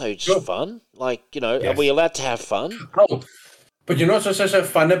they also just fun? Like, Yes. Are we allowed to have fun? Oh, but you know what's also so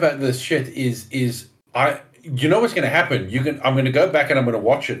fun about this shit is you know what's going to happen? I'm going to go back and I'm going to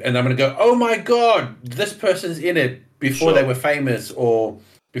watch it, and I'm going to go, oh my god, this person's in it before they were famous or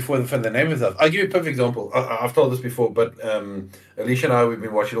before they found the name of stuff. I'll give you a perfect example. I've told this before, but Alicia and I, we've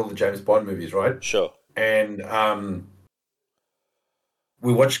been watching all the James Bond movies, right? Sure. And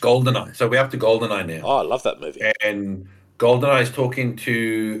we watched GoldenEye, so we're up to GoldenEye now. Oh, I love that movie. And GoldenEye is talking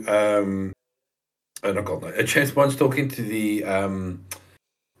to not GoldenEye. James Bond's talking to the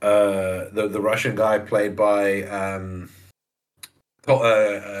Russian guy played by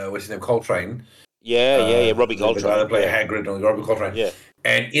what's his name, Coltrane. Yeah, Robbie Coltrane. The guy that played Hagrid on Robbie Coltrane. Yeah.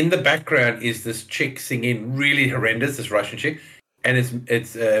 And in the background is this chick singing really horrendous, this Russian chick, and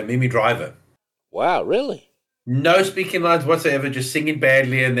it's Mimi Driver. Wow, really? No speaking lines whatsoever, just singing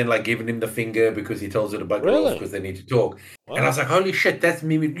badly, and then like giving him the finger because he tells her to bugger off because they need to talk. Wow. And I was like, holy shit, that's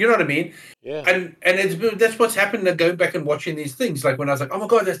Mimi. You know what I mean? Yeah. And that's what's happened to going back and watching these things. Like when I was like, oh my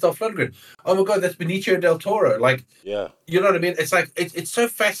god, that's Dolph Lundgren. Oh my god, that's Benicio del Toro. Like, yeah, you know what I mean? It's like it's so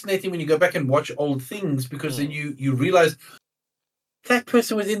fascinating when you go back and watch old things because then you realize that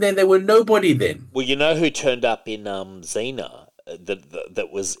person was in there and they were nobody then. Well, you know who turned up in Xena?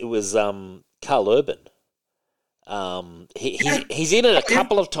 It was Carl Urban. He's in it a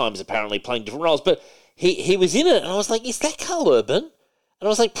couple of times apparently, playing different roles, but he was in it, and I was like, is that Carl Urban? And I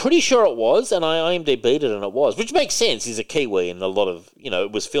was like, pretty sure it was, and I IMDb'd it, and it was, which makes sense. He's a Kiwi, and a lot of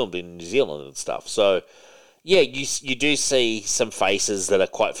it was filmed in New Zealand and stuff. So yeah, you do see some faces that are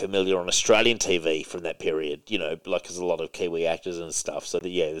quite familiar on Australian TV from that period. Like there's a lot of Kiwi actors and stuff. So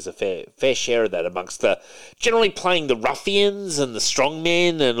there's a fair share of that amongst the generally playing the ruffians and the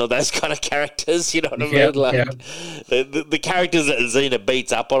strongmen and all those kind of characters. You know what I mean? Like the characters that Xena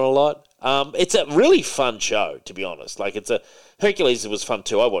beats up on a lot. It's a really fun show, to be honest. Like Hercules was fun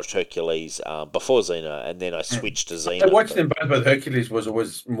too. I watched Hercules before Xena, and then I switched to Xena. I watched them both, but Hercules was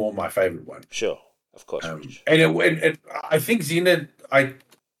always more my favorite one. Sure. Of course. And I think Xena, I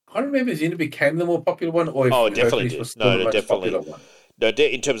can't remember if Xena became the more popular one or if definitely Hercules did. was still the most popular one. No,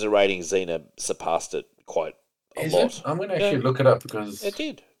 in terms of ratings, Xena surpassed it quite a lot. It? I'm going to actually look it up because it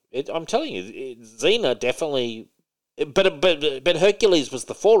did. I'm telling you, Xena definitely. But Hercules was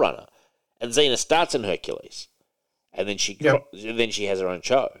the forerunner, and Xena starts in Hercules, and then she has her own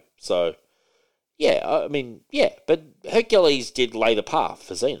show. So yeah, I mean, yeah, but Hercules did lay the path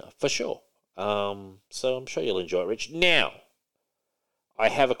for Xena for sure. So I'm sure you'll enjoy it, Rich. Now, I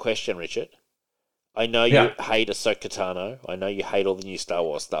have a question, Richard. I know you hate Ahsoka Tano. I know you hate all the new Star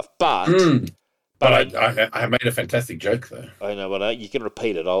Wars stuff, but I made a fantastic joke though. I know, but you can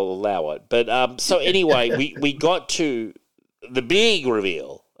repeat it. I'll allow it. But so anyway, we got to the big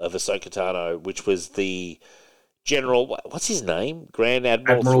reveal of Ahsoka Tano, which was the General. What's his name? Grand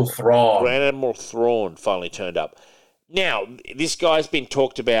Admiral Thrawn. Grand Admiral Thrawn finally turned up. Now, this guy's been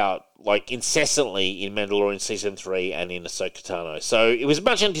talked about like incessantly in Mandalorian Season 3 and in Ahsoka Tano. So it was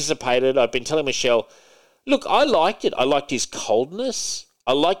much anticipated. I've been telling Michelle, look, I liked it. I liked his coldness.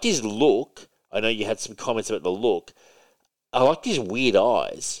 I liked his look. I know you had some comments about the look. I liked his weird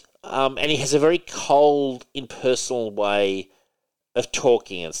eyes. And he has a very cold, impersonal way of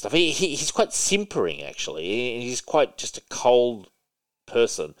talking and stuff. He's quite simpering, actually. He's quite just a cold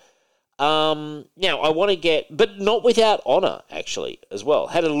person. Now, I want to get... But not without honour, actually, as well.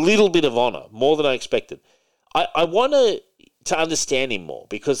 Had a little bit of honour, more than I expected. I want to understand him more,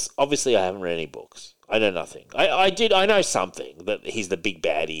 because obviously I haven't read any books. I know nothing. I know something, that he's the big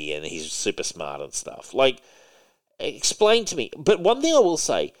baddie and he's super smart and stuff. Like, explain to me. But one thing I will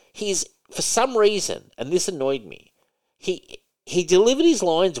say, he's, for some reason, and this annoyed me, he delivered his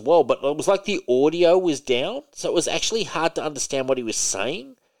lines well, but it was like the audio was down, so it was actually hard to understand what he was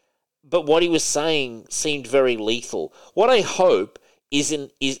saying. But what he was saying seemed very lethal. What I hope is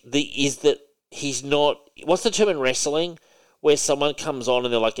that he's not... What's the term in wrestling? Where someone comes on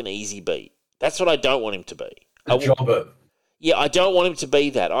and they're like an easy beat. That's what I don't want him to be. A jobber. Yeah, I don't want him to be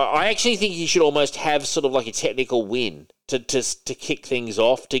that. I actually think he should almost have sort of like a technical win to kick things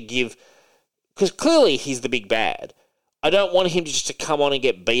off, to give... Because clearly he's the big bad. I don't want him to come on and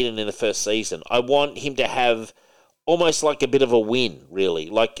get beaten in the first season. I want him to have almost like a bit of a win,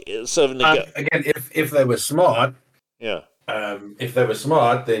 really. Like, sort of... Again, if they were smart... Yeah. If they were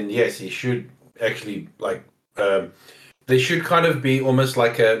smart, then yes, he should actually, like... they should kind of be almost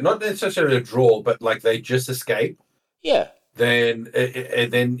like not necessarily a draw, but like they just escape. Yeah. Then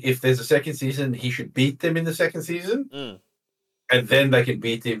if there's a second season, he should beat them in the second season. Mm. And then they can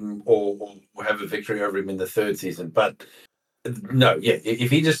beat him or have a victory over him in the third season. But no, yeah,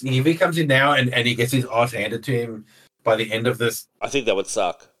 if he comes in now and he gets his ass handed to him by the end of this, I think that would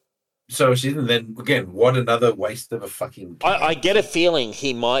suck. So season, then again, what another waste of a fucking... I get a feeling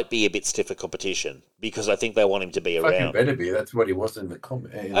he might be a bit stiffer competition, because I think they want him to be around. Fucking better be. That's what he was in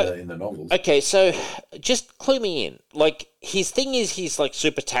the novels. Okay, so just clue me in. Like, his thing is he's like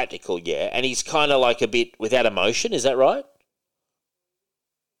super tactical, yeah, and he's kind of like a bit without emotion. Is that right?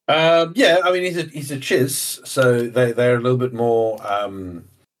 Yeah, I mean he's a chiz, so they're a little bit more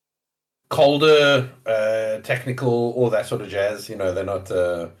colder, technical, all that sort of jazz. You know, they're not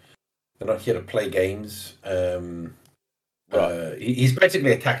here to play games. Right. He's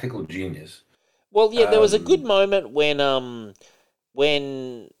basically a tactical genius. Well, yeah, there was a good moment when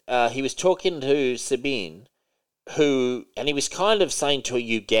he was talking to Sabine, and he was kind of saying to her,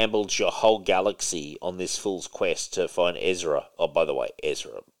 "You gambled your whole galaxy on this fool's quest to find Ezra." Oh, by the way,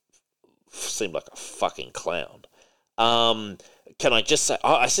 Ezra seemed like a fucking clown. Can I just say,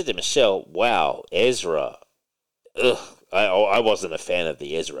 I said to Michelle, "Wow, Ezra." Ugh. I wasn't a fan of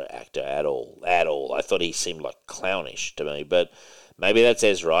the Ezra actor at all. I thought he seemed like clownish to me, but maybe that's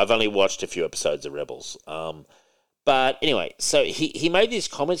Ezra. I've only watched a few episodes of Rebels. But anyway, so he made these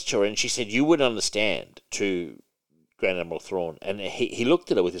comments to her, and she said, "You wouldn't understand," to Grand Admiral Thrawn. And he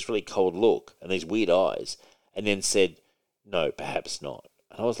looked at her with this really cold look and these weird eyes, and then said, "No, perhaps not."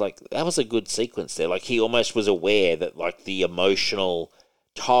 And I was like, that was a good sequence there. Like, he almost was aware that, like, the emotional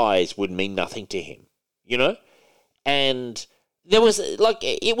ties would mean nothing to him, you know? And there was, like,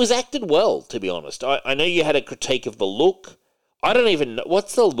 it was acted well, to be honest. I know you had a critique of the look. I don't even know.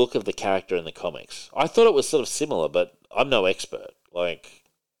 What's the look of the character in the comics? I thought it was sort of similar, but I'm no expert. Like,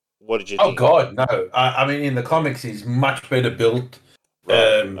 what did you think? Oh, God, no. I mean, in the comics, he's much better built. Right,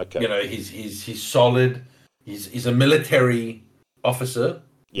 okay. You know, he's solid. He's a military officer,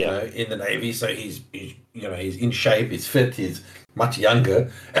 you know, in the Navy, so he's in shape, he's fit, he's much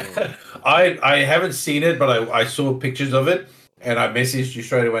younger. I haven't seen it, but I saw pictures of it, and I messaged you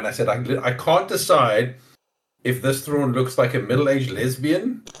straight away, and I said, I can't decide if this Thrawn looks like a middle-aged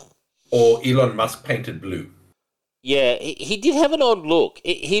lesbian or Elon Musk painted blue. Yeah, he did have an odd look.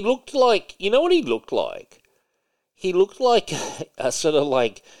 He looked like, you know what he looked like? He looked like a sort of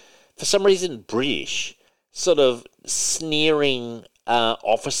like, for some reason, British, sort of sneering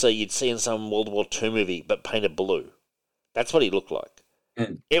officer you'd see in some World War II movie, but painted blue. That's what he looked like.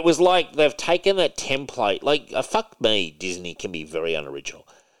 Mm. It was like they've taken that template. Like, fuck me, Disney can be very unoriginal.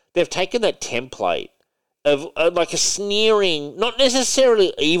 They've taken that template of like a sneering, not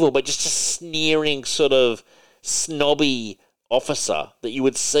necessarily evil, but just a sneering sort of snobby officer that you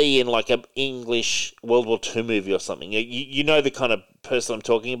would see in like an English World War II movie or something. You know the kind of person I'm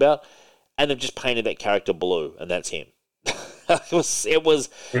talking about, and they've just painted that character blue, and that's him. It was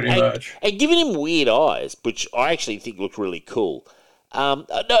pretty much, and giving him weird eyes, which I actually think looked really cool. No,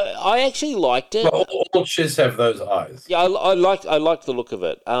 I actually liked it. Well, all shiz have those eyes. Yeah, I liked the look of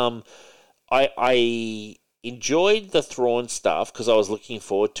it. I enjoyed the Thrawn stuff because I was looking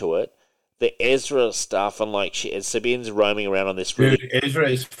forward to it. The Ezra stuff, and like Sabine's roaming around on this. Dude, Ezra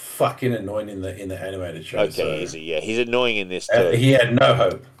is fucking annoying in the animated show. Okay, so. He's annoying in this too. He had no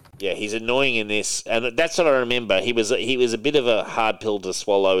hope. Yeah, he's annoying in this, and that's what I remember. He was a bit of a hard pill to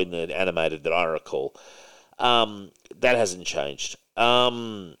swallow in the animated that I recall. That hasn't changed.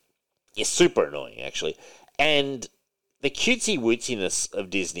 Yeah, super annoying, actually. And the cutesy wootsiness of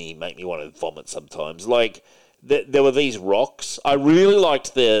Disney make me want to vomit sometimes. Like, there were these rocks. I really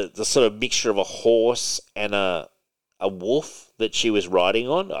liked the sort of mixture of a horse and a wolf that she was riding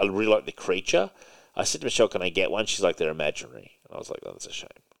on. I really liked the creature. I said to Michelle, can I get one? She's like, they're imaginary. And I was like, oh, that's a shame.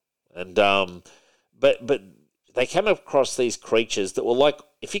 And, but they came across these creatures that were like,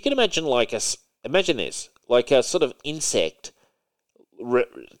 if you can imagine imagine this, like a sort of insect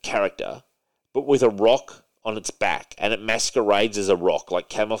character, but with a rock on its back, and it masquerades as a rock, like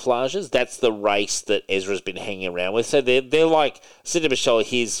camouflages. That's the race that Ezra's been hanging around with. So they're like, I said to Michelle,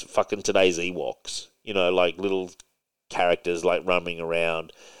 here's fucking today's Ewoks, like little characters like roaming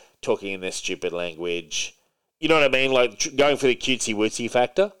around, talking in their stupid language. You know what I mean? Like going for the cutesy wootsy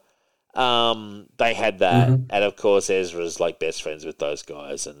factor. They had that, and of course Ezra's like best friends with those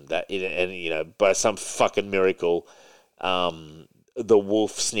guys, and by some fucking miracle, the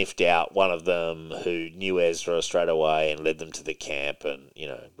wolf sniffed out one of them who knew Ezra straight away and led them to the camp, and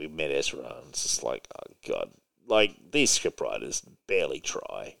we met Ezra, and it's just like, oh god, like these scriptwriters barely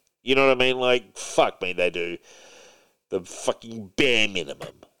try. You know what I mean? Like, fuck me, they do the fucking bare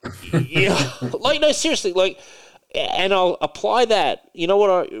minimum. Like, no, seriously, like. And I'll apply that. You know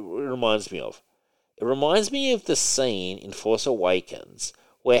what it reminds me of? It reminds me of the scene in Force Awakens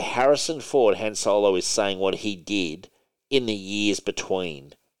where Harrison Ford, Han Solo, is saying what he did in the years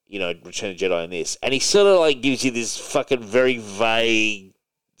between, Return of the Jedi and this. And he sort of like gives you this fucking very vague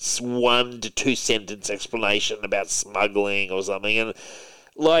 1 to 2 sentence explanation about smuggling or something. And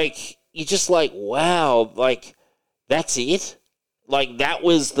like, you're just like, wow, like, that's it? Like, that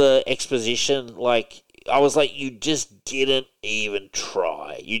was the exposition? Like, I was like, you just didn't even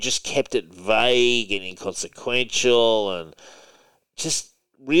try. You just kept it vague and inconsequential, and just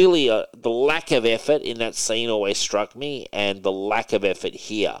really the lack of effort in that scene always struck me, and the lack of effort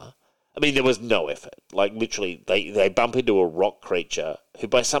here. I mean, there was no effort. Like, literally, they bump into a rock creature who,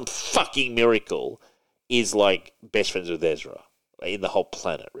 by some fucking miracle, is, like, best friends with Ezra in the whole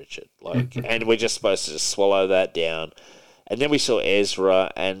planet, Richard. Like, and we're just supposed to just swallow that down. And then we saw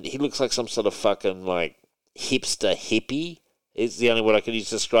Ezra, and he looks like some sort of fucking, like, hipster hippie. Is the only word I can use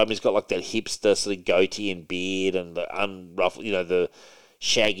to describe him. He's got, like, that hipster sort of goatee and beard and the unruffled, the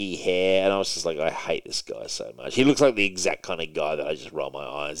shaggy hair. And I was just like, I hate this guy so much. He looks like the exact kind of guy that I just roll my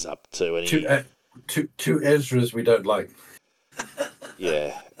eyes up to. And two Ezras we don't like.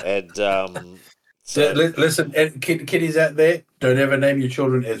 Yeah. And, listen, kiddies out there, don't ever name your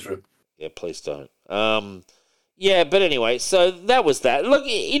children Ezra. Yeah, please don't. Yeah, but anyway, so that was that. Look,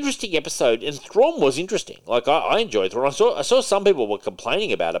 interesting episode, and Thrawn was interesting. Like, I enjoyed Thrawn. I saw some people were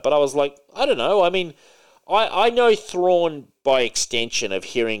complaining about it, but I was like, I don't know. I mean, I know Thrawn by extension of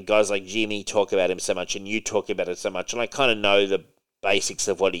hearing guys like Jimmy talk about him so much and you talk about it so much, and I kind of know the basics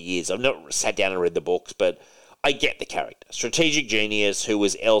of what he is. I've not sat down and read the books, but I get the character. Strategic genius who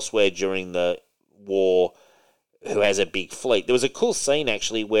was elsewhere during the war, who has a big fleet. There was a cool scene,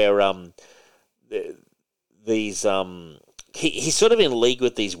 actually, where he's sort of in league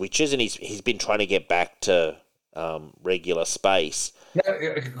with these witches, and he's been trying to get back to regular space. No,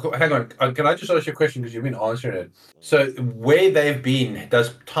 hang on. Can I just ask you a question, because you've been answering it? So where they've been,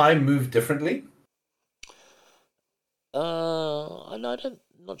 does time move differently? I'm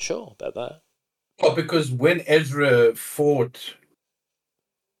not sure about that. Oh, because when Ezra fought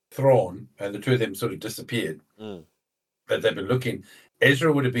Thrawn and the two of them sort of disappeared, that they've been looking,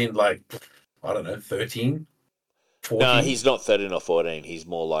 Ezra would have been like, I don't know, 13, 14? No, he's not 13 or 14. He's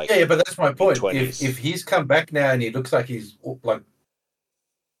more like... Yeah, but that's my point. 20s. If he's come back now and he looks like he's like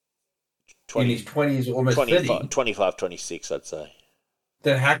 20, in his 20s, almost 25, 30, 25, 26, I'd say.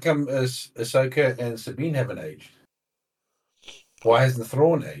 Then how come Ahsoka and Sabine haven't aged? Why hasn't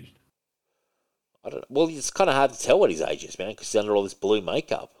Thrawn aged? I don't know. Well, it's kind of hard to tell what his age is, man, because he's under all this blue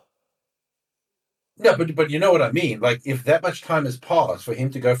makeup. No, but you know what I mean. Like, if that much time has passed for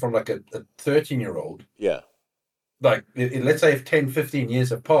him to go from like a 13-year-old, yeah, like let's say if 10, 15 years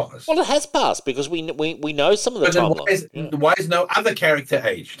have passed. Well, it has passed because we know some of the timeline. Why is no other character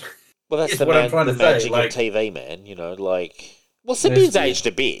aged? Well, that's the I'm trying to say. Magic Like, of TV, man. Well, Sabine's aged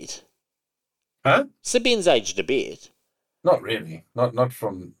a bit. Huh? Sabine's aged a bit. Not really. Not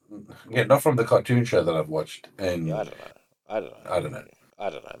from the cartoon show that I've watched. And yeah, I don't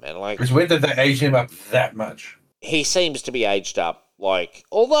know, man. Like, because when did they age him up that much? He seems to be aged up. Like,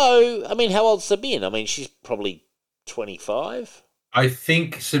 although, I mean, how old's Sabine? I mean, she's probably 25. I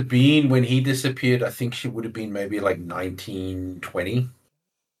think Sabine, when he disappeared, I think she would have been maybe like 19, 20.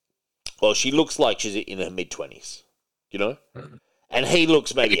 Well, she looks like she's in her mid-20s, you know? And he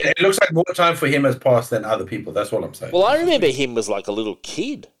looks maybe... It looks like more time for him has passed than other people. That's what I'm saying. Well, I remember him as like a little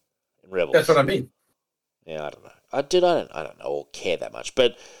kid in Rebels. That's what I mean. Yeah, I don't know. I don't know or care that much.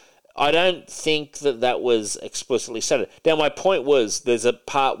 But I don't think that was explicitly said. Now, my point was there's a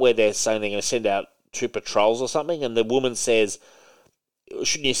part where they're saying they're going to send out 2 patrols or something, and the woman says,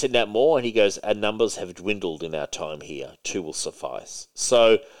 shouldn't you send out more? And he goes, our numbers have dwindled in our time here. 2 will suffice.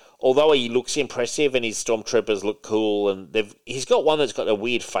 So... although he looks impressive and his stormtroopers look cool, and he's got one that's got a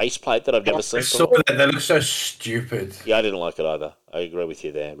weird faceplate that I've never seen. I saw that. They look so stupid. Yeah, I didn't like it either. I agree with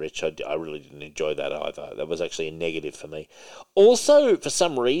you there, Rich. I really didn't enjoy that either. That was actually a negative for me. Also, for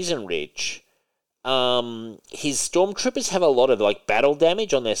some reason, Rich, his stormtroopers have a lot of like battle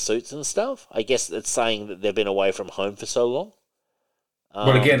damage on their suits and stuff. I guess it's saying that they've been away from home for so long.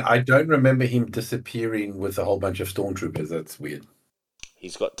 But again, I don't remember him disappearing with a whole bunch of stormtroopers. That's weird.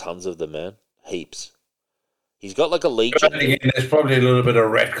 He's got tons of them, man. Heaps. He's got like a legion. But again, there's probably a little bit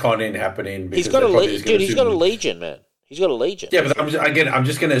of retconning happening. He's got a legion, dude. He's got a legion, man. He's got a legion. Yeah, but I'm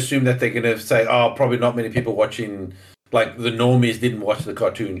just going to assume that they're going to say, "Oh, probably not many people watching." Like the normies didn't watch the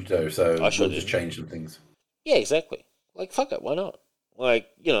cartoon, though, so we'll just change some things. Yeah, exactly. Like, fuck it, why not? Like,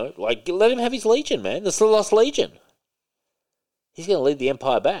 like let him have his legion, man. It's the Lost Legion. He's going to lead the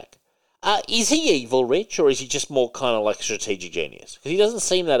Empire back. Is he evil, Rich, or is he just more kind of like a strategic genius? Because he doesn't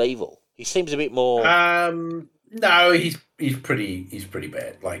seem that evil. He seems a bit more. No, he's pretty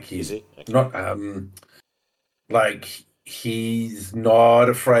bad. Like he's not like he's not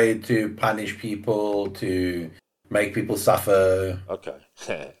afraid to punish people, to make people suffer.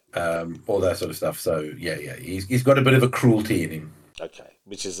 Okay. All that sort of stuff. So yeah, he's got a bit of a cruelty in him. Okay,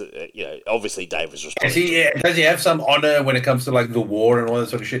 which is obviously David's responsible. Does he have some honor when it comes to like the war and all that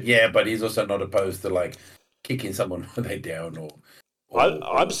sort of shit? Yeah, but he's also not opposed to like kicking someone when they're down or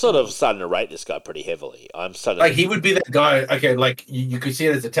I'm sort of starting to rate this guy pretty heavily. I'm starting like he would be that guy. Okay, like you could see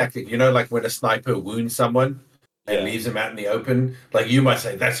it as a tactic. Like when a sniper wounds someone and leaves them out in the open. Like you might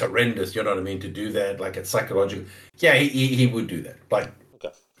say that's horrendous. You know what I mean? To do that, like it's psychological. Yeah, he would do that. Like.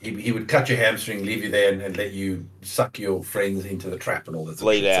 He would cut your hamstring, leave you there, and let you suck your friends into the trap and all that.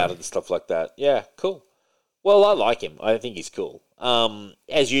 Bleed out and stuff like that. Yeah, cool. Well, I like him. I think he's cool.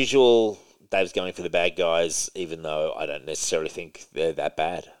 As usual, Dave's going for the bad guys, even though I don't necessarily think they're that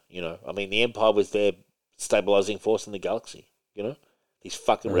bad. I mean, the Empire was their stabilizing force in the galaxy. These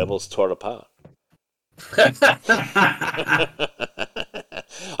fucking rebels tore it apart.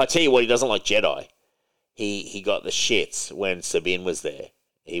 I tell you what, he doesn't like Jedi. He got the shits when Sabine was there.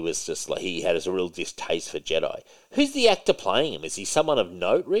 He was just like, he had a real distaste for Jedi. Who's the actor playing him? Is he someone of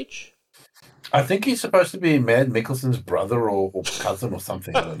note, Rich? I think he's supposed to be Mad Mikkelsen's brother or cousin or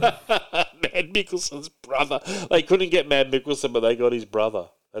something. I don't know. Mad Mikkelsen's brother. They couldn't get Mad Mikkelsen, but they got his brother.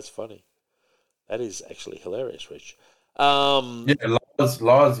 That's funny. That is actually hilarious, Rich. Lars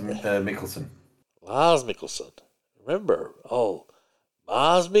Mikkelsen. Lars Mikkelsen. Remember? Oh,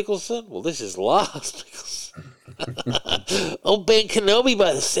 Mars Mikkelsen? Well, this is Lars Mikkelsen. Oh, Ben Kenobi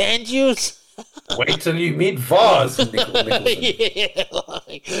by the sand dunes. Wait till you meet Vaz. Yeah,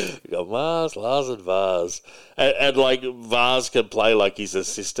 we got Mars, Lars, and Vaz, and like Vaz can play like his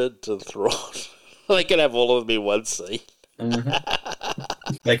assistant to Thrawn. They can have all of them in one scene.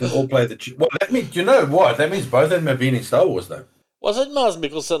 Mm-hmm. They can all play the. Well, that means you know what? That means both of them have been in Star Wars, though. Wasn't Mars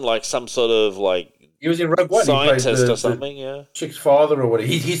Mikkelsen like some sort of like? He was in Rogue One. Scientist or something, yeah. Chick's father or whatever.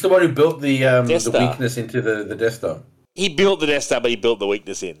 He's the one who built the weakness into the Death Star. He built the Death Star, but he built the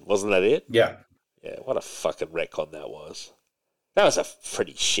weakness in. Wasn't that it? Yeah. Yeah, what a fucking retcon that was. That was a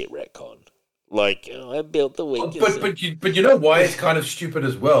pretty shit retcon. Like, I built the weakness But you know why it's kind of stupid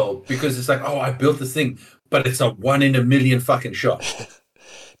as well? Because it's like, I built this thing, but it's a 1 in a million fucking shot.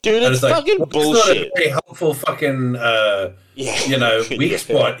 Dude, it's fucking bullshit. It's not a very helpful fucking weak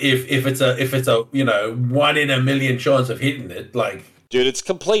spot if it's a 1 in a million chance of hitting it. Like, dude, it's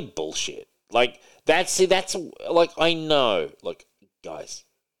complete bullshit. Like that's like I know, like guys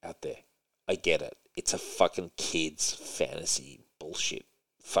out there, I get it. It's a fucking kids fantasy bullshit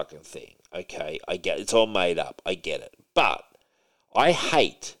fucking thing. Okay, I get it. It's all made up. I get it, but I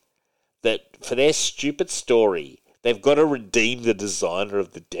hate that for their stupid story. They've got to redeem the designer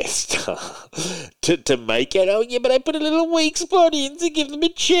of the Death Star to make it. Oh, yeah, but I put a little weak spot in to give them a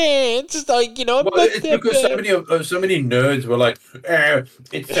chance. It's like, it's because so many nerds were like,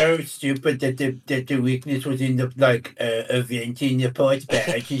 it's so stupid that the weakness was in the event in the part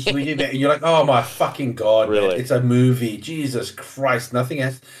batch. And you're like, oh my fucking god, really? Man, it's a movie. Jesus Christ, nothing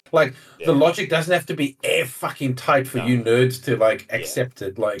else. Like the logic doesn't have to be air fucking tight for you nerds to accept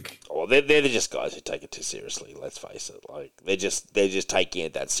it. Like, well, they're just guys who take it too seriously. Let's face it. Like they're just taking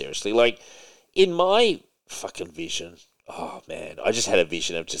it that seriously. Like in my fucking vision, Oh man, I just had a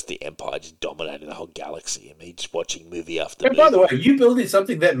vision of just the Empire just dominating the whole galaxy, and me just watching movie after And movie. by the way, you building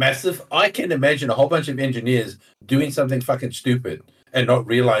something that massive, I can imagine a whole bunch of engineers doing something fucking stupid and not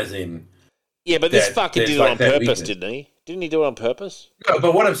realizing. Yeah, but this that fucker there's did it like on that purpose, weakness. didn't he? Didn't he do it on purpose? No,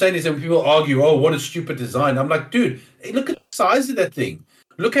 but what I'm saying is that when people argue, "Oh, what a stupid design," I'm like, dude, look at the size of that thing.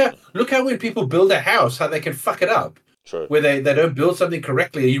 Look how when people build a house, how they can fuck it up. True. Where they don't build something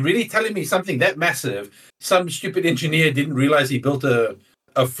correctly. Are you really telling me something that massive, some stupid engineer didn't realize he built a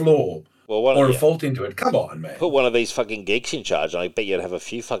flaw or a fault into it? Come on, man. Put one of these fucking geeks in charge, and I bet you'd have a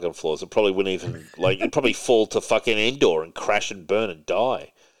few fucking flaws. It probably wouldn't even you'd probably fall to fucking Endor and crash and burn and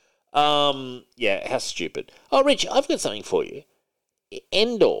die. Yeah, how stupid. Oh, Rich, I've got something for you.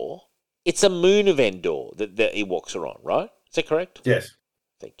 Endor, it's a moon of Endor that Ewoks are on, right? Is that correct? Yes.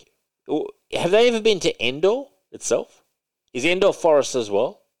 Thank you. Have they ever been to Endor itself? Is Endor forest as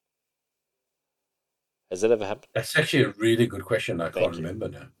well? Has that ever happened? That's actually a really good question. I can't remember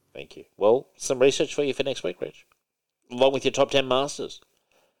now. Thank you. Well, some research for you for next week, Rich. Along with your top 10 masters.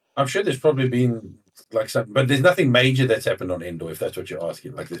 I'm sure there's probably been like something, but there's nothing major that's happened on Endor, if that's what you're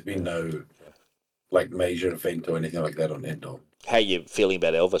asking. Like there's been no like major event or anything like that on Endor. How are you feeling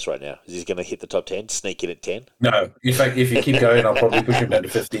about Elvis right now? Is he going to hit the top 10, sneak in at 10? No. In fact, if you keep going, I'll probably push him down to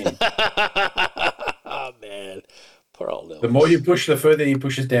 15. Oh, man. Poor old Elvis. The more you push, the further he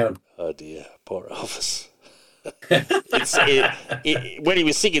pushes down. Oh, dear. Poor Elvis. When he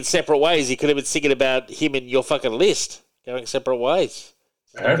was singing Separate Ways, he could have been singing about him in your fucking list, going separate ways.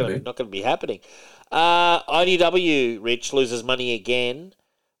 It's not going to be happening. IDW, Rich, loses money again.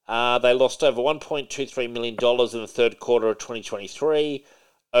 They lost over $1.23 million in the third quarter of 2023,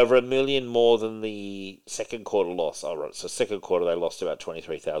 over $1 million more than the second quarter loss. Oh, right. So second quarter they lost about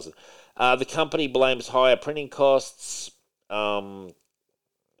 $23,000. The company blames higher printing costs, which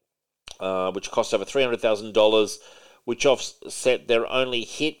cost over $300,000, which offset their only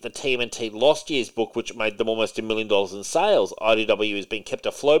hit, the TMNT Lost Year's book, which made them almost $1 million in sales. IDW has been kept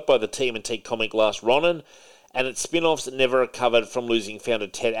afloat by the TMNT comic Last Ronin, and its spin-offs never recovered from losing founder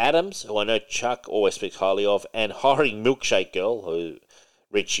Ted Adams, who I know Chuck always speaks highly of, and hiring Milkshake Girl, who,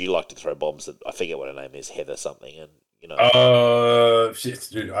 Rich, you like to throw bombs at, I forget what her name is, Heather something, and, you know.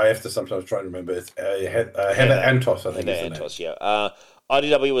 Dude, I have to sometimes try to remember. It's Heather Antos, I think Heather Antos, yeah.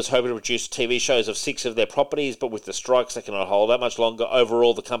 IDW was hoping to produce TV shows of 6 of their properties, but with the strikes, they cannot hold that much longer.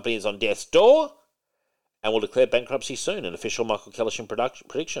 Overall, the company is on death's door and will declare bankruptcy soon, an official Michael Kellishin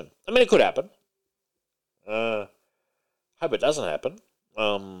prediction. I mean, it could happen. Hope it doesn't happen.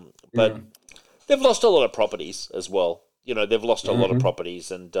 But they've lost a lot of properties as well. You know, they've lost a lot of properties.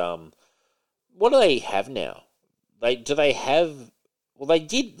 And what do they have now? They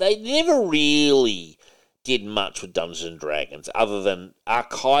never really did much with Dungeons and Dragons other than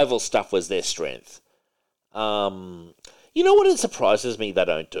archival stuff was their strength. You know what it surprises me they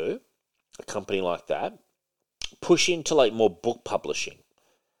don't do? A company like that? Push into like more book publishing.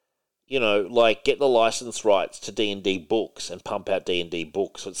 You know, like get the license rights to D&D books and pump out D&D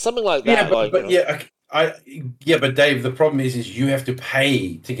books. It's something like that. But Dave, the problem is you have to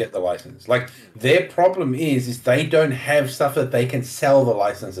pay to get the license. Like their problem is they don't have stuff that they can sell the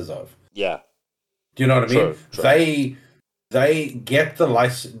licenses of. Yeah. Do you know what I mean? True. They get the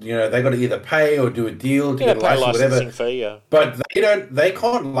license. You know, they got to either pay or do a deal to get a license, whatever. Fee, yeah. But they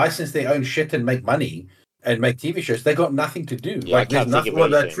can't license their own shit and make money and make TV shows. They got nothing to do. Yeah, like there's nothing. Well,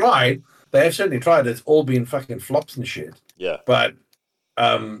 they tried. They have certainly tried. It's all been fucking flops and shit. Yeah. But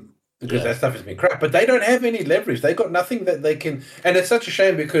because that stuff has been crap. But they don't have any leverage. They got nothing that they can. And it's such a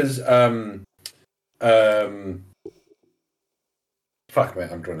shame because fuck man,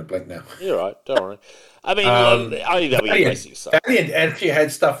 I'm drawing a blank now. You're right. Don't worry. I mean, Valiant actually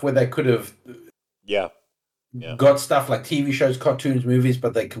had stuff where they could have. Yeah. Got stuff like TV shows, cartoons, movies,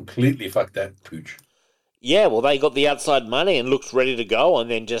 but they completely fucked that pooch. Yeah, well, they got the outside money and looked ready to go, and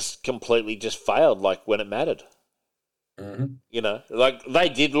then just completely just failed, like when it mattered. Mm-hmm. You know, like they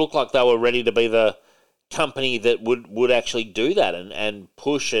did look like they were ready to be the company that would actually do that and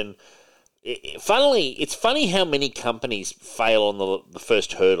push. And it's funny how many companies fail on the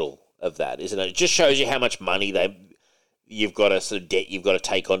first hurdle of that, isn't it? It just shows you how much money you've got a sort of debt you've got to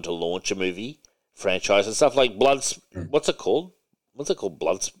take on to launch a movie franchise and stuff like What's it called? Is it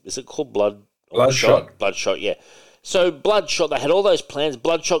called Bloodshot? Bloodshot, yeah. So Bloodshot, they had all those plans.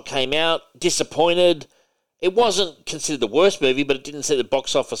 Bloodshot came out, disappointed. It wasn't considered the worst movie, but it didn't set the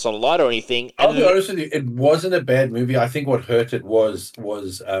box office on light or anything. I'll be honest with you, it wasn't a bad movie. I think what hurt it was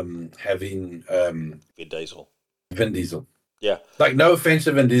having Vin Diesel. Vin Diesel. Yeah. Like, no offense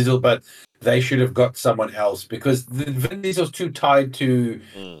to Vin Diesel, but they should have got someone else because Vin Diesel's too tied to,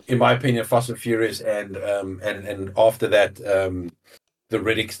 in my opinion, Fast and Furious and after that, the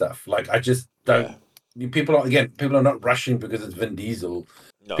Riddick stuff. Like, I just don't. People are not rushing because it's Vin Diesel.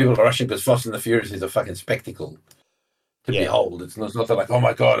 No. People are rushing because Fast and the Furious is a fucking spectacle to behold. It's not like, oh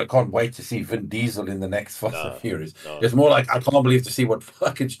my god, I can't wait to see Vin Diesel in the next Fast and Furious. No. It's more like, I can't believe to see what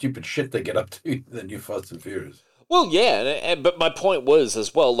fucking stupid shit they get up to in the new Fast and Furious. Well, yeah, but my point was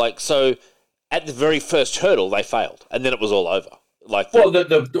as well, like, so at the very first hurdle, they failed, and then it was all over. Like, well,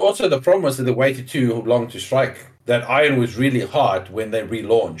 also the problem was that they waited too long to strike. That iron was really hard when they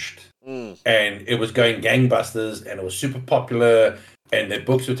relaunched, and it was going gangbusters, and it was super popular, and their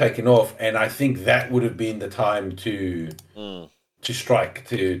books were taking off, and I think that would have been the time to strike,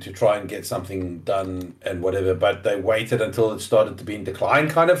 to try and get something done and whatever. But they waited until it started to be in decline,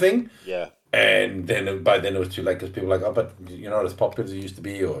 kind of thing. Yeah. And then by then it was too late because people were like, oh, but you're not as popular as it used to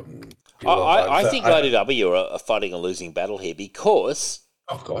be. Or I think IDW are fighting a losing battle here because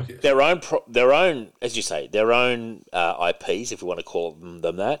yes. their own, as you say, their own IPs, if you want to call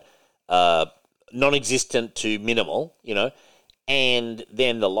them that, non-existent to minimal, and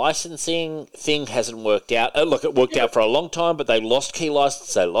then the licensing thing hasn't worked out. Look, it worked out for a long time, but they lost key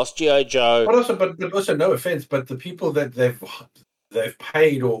license. They lost G.I. Joe. But also, no offense, but the people that they've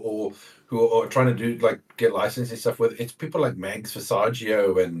paid or who are trying to do like get licensing stuff with, it's people like Mags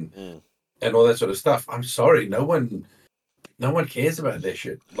Fasaggio and all that sort of stuff. I'm sorry, no one cares about their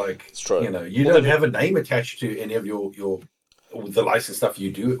shit. Like, it's true. You don't have a name attached to any of the license stuff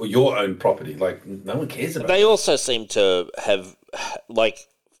you do or your own property. Like, no one cares about. They also seem to have like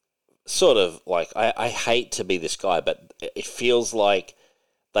sort of like I hate to be this guy, but it feels like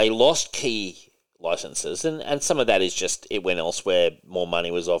they lost key licenses, and some of that is just it went elsewhere, more money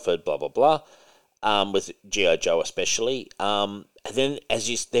was offered, blah blah blah, with G.I. Joe especially. And then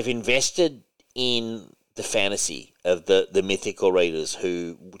they've invested in the fantasy of the mythical readers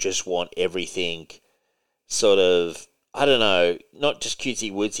who just want everything sort of, I don't know, not just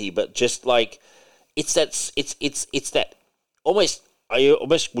cutesy wootsy, but just like it's that almost, I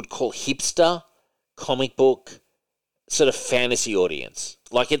almost would call hipster comic book sort of fantasy audience.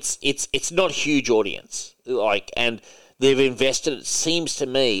 Like it's not a huge audience. Like, and they've invested, it seems to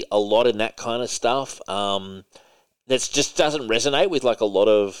me, a lot in that kind of stuff. That just doesn't resonate with like a lot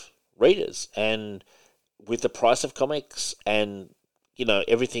of readers, and with the price of comics and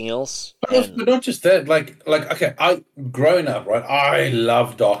everything else. But not just that. Like okay, growing up, right, I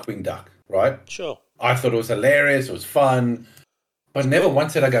loved Darkwing Duck, right? Sure. I thought it was hilarious. It was fun, but never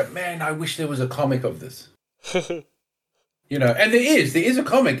once did I go, man, I wish there was a comic of this. And there is a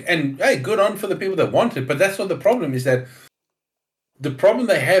comic, and hey, good on for the people that want it. But that's what the problem is. That the problem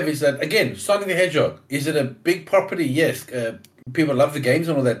they have is that, again, Sonic the Hedgehog, is it a big property? Yes, people love the games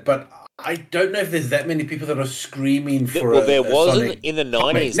and all that, but I don't know if there's that many people that are screaming for. Well, there was Sonic in the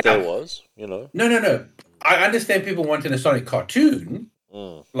 90s. There was, No. I understand people wanting a Sonic cartoon,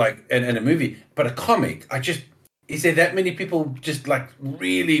 like and a movie, but a comic. Is there that many people just like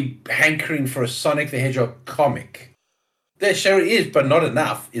really hankering for a Sonic the Hedgehog comic? There sure is, but not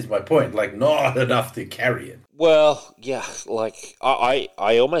enough, is my point. Like, not enough to carry it. Well, yeah, like, I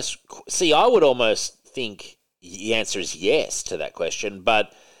almost... See, I would almost think the answer is yes to that question,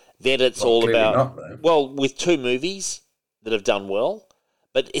 but then it's all about... with two movies that have done well,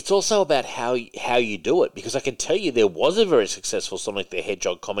 but it's also about how you do it, because I can tell you there was a very successful Sonic the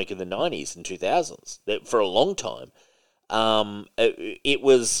Hedgehog comic in the 90s and 2000s, that for a long time. It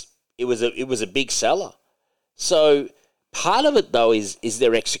was a big seller. So... part of it, though, is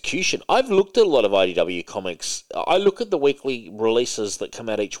their execution. I've looked at a lot of IDW comics. I look at the weekly releases that come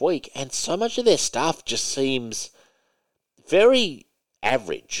out each week, and so much of their stuff just seems very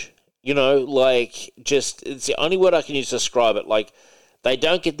average. Like, just, it's the only word I can use to describe it. Like, they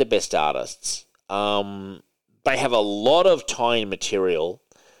don't get the best artists. They have a lot of tie-in material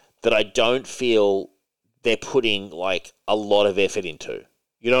that I don't feel they're putting, like, a lot of effort into.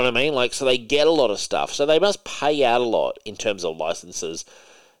 You know what I mean? Like, so they get a lot of stuff. So they must pay out a lot in terms of licenses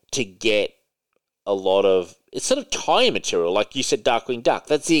to get a lot of... It's sort of tie-in material, like you said, Darkwing Duck.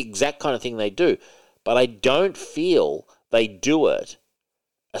 That's the exact kind of thing they do. But I don't feel they do it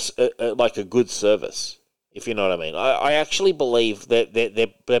like a good service, if you know what I mean. I actually believe that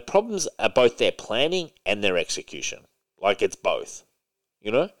their problems are both their planning and their execution. Like, it's both,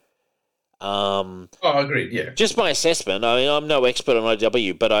 Agreed. Yeah. Just my assessment. I mean, I'm no expert on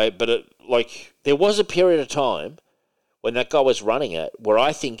IW, but there was a period of time when that guy was running it where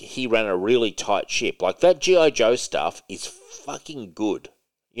I think he ran a really tight ship. Like, that G.I. Joe stuff is fucking good.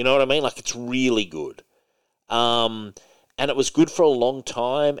 You know what I mean? Like, it's really good. And and it was good for a long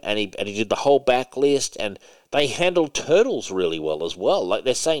time, and he did the whole backlist, and they handled Turtles really well as well. Like,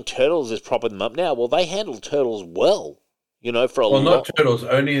 they're saying Turtles is propping them up now. Well, they handled Turtles well, for a long... Well, not Turtles,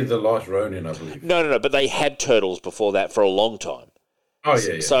 only The Last Ronin, I believe. No, but they had Turtles before that for a long time. Oh,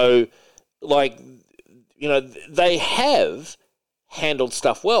 yeah. So, like, they have handled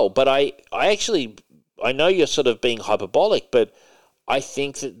stuff well, but I know you're sort of being hyperbolic, but I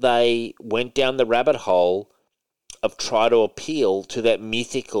think that they went down the rabbit hole of trying to appeal to that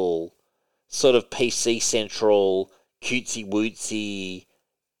mythical sort of PC Central, cutesy wootsy,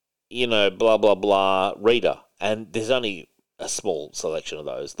 blah, blah, blah reader. And there's only a small selection of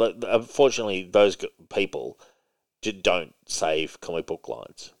those. Unfortunately, those people don't save comic book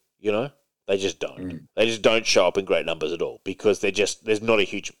lines, They just don't. They just don't show up in great numbers at all because there's not a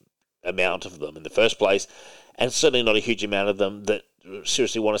huge amount of them in the first place, and certainly not a huge amount of them that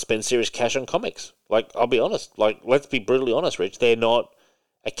seriously want to spend serious cash on comics. Like, I'll be honest. Like, let's be brutally honest, Rich. They're not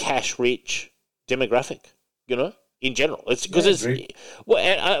a cash-rich demographic, in general. It's because what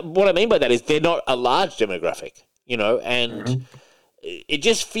I mean by that is they're not a large demographic, and it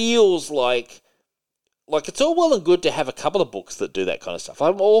just feels like it's all well and good to have a couple of books that do that kind of stuff.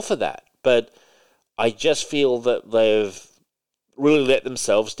 I'm all for that, but I just feel that they've really let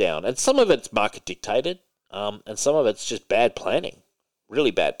themselves down, and some of it's market dictated, and some of it's just bad planning, really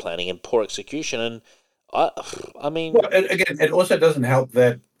bad planning and poor execution. And I mean, well, and again, it also doesn't help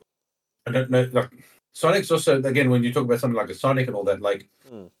that I don't know. Like, Sonic's also, again, when you talk about something like a Sonic and all that, like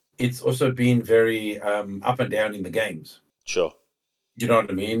it's also been very up and down in the games. Sure. You know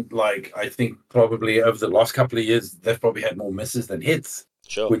what I mean? Like, I think probably over the last couple of years, they've probably had more misses than hits.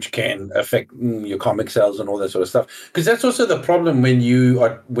 Sure. Which can affect your comic sales and all that sort of stuff. Because that's also the problem when you're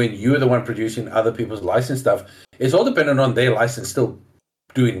the one producing other people's license stuff. It's all dependent on their license still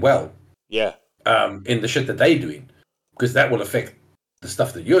doing well. Yeah. In the shit that they're doing, because that will affect the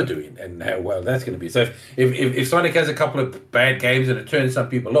stuff that you're doing and how well that's going to be. So if Sonic has a couple of bad games and it turns some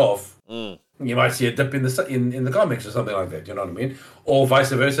people off, you might see a dip in the comics or something like that. You know what I mean? Or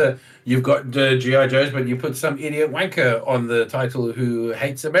vice versa. You've got G.I. Joe's, but you put some idiot wanker on the title who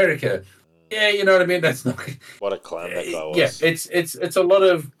hates America. Yeah, you know what I mean? That's not... What a clown that guy was. Yeah, it's a lot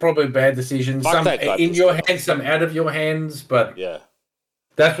of probably bad decisions. Fuck some that guy in your hands, some out of your hands. But yeah,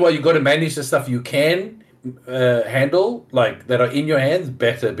 that's why you've got to manage the stuff you can handle, like that are in your hands,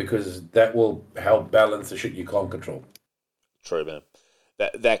 better, because that will help balance the shit you can't control. True, man.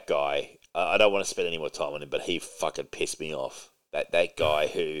 That guy, I don't want to spend any more time on him, but he fucking pissed me off. That guy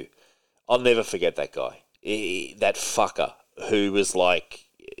who... I'll never forget that guy. That fucker who was like,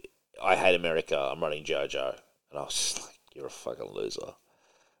 I hate America, I'm running JoJo. And I was just like, you're a fucking loser.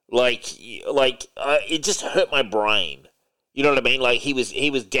 It just hurt my brain. You know what I mean? Like, he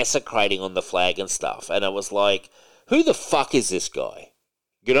was desecrating on the flag and stuff. And I was like, who the fuck is this guy?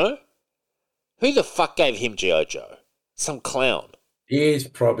 Who the fuck gave him G.I. Joe? Some clown. He's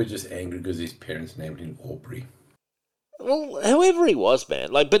probably just angry because his parents named him Aubrey. Well, whoever he was,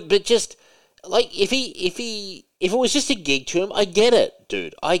 man. Like, but just like if it was just a gig to him, I get it,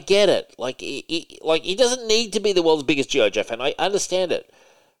 dude. I get it. Like, he doesn't need to be the world's biggest G.I. Joe fan. I understand it,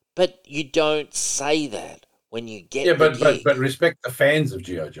 but you don't say that when you get but respect the fans of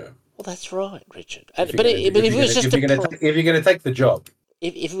G.I. Joe. Well, that's right, Richard. If you're going to take the job,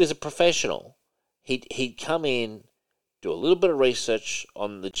 if he was a professional, he'd come in, do a little bit of research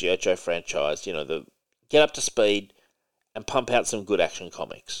on the G.I. Joe franchise. Get up to speed and pump out some good action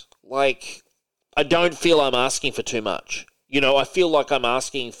comics. Like, I don't feel I'm asking for too much. I feel like I'm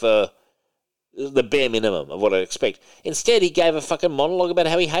asking for the bare minimum of what I expect. Instead, he gave a fucking monologue about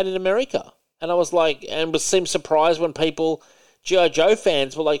how he hated America. And I was like, seemed surprised when people, G.I. Joe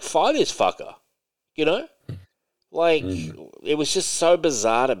fans, were like, "Fight this fucker." Like, it was just so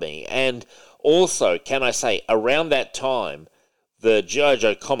bizarre to me. And also, can I say, around that time, the G.I.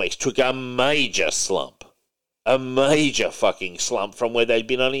 Joe comics took a major slump. A major fucking slump from where they'd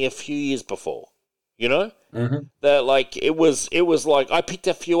been only a few years before. That, like, it was like I picked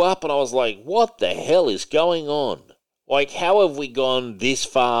a few up and I was like, what the hell is going on? Like, how have we gone this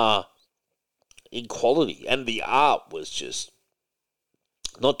far in quality? And the art was just,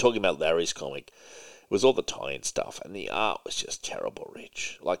 not talking about Larry's comic, it was all the tie-in stuff, and the art was just terrible,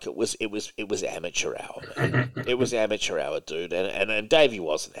 Rich. Like, it was amateur hour, man. It was amateur hour, dude, and Davey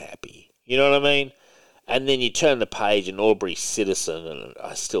wasn't happy. You know what I mean? And then you turn the page and Aubrey Citizen, and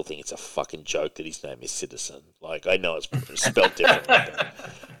I still think it's a fucking joke that his name is Citizen. Like, I know it's spelled differently, but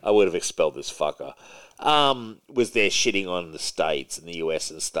I would have expelled this fucker. Was there shitting on the States and the US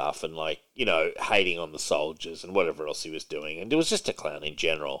and stuff, and, like, hating on the soldiers and whatever else he was doing. And it was just a clown in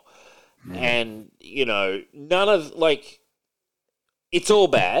general. And, none of, like, it's all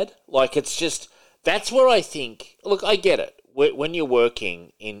bad. Like, it's just, that's where I think, look, I get it. When you're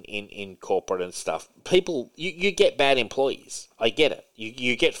working in corporate and stuff, people, you get bad employees. I get it.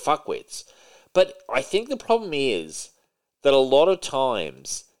 You get fuckwits. But I think the problem is that a lot of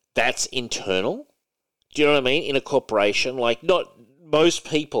times that's internal. Do you know what I mean? In a corporation, like, not most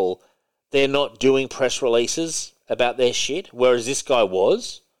people, they're not doing press releases about their shit, whereas this guy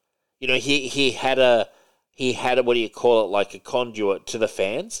was. You know, he had a what do you call it, like a conduit to the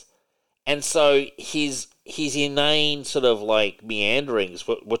fans. And so his inane sort of like meanderings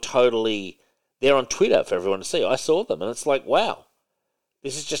were totally there on Twitter for everyone to see. I saw them, and it's like, wow,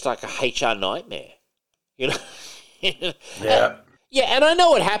 this is just like a HR nightmare, you know? Yeah. Yeah, and I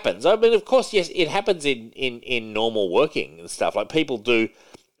know it happens. I mean, of course, yes, it happens in normal working and stuff. Like, people do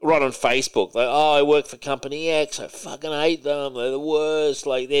write on Facebook, like, oh, I work for company X, I fucking hate them, they're the worst,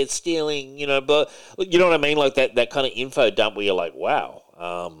 like, they're stealing, you know, but, you know what I mean? Like, that kind of info dump where you're like, wow,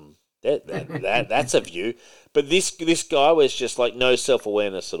 that's a view. But this guy was just like no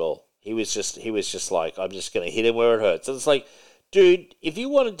self-awareness at all. He was just like, I'm just going to hit him where it hurts. And it's like, dude, if you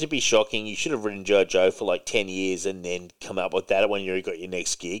wanted to be shocking, you should have written Jojo for like 10 years and then come up with that when you got your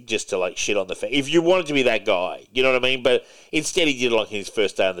next gig, just to like shit on the face. If you wanted to be that guy, you know what I mean? But instead he did it like his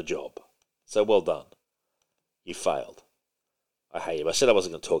first day on the job. So well done. You failed. I hate him. I said I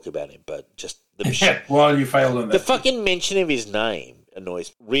wasn't going to talk about him, but just well, you failed on that. The fucking mention of his name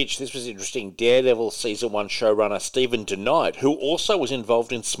annoys me. Rich, this was interesting. Daredevil Season 1 showrunner Stephen DeKnight, who also was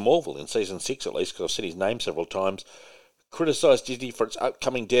involved in Smallville in Season 6 at least, because I've said his name several times, criticised Disney for its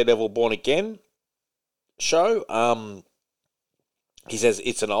upcoming Daredevil Born Again show. He says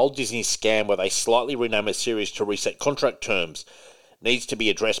it's an old Disney scam where they slightly rename a series to reset contract terms. Needs to be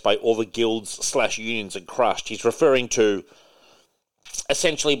addressed by all the guilds/unions and crushed. He's referring to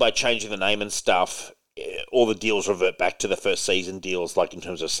essentially by changing the name and stuff, all the deals revert back to the first season deals, like in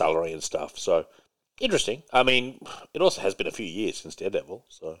terms of salary and stuff. So, interesting. I mean, it also has been a few years since Daredevil,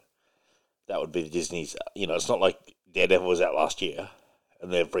 so that would be the Disney's, you know, it's not like Daredevil was out last year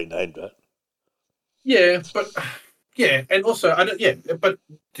and they've renamed it. Yeah, and also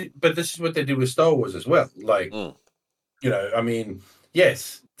but this is what they did with Star Wars as well. Like, you know, I mean,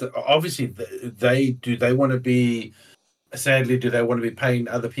 yes, obviously they want to be. Sadly, do they want to be paying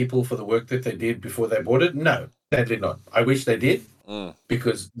other people for the work that they did before they bought it? No, sadly not. I wish they did,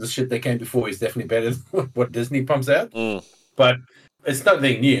 because the shit they came before is definitely better than what Disney pumps out. But it's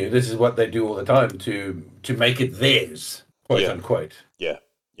nothing new. This is what they do all the time to make it theirs, quote unquote. Yeah,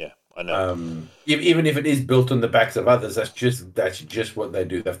 I know. Even if it is built on the backs of others, that's just what they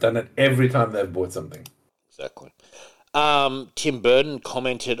do. They've done it every time they've bought something. Exactly. Tim Burton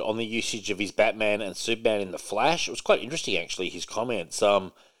commented on the usage of his Batman and Superman in The Flash. It was quite interesting, actually, his comments.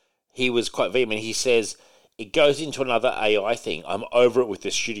 He was quite vehement. He says, it goes into another AI thing. I'm over it with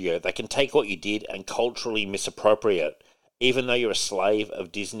the studio. They can take what you did and culturally misappropriate. Even though you're a slave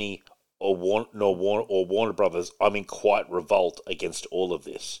of Disney or Warner Brothers, I'm in quite revolt against all of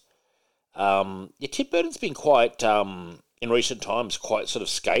this. Tim Burton's been quite... in recent times, quite sort of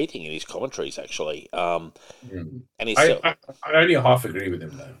scathing in his commentaries, actually. And he's I only half agree with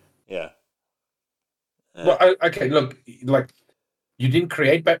him, though. Yeah. Well, okay, look, like, you didn't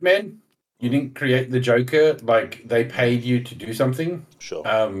create Batman. You didn't create the Joker. Like, they paid you to do something. Sure.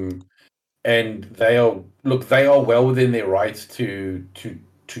 And they are well within their rights to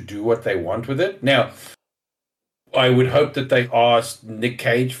do what they want with it. Now, I would hope that they asked Nick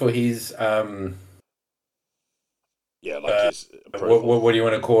Cage for his... yeah, like his approval. What do you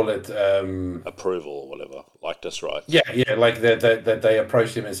want to call it? Approval or whatever. Likeness rights. Yeah, like that they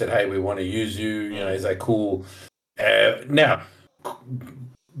approached him and said, hey, we want to use you. You know, is that cool? Now,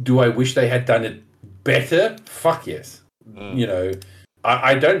 do I wish they had done it better? Fuck yes. You know,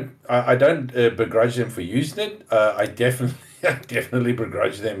 I don't begrudge them for using it. I definitely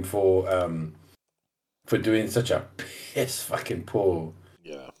begrudge them for doing such a piss fucking poor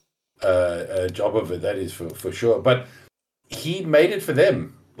job of it. That is for sure. But he made it for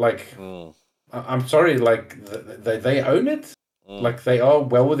them. Like, I'm sorry. Like, they own it. Like, they are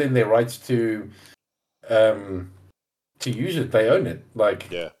well within their rights to use it. They own it. Like,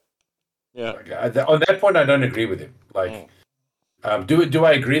 yeah. Like, on that point, I don't agree with him. Like, do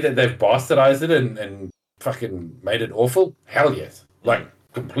I agree that they've bastardized it and fucking made it awful? Hell yes. Like,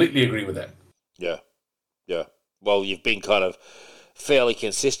 completely agree with that. Yeah. Well, you've been kind of fairly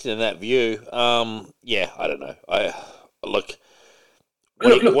consistent in that view. Yeah, I don't know. What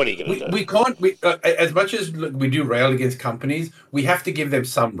are you going to do? We can't. As much as we do rail against companies, we have to give them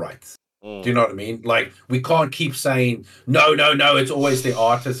some rights. Do you know what I mean? Like, we can't keep saying no. It's always the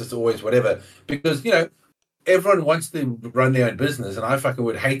artist. It's always whatever, because, you know, everyone wants to run their own business, and I fucking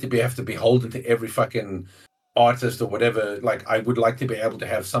would hate to have to be beholden to every fucking artist or whatever. Like, I would like to be able to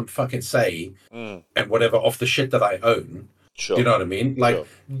have some fucking say and whatever off the shit that I own. Sure. Do you know what I mean? Like,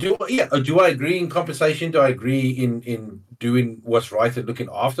 do I agree in compensation? Do I agree in doing what's right and looking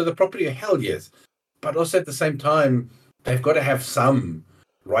after the property? Hell yes. But also at the same time, they've got to have some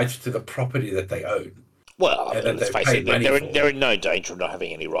rights to the property that they own. Well, let's face it, they're in no danger of not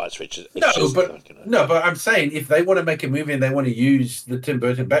having any rights, Richard. But I'm saying if they want to make a movie and they want to use the Tim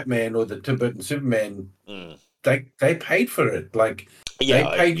Burton Batman or the Tim Burton Superman, they paid for it. Like, they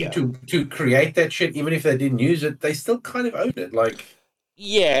paid you to create that shit, even if they didn't use it, they still kind of own it. Like,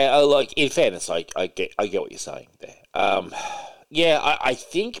 like in fairness, I get what you're saying there. I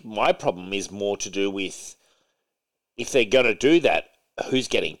think my problem is more to do with if they're going to do that, who's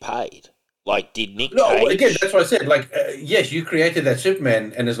getting paid? Like, did Nick Cage... No, again, that's what I said. Like, yes, you created that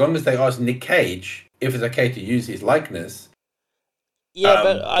Superman, and as long as they ask Nick Cage if it's okay to use his likeness... Yeah,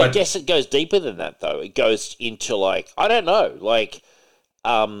 but I guess it goes deeper than that, though. It goes into, like, I don't know, like,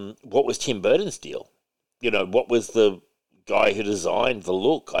 what was Tim Burton's deal? You know, what was the guy who designed the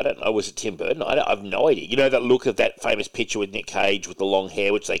look? I don't know. Was it Tim Burton? I have no idea. You know, that look of that famous picture with Nick Cage with the long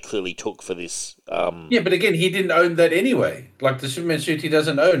hair, which they clearly took for this... Yeah, but again, he didn't own that anyway. Like, the Superman suit he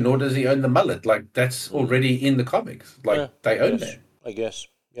doesn't own, nor does he own the mullet. Like, that's already in the comics. Like, they own that. I guess.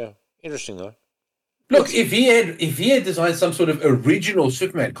 Yeah. Interesting, though. Look, if he had designed some sort of original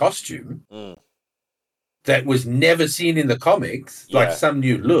Superman costume that was never seen in the comics, like some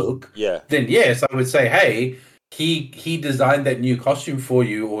new look, then yes, I would say, hey, he designed that new costume for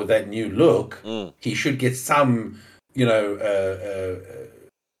you or that new look. He should get some,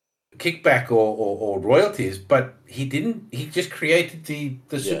 kickback or royalties, but he didn't. He just created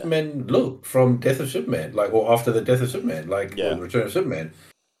the Superman look from Death of Superman, like, or after the Death of Superman, like, or the Return of Superman.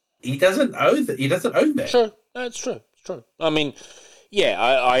 He doesn't own that. He doesn't own that. True, that's true. It's true. I mean,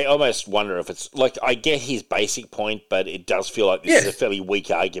 I almost wonder if it's like, I get his basic point, but it does feel like this is a fairly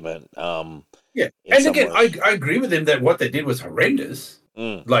weak argument. And again, I agree with him that what they did was horrendous.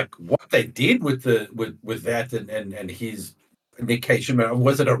 Like, what they did with that and his Nick Cage,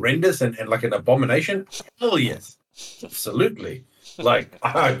 was it horrendous and like an abomination? Hell yes, absolutely. Like,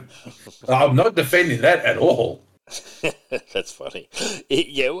 I'm not defending that at all. That's funny. Dude,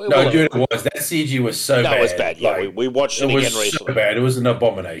 it was. That CG was so bad. That was bad. Yeah, we watched it again recently. It was so bad. It was an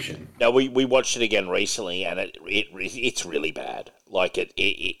abomination. No, we watched it again recently, and it's really bad. Like, it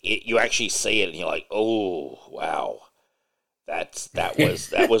you actually see it, and you're like, oh wow, that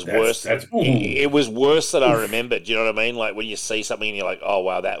was worse. It was worse than I remembered. Do you know what I mean? Like, when you see something and you're like, oh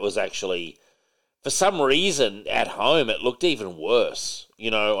wow, that was actually, for some reason at home it looked even worse.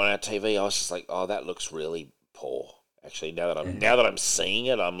 You know, on our TV, I was just like, oh, that looks really poor. Actually, now that I'm seeing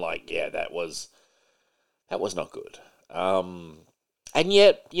it, I'm like, yeah, that was not good. And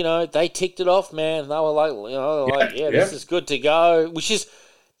yet, they ticked it off, man. They were like, this is good to go.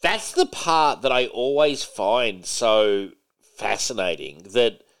 That's the part that I always find so fascinating.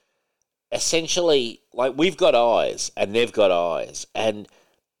 That essentially, like, we've got eyes and they've got eyes, and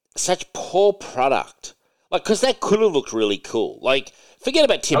such poor product. Like, because that could have looked really cool. Like, forget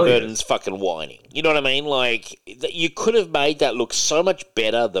about Tim Burton's fucking whining. You know what I mean? Like, you could have made that look so much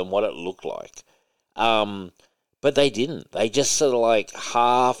better than what it looked like. But they didn't. They just sort of, like,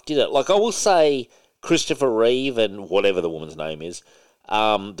 half did it. Like, I will say Christopher Reeve and whatever the woman's name is,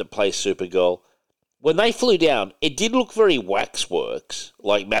 that plays Supergirl, when they flew down, it did look very waxworks,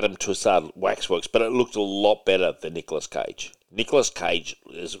 like Madame Tussauds waxworks, but it looked a lot better than Nicolas Cage. Nicolas Cage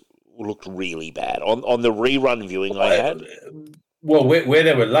looked really bad. On the rerun viewing I had... Well, where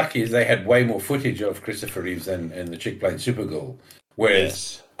they were lucky is they had way more footage of Christopher Reeves and the chick playing Supergirl.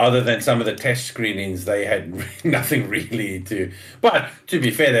 Whereas, other than some of the test screenings, they had nothing really to... But, to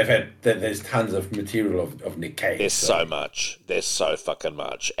be fair, there's tons of material of Nick Cage. There's so much. There's so fucking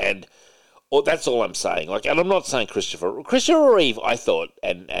much. And that's all I'm saying. Like, and I'm not saying Christopher Reeve, I thought,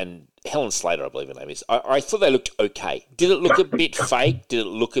 and Helen Slater, I believe her name is, I thought they looked okay. Did it look a bit fake? Did it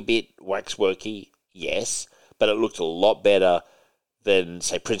look a bit waxworky? Yes. But it looked a lot better than,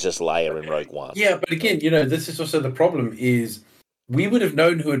 say, Princess Leia in Rogue One. Yeah, but again, this is also the problem is we would have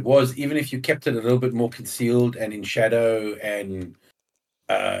known who it was even if you kept it a little bit more concealed and in shadow and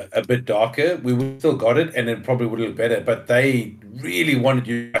a bit darker. We would still got it, and it probably would look better. But they really wanted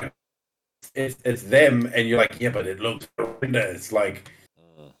you. It's them, and you're like, yeah, but it looks horrendous. It's like,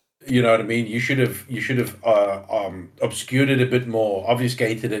 you know what I mean? You should have obscured it a bit more,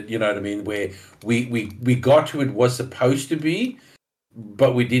 obfuscated it. You know what I mean? Where we got who it was supposed to be.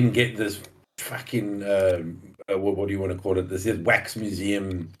 But we didn't get this fucking what do you want to call it? This is wax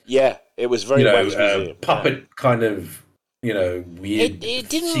museum. Yeah, it was very wax museum. Puppet kind of, weird. It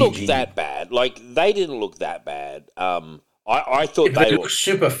didn't CG. look that bad. Like, they didn't look that bad. I thought they looked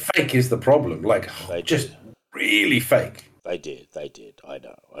super fake is the problem. Like, just really fake. They did. I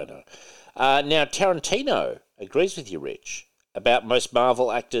know. Now, Tarantino agrees with you, Rich, about most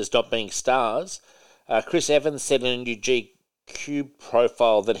Marvel actors not being stars. Chris Evans said in a new GQ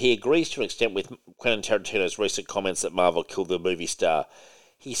profile that he agrees to an extent with Quentin Tarantino's recent comments that Marvel killed the movie star.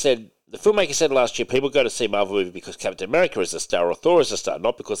 He said, the filmmaker said last year, people go to see Marvel movie because Captain America is a star or Thor is a star,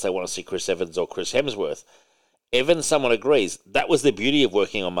 not because they want to see Chris Evans or Chris Hemsworth. Evans, someone agrees, that was the beauty of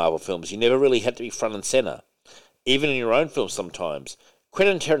working on Marvel films. You never really had to be front and centre, even in your own films sometimes.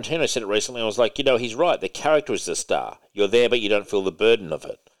 Quentin Tarantino said it recently, and I was like, he's right. The character is the star. You're there, but you don't feel the burden of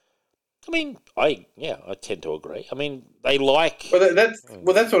it. I mean, I tend to agree. I mean, they like... Well,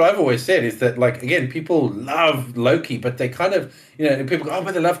 that's what I've always said, is that, like, again, people love Loki, but they kind of, people go, oh,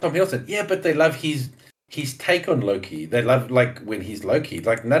 but they love Tom Hiddleston. Yeah, but they love his take on Loki. They love, like, when he's Loki.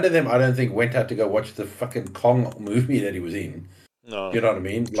 Like, none of them, I don't think, went out to go watch the fucking Kong movie that he was in. No. You know what I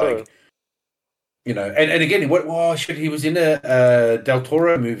mean? True. Like, and again, he was in a Del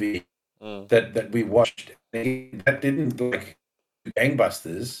Toro movie that we watched. That didn't, like,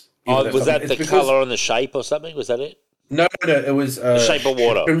 gangbusters. Was that the colour and the shape or something? Was that it? No, it was The Shape of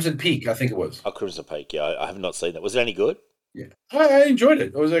Water. Crimson Peak, I think it was. Oh, Crimson Peak, yeah. I have not seen that. Was it any good? Yeah, I enjoyed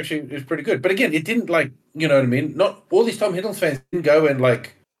it. It was pretty good. But again, it didn't, like, you know what I mean? Not all these Tom Hiddleston fans didn't go and,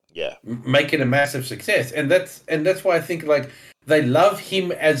 like, make it a massive success. And that's why I think, like, they love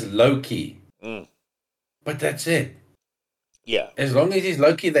him as Loki. But that's it. Yeah. As long as he's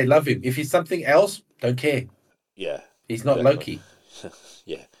Loki, they love him. If he's something else, don't care. Yeah. He's not Loki.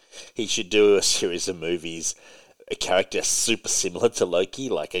 Yeah. He should do a series of movies, a character super similar to Loki,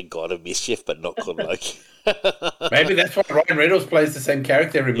 like a god of mischief, but not called Loki. Maybe that's why Ryan Reynolds plays the same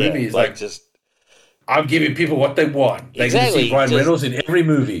character every movie. He's like just... I'm giving people what they want. They can see Ryan Reynolds in every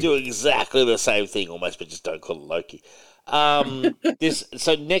movie. Do exactly the same thing almost, but just don't call it Loki.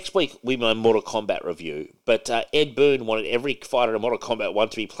 So next week we my Mortal Kombat review, but Ed Boon wanted every fighter in Mortal Kombat 1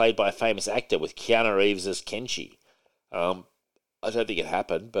 to be played by a famous actor, with Keanu Reeves as Kenshi. I don't think it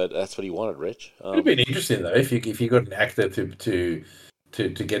happened, but that's what he wanted, Rich. It'd have been interesting though if you got an actor to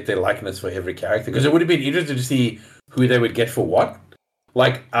get their likeness for every character, because it would have been interesting to see who they would get for what.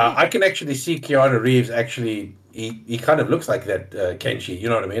 Like I can actually see Keanu Reeves actually. He kind of looks like that Kenshi. You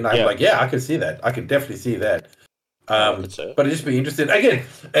know what I mean? I'm like, I can see that. I can definitely see that. But it'd just be interesting again.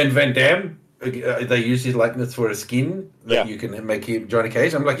 And Van Damme, they use his likeness for a skin that you can make him Johnny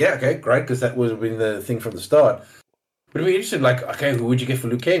Cage. I'm like, yeah, okay, great, because that would have been the thing from the start. But it'd be interesting, like, okay, who would you get for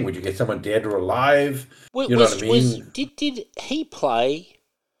Liu Kang? Would you get someone dead or alive? You know what I mean? Did he play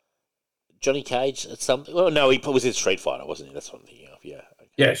Johnny Cage at something? Well, no, he was in Street Fighter, wasn't he? That's what I'm thinking of. Yeah.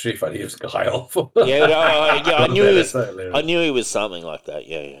 Yeah, Street Fighter. He was Guile. I knew he was something like that.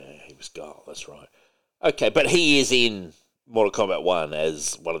 Yeah, he was Guile. That's right. Okay, but he is in Mortal Kombat 1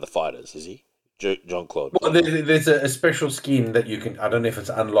 as one of the fighters, is he? Jean-Claude. Well, there's a special skin that you can, I don't know if it's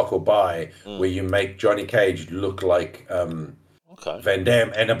unlock or buy, where you make Johnny Cage look like Van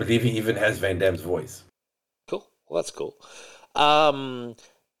Damme, and I believe he even has Van Damme's voice. Cool. Well, that's cool.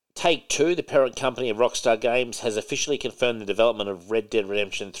 Take-Two, the parent company of Rockstar Games, has officially confirmed the development of Red Dead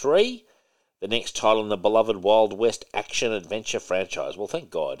Redemption 3, the next title in the beloved Wild West action-adventure franchise. Well,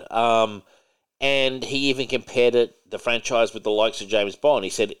 thank God. And he even compared the franchise with the likes of James Bond.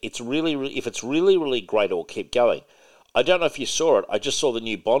 He said, if it's really, really great, it will keep going. I don't know if you saw it. I just saw the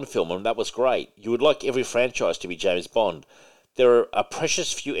new Bond film, and that was great. You would like every franchise to be James Bond. There are a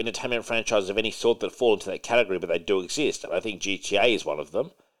precious few entertainment franchises of any sort that fall into that category, but they do exist. And I think GTA is one of them.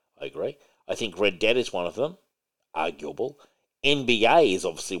 I agree. I think Red Dead is one of them. Arguable. NBA is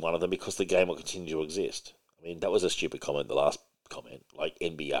obviously one of them because the game will continue to exist. I mean, that was a stupid comment, the last comment. Like,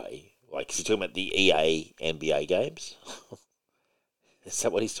 NBA. Like, is he talking about the EA NBA games? Is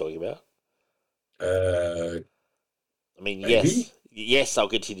that what he's talking about? I mean, maybe? yes, they'll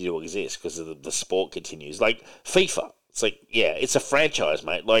continue to exist because the sport continues. Like, FIFA. It's like, yeah, it's a franchise,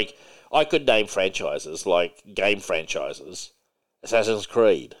 mate. Like, I could name franchises, like game franchises. Assassin's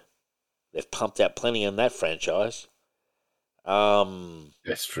Creed. They've pumped out plenty in that franchise.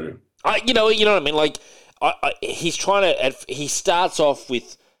 That's true. You know what I mean? Like, he's trying to... He starts off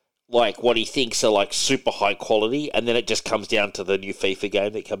with... like what he thinks are like super high quality, and then it just comes down to the new FIFA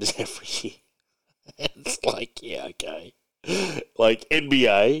game that comes every year. It's like, yeah, okay. Like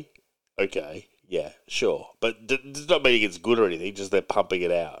NBA, okay, yeah, sure. But it's not meaning it's good or anything, just they're pumping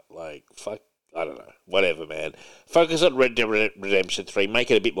it out. Like, fuck, I don't know. Whatever, man. Focus on Red Dead Redemption 3. Make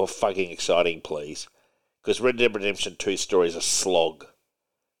it a bit more fucking exciting, please. Because Red Dead Redemption 2 story is a slog.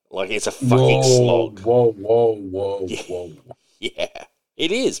 Like, it's a fucking slog. Whoa. Yeah,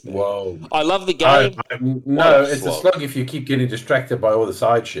 it is, man. Whoa. I love the game. No, it's a slog if you keep getting distracted by all the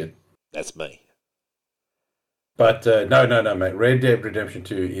side shit. That's me. But no, mate. Red Dead Redemption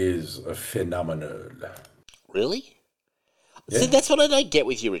 2 is a phenomenal. Really? Yeah. See, that's what I don't get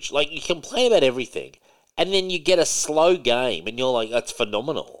with you, Rich. Like, you complain about everything, and then you get a slow game, and you're like, that's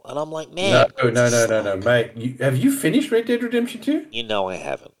phenomenal. And I'm like, man. No, mate. Have you finished Red Dead Redemption 2? You know I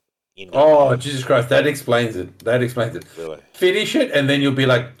haven't. Jesus Christ. That explains it. Really? Finish it, and then you'll be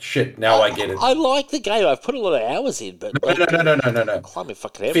like, shit, now I get it. I like the game. I've put a lot of hours in, but... No. Climbing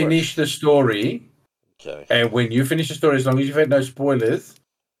fucking Everest. Finish the story. Okay. And when you finish the story, as long as you've had no spoilers...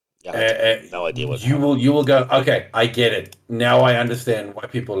 no idea what you will go, okay, I get it. Now I understand why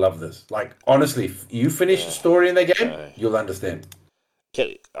people love this. Like, honestly, if you finish the story in the game, you'll understand.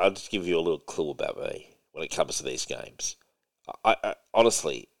 I'll just give you a little clue about me when it comes to these games. I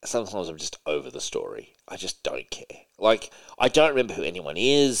honestly, sometimes I'm just over the story. I just don't care. Like, I don't remember who anyone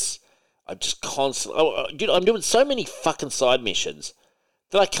is. I'm just constantly... dude, I'm doing so many fucking side missions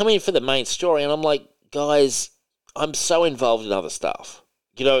that I come in for the main story and I'm like, guys, I'm so involved in other stuff.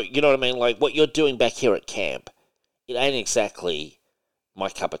 You know what I mean? Like, what you're doing back here at camp, it ain't exactly my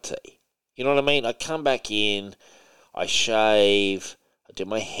cup of tea. You know what I mean? I come back in, I shave, I do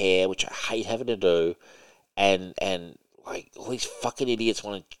my hair, which I hate having to do, and like, all these fucking idiots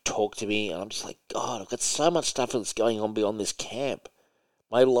want to talk to me, and I'm just like, God, I've got so much stuff that's going on beyond this camp.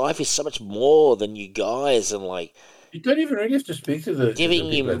 My life is so much more than you guys, and like... You don't even really have to speak to the giving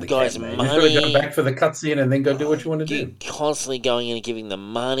the you guys camp, money. You just got to go back for the cutscene and then go do what you want to do. Constantly going in and giving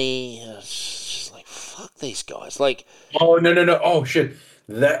them money. It's just like, fuck these guys. Like, oh no! Oh shit!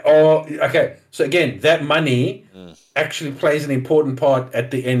 Okay. So again, that money actually plays an important part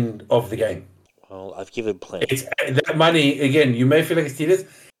at the end of the game. Well, I've given plenty. That money again. You may feel like it's tedious.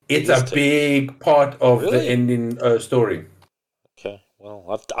 It's a big part of the ending story. Okay.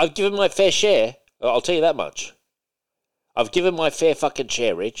 Well, I've given my fair share. I'll tell you that much. I've given my fair fucking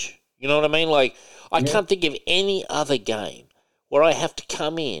share, Rich. You know what I mean? Like, I can't think of any other game where I have to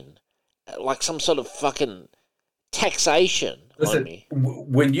come in like some sort of fucking taxation on me.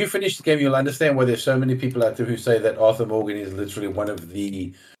 When you finish the game, you'll understand why there's so many people out there who say that Arthur Morgan is literally one of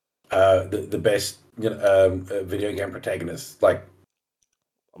the best video game protagonists. Like,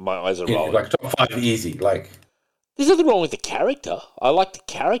 my eyes are rolling. Like top 5 easy. Like, there's nothing wrong with the character. I like the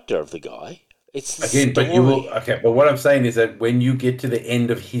character of the guy. It's the story. But you will. Okay, but what I'm saying is that when you get to the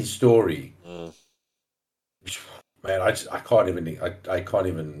end of his story, man, I can't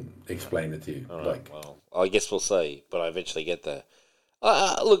even explain it to you. Right, well, I guess we'll see. But I eventually get there.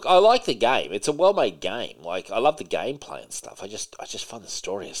 Look, I like the game. It's a well-made game. Like, I love the gameplay and stuff. I just find the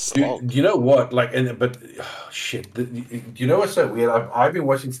story a slog. Do you know what? Like, shit. Do you know what's so weird? I've been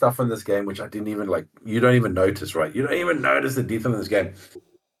watching stuff on this game which I didn't even like. You don't even notice, right? You don't even notice the detail in this game.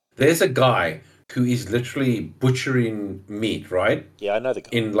 There's a guy who is literally butchering meat, right? Yeah, I know the guy.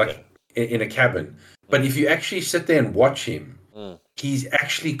 In a cabin. But if you actually sit there and watch him, he's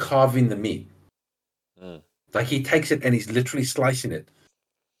actually carving the meat. Like, he takes it and he's literally slicing it.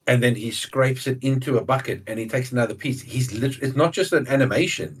 And then he scrapes it into a bucket and he takes another piece. It's not just an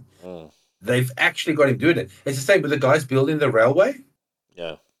animation. They've actually got him doing it. It's the same with the guys building the railway.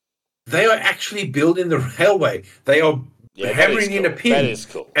 Yeah. They are actually building the railway. They are hammering in a pin. That is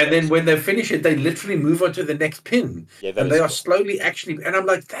cool. And then when they finish it, they literally move on to the next pin. Yeah, and they are slowly actually... And I'm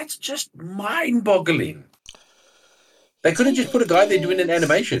like, that's just mind-boggling. They could have just put a guy there doing an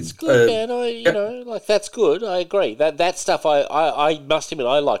animation. It's good, man. That's good. I agree. That stuff, I must admit,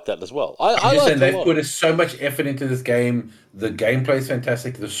 I like that as well. I like they've put so much effort into this game. The gameplay is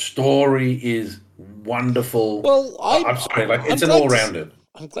fantastic. The story is wonderful. Well, I'm sorry, it's an all-rounded.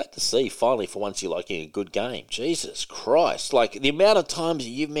 I'm glad to see, finally, for once, you're liking a good game. Jesus Christ. Like, the amount of times that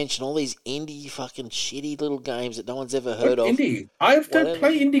you've mentioned all these indie fucking shitty little games that no one's ever heard of. Indie? I don't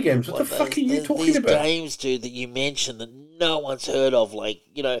play indie games. What the fuck are you talking about? These games, dude, that you mentioned that no one's heard of, like,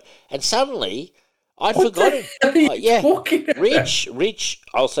 and suddenly, I'd forgotten. What are you talking about? Rich,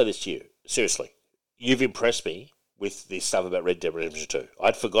 I'll say this to you. Seriously. You've impressed me with this stuff about Red Dead Redemption 2.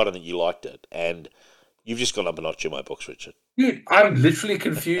 I'd forgotten that you liked it, and you've just gone up a notch in my books, Richard. Dude, I'm literally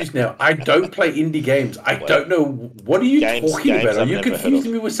confused now. I don't play indie games. I don't know. What are you talking about? Are you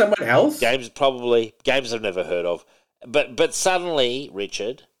confusing me with someone else? Games I've never heard of. But suddenly,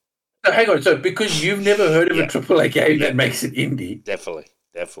 Richard... So hang on. So because you've never heard of a AAA game that makes it indie? Definitely.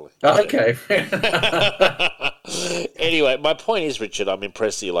 Okay. Anyway, my point is, Richard, I'm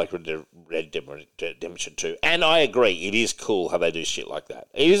impressed that you like Red Dead Redemption 2. And I agree, it is cool how they do shit like that.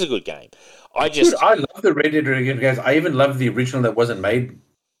 It is a good game. Dude, I love the Red Dead Redemption games. I even love the original that wasn't made.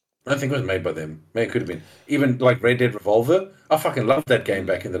 I don't think it was made by them. Maybe it could have been. Even like Red Dead Revolver. I fucking loved that game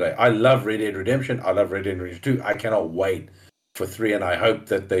back in the day. I love Red Dead Redemption. I love Red Dead Redemption 2. I cannot wait for 3, and I hope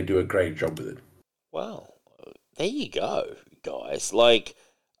that they do a great job with it. Well, there you go, guys. Like,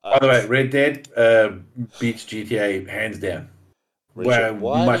 by the way, Red Dead beats GTA hands down. Richard,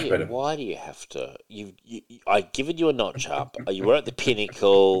 much better. Why do you have to? I've given you a notch up. You were at the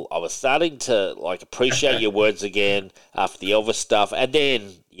pinnacle. I was starting to appreciate your words again after the Elvis stuff, and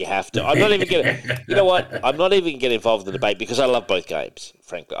then you have to. I'm not even getting. You know what? I'm not even getting involved in the debate because I love both games.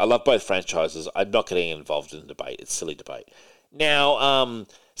 Frankly, I love both franchises. I'm not getting involved in the debate. It's a silly debate. Now,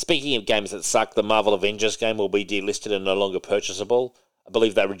 speaking of games that suck, the Marvel Avengers game will be delisted and no longer purchasable. I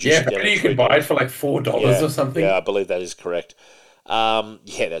believe they reduced it down to $3. You can buy it for $4 or something. Yeah, I believe that is correct.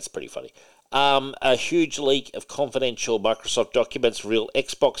 That's pretty funny. A huge leak of confidential Microsoft documents reveal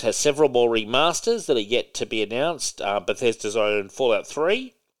Xbox has several more remasters that are yet to be announced. Bethesda's own Fallout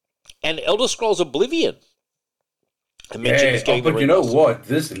 3 and Elder Scrolls Oblivion. But you know what?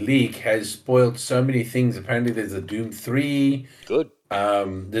 This leak has spoiled so many things. Apparently, there's a Doom 3. Good.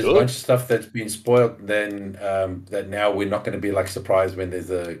 There's a bunch of stuff that's been spoiled. Then that now we're not going to be surprised when there's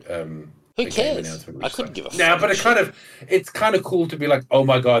a. Who cares? I couldn't give a fuck. Now, but it's kind of cool to be like, oh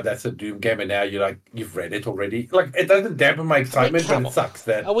my god, that's a Doom game, and now you've read it already. It doesn't dampen my excitement, but it sucks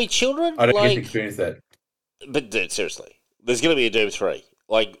that. Are we children? I don't get to experience that. But dude, seriously, there's going to be a Doom 3.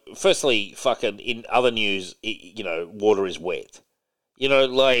 Firstly, fucking in other news, water is wet.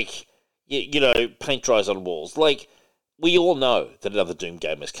 Paint dries on walls. We all know that another Doom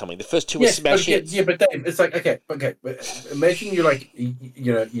game is coming. The first two are smash hits. Yeah, but Dave, it's okay. But imagine you're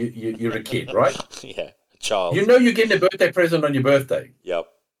you're a kid, right? Yeah, a child. You're getting a birthday present on your birthday. Yep.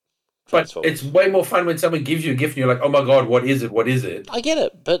 But it's way more fun when someone gives you a gift and you're like, oh my god, what is it? What is it? I get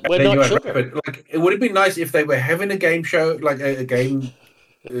it, but we're not children. It would have been nice if they were having a game show, a game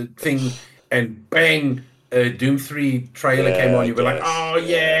thing, and bang, Doom 3 trailer came on. You'd be like, oh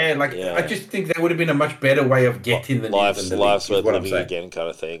yeah, I just think that would have been a much better way of getting the news. Life's worth living again, kind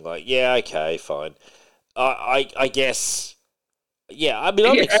of thing. Okay, fine. I guess. Yeah, I mean,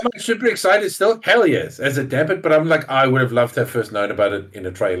 am I super excited still? Hell yes, as a damper. But I'm I would have loved to have first known about it in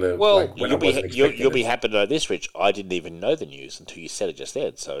a trailer. Well, you'll be happy to know this, Rich. I didn't even know the news until you said it just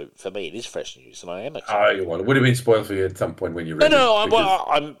then. So for me, it is fresh news, and I am excited. It would have been spoiled for you at some point when you read it. No, I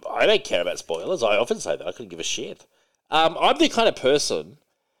don't care about spoilers. I often say that I couldn't give a shit. I'm the kind of person.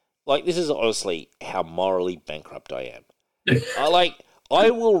 This is honestly how morally bankrupt I am. I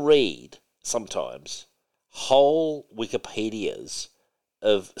will read sometimes whole Wikipedias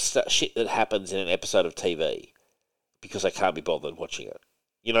of shit that happens in an episode of TV because I can't be bothered watching it.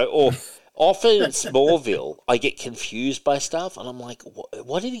 Or often in Smallville, I get confused by stuff and I'm like,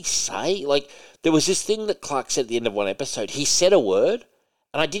 what did he say? There was this thing that Clark said at the end of one episode. He said a word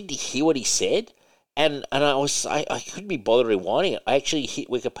and I didn't hear what he said. And I couldn't be bothered rewinding it. I actually hit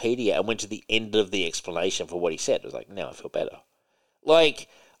Wikipedia and went to the end of the explanation for what he said. I was like, now I feel better.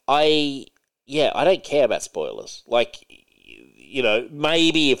 I don't care about spoilers.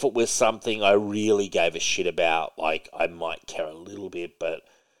 Maybe if it was something I really gave a shit about, I might care a little bit, but,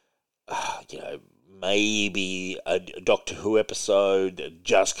 maybe a Doctor Who episode that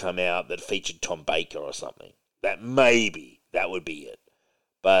just come out that featured Tom Baker or something. That would be it.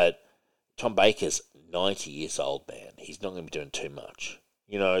 But Tom Baker's 90 years old, man. He's not going to be doing too much.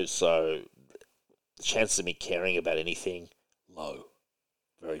 So the chances of me caring about anything, low.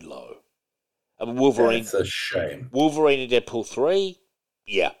 Very low. Wolverine. That's a shame. Wolverine and Deadpool 3,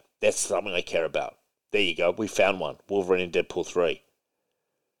 yeah, that's something I care about. There you go. We found one. Wolverine and Deadpool 3.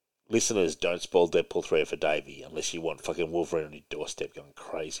 Listeners, don't spoil Deadpool 3 for Davey unless you want fucking Wolverine on your doorstep going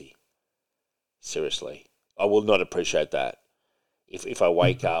crazy. Seriously. I will not appreciate that. If I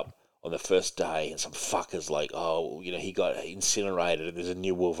wake up on the first day and some fucker's like, he got incinerated and there's a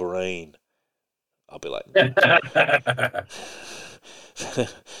new Wolverine, I'll be like...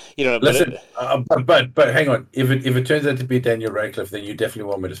 Listen, but hang on. If it turns out to be Daniel Radcliffe, then you definitely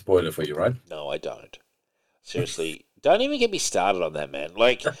want me to spoil it for you, right? No, I don't. Seriously, don't even get me started on that, man.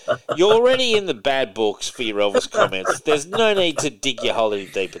 You're already in the bad books for your Elvis comments. There's no need to dig your hole any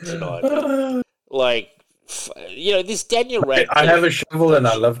deeper tonight. This Daniel Radcliffe... I have a shovel and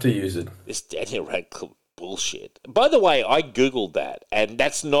I love to use it. This Daniel Radcliffe bullshit. By the way, I Googled that, and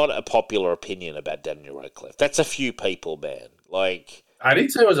that's not a popular opinion about Daniel Radcliffe. That's a few people, man. I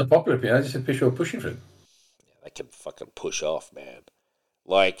didn't say it was a popular opinion. I just said people were pushing for it. Yeah, they can fucking push off, man.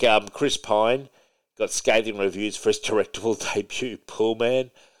 Chris Pine got scathing reviews for his directorial debut, Pool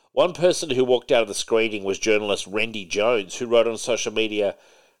Man. One person who walked out of the screening was journalist Randy Jones, who wrote on social media,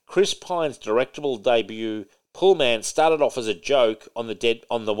 Chris Pine's directorial debut, Pool Man, started off as a joke on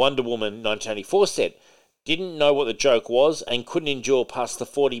the Wonder Woman 1984 set. Didn't know what the joke was and couldn't endure past the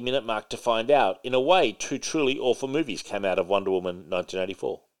 40-minute mark to find out. In a way, two truly awful movies came out of Wonder Woman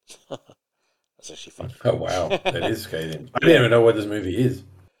 1984. That's actually funny. Oh, wow. That is scathing. I didn't even know what this movie is.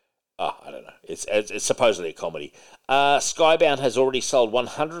 Oh, I don't know. It's supposedly a comedy. Skybound has already sold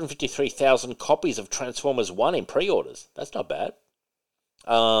 153,000 copies of Transformers 1 in pre-orders. That's not bad.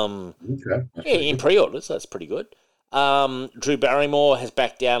 Okay. Yeah, in pre-orders, that's pretty good. Drew Barrymore has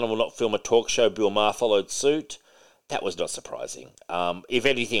backed down and will not film a talk show. Bill Maher followed suit. That was not surprising. If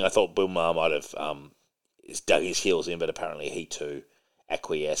anything, I thought Bill Maher might have dug his heels in, but apparently he too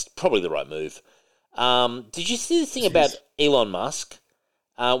acquiesced. Probably the right move. Did you see the thing about Elon Musk?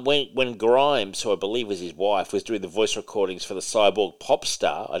 When Grimes, who I believe was his wife, was doing the voice recordings for the cyborg pop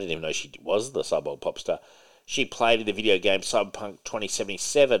star, I didn't even know she was the cyborg pop star, she played in the video game Cyberpunk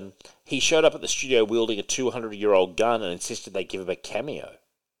 2077, he showed up at the studio wielding a 200-year-old gun and insisted they give him a cameo.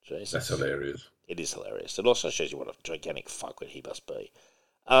 Jesus. That's hilarious. It is hilarious. It also shows you what a gigantic fuckwit he must be.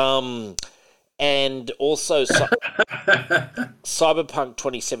 And also, Cyberpunk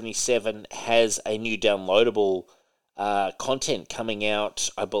 2077 has a new downloadable content coming out,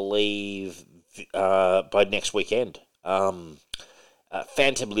 I believe, by next weekend.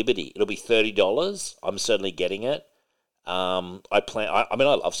 Phantom Liberty. It'll be $30. I'm certainly getting it. I mean, I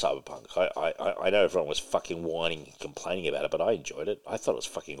love Cyberpunk. I know everyone was fucking whining and complaining about it, but I enjoyed it. I thought it was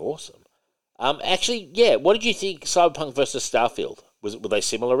fucking awesome. Actually, yeah. What did you think? Cyberpunk versus Starfield. Were they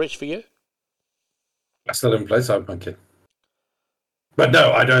similar, Rich, for you? I still haven't played Cyberpunk yet. But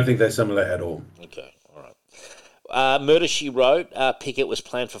no, I don't think they're similar at all. Okay, all right. Murder, She Wrote. Pickett was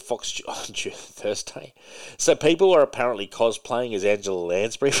planned for Fox on Thursday. So people were apparently cosplaying as Angela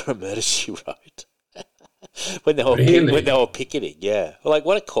Lansbury for Murder, She Wrote. when they were picketing, yeah. Like,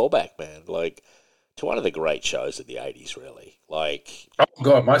 what a callback, man. Like, to one of the great shows of the 80s, really. Like... Oh,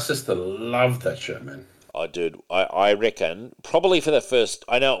 God, my sister loved that show, man. Oh, dude, I reckon, probably for the first...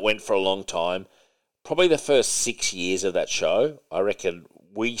 I know it went for a long time. Probably the first 6 years of that show, I reckon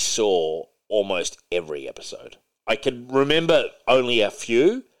we saw almost every episode. I can remember only a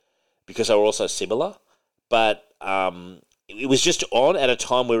few because they were also similar, but it was just on at a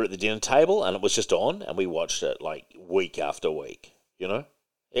time we were at the dinner table and it was just on and we watched it like week after week, you know?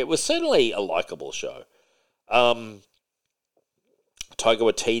 It was certainly a likable show. Taika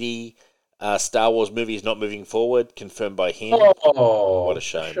Waititi, Star Wars movie is not moving forward, confirmed by him. Oh, what a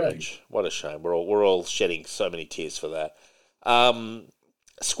shame, Rich. What a shame. We're all shedding so many tears for that.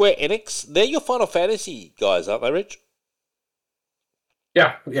 Square Enix, they're your Final Fantasy guys, aren't they, Rich?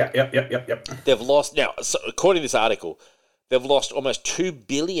 Yeah. They've lost now. So according to this article, they've lost almost $2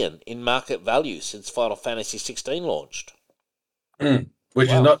 billion in market value since Final Fantasy 16 launched. Which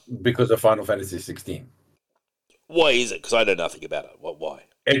is not because of Final Fantasy 16. Why is it? Because I know nothing about it. Why?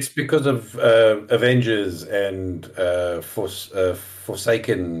 It's because of Avengers and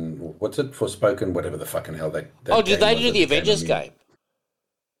Forsaken. What's it? Forspoken, whatever the fucking hell that did they do the Avengers game?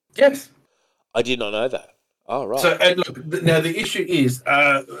 Yes. I did not know that. Oh, right. So, and look, now the issue is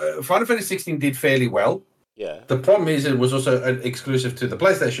Final Fantasy 16 did fairly well. Yeah. The problem is it was also an exclusive to the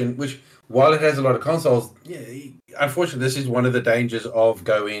PlayStation, which, while it has a lot of consoles, unfortunately, this is one of the dangers of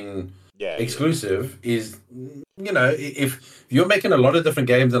going exclusive is, you know, if you're making a lot of different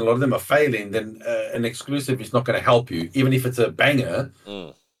games and a lot of them are failing, then an exclusive is not going to help you, even if it's a banger,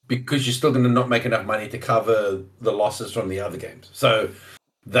 because you're still going to not make enough money to cover the losses from the other games. So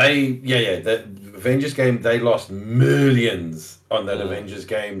the Avengers game, they lost millions on that Avengers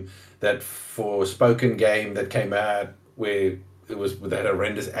game. That Forspoken game that came out where they had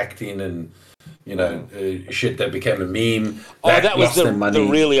horrendous acting and, you know, shit that became a meme. That was the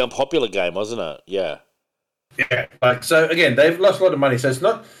really unpopular game, wasn't it? Yeah. Yeah. Like, so again, they've lost a lot of money. So it's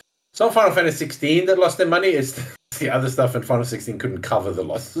not Final Fantasy 16 that lost their money. It's the other stuff, and Final 16 couldn't cover the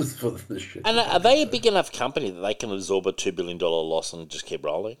losses for the shit. And are they a big enough company that they can absorb a $2 billion loss and just keep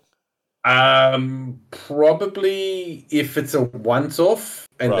rolling? Probably if it's a once-off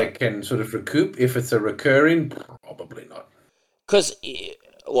and they can sort of recoup. If it's a recurring, probably not. Because,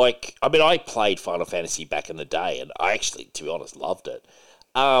 like, I mean, I played Final Fantasy back in the day, and I actually, to be honest, loved it.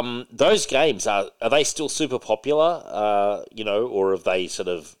 Those games, are they still super popular, you know, or have they sort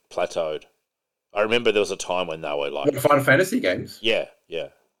of plateaued? I remember there was a time when they were like... Final Fantasy games? Yeah.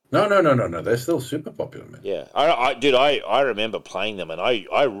 No. They're still super popular, man. Yeah. I remember playing them, and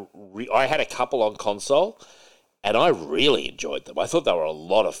I had a couple on console, and I really enjoyed them. I thought they were a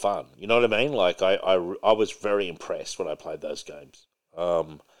lot of fun. You know what I mean? Like, I was very impressed when I played those games.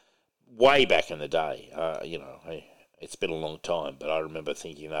 Way back in the day, it's been a long time, but I remember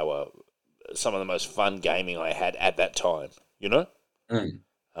thinking they were some of the most fun gaming I had at that time, you know? Mm.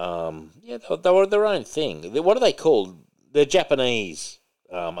 They were their own thing. What are they called? They're Japanese,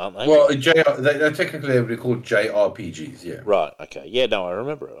 aren't they? Well, they're technically they would be called JRPGs, yeah. Right, okay. Yeah, no, I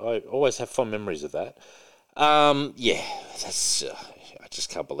remember it. I always have fond memories of that. That's... I just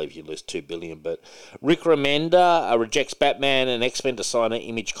can't believe you lose $2 billion. But Rick Remender rejects Batman and X-Men to sign an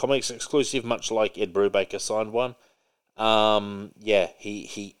Image Comics exclusive, much like Ed Brubaker signed one. Ed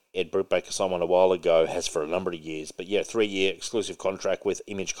Brubaker signed one a while ago, has for a number of years. But 3-year exclusive contract with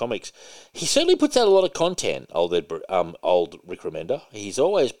Image Comics. He certainly puts out a lot of content, old Rick Remender. He's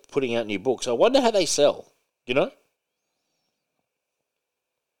always putting out new books. I wonder how they sell, you know?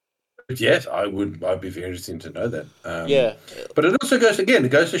 Yes, I'd be very interested to know that. But it also goes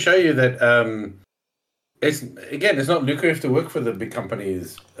to show you that it's not lucrative to work for the big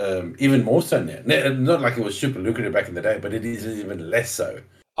companies, even more so now. Not like it was super lucrative back in the day, but it is even less so.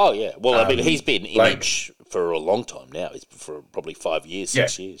 Oh yeah, well I mean he's been Image for a long time now. It's for probably 5 years,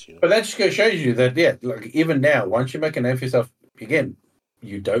 6 years. You know? But that just shows you that like even now, once you make a name for yourself, again,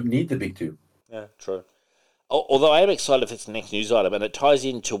 you don't need the big two. Yeah, true. Although I am excited for its next news item, and it ties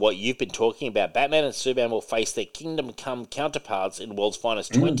into what you've been talking about. Batman and Superman will face their Kingdom Come counterparts in World's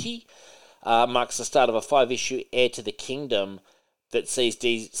Finest 20. Marks the start of a 5-issue Heir to the Kingdom that sees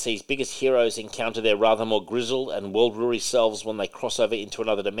biggest heroes encounter their rather more grizzled and world-weary selves when they cross over into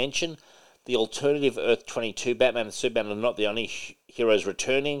another dimension. The alternative Earth 22, Batman and Superman are not the only heroes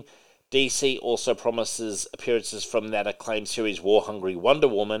returning. DC also promises appearances from that acclaimed series War-Hungry Wonder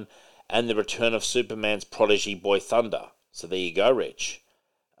Woman, and the return of Superman's protege, Boy Thunder. So there you go, Rich.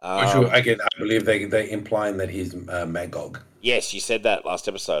 Again, I believe they're implying that he's Magog. Yes, you said that last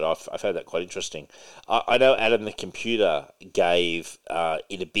episode. I found that quite interesting. I know Adam the Computer gave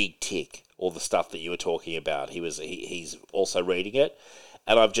in a big tick all the stuff that you were talking about. He's also reading it,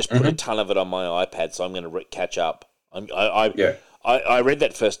 and I've just put a ton of it on my iPad, so I'm going to catch up. I read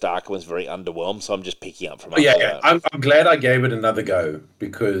that first arc and was very underwhelmed, so I'm just picking up from it. I'm glad I gave it another go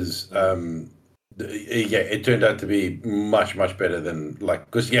because it turned out to be much, much better than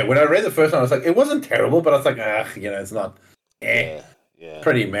when I read the first one, I was like, it wasn't terrible, but I was like, it's not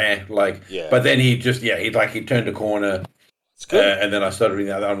pretty meh. But then he turned a corner. It's good. And then I started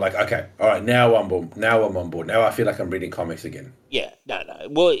reading that. I'm like, okay, all right, now I'm on board. Now I feel like I'm reading comics again. Yeah, no.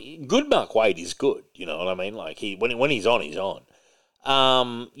 Well, good Mark Waid is good. You know what I mean? Like when he's on, he's on.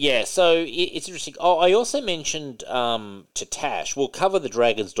 So it's interesting. Oh, I also mentioned to Tash, we'll cover the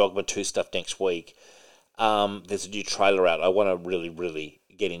Dragon's Dogma 2 stuff next week. There's a new trailer out. I want to really, really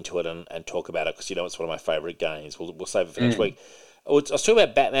get into it and talk about it because, it's one of my favourite games. We'll save it for next week. I was talking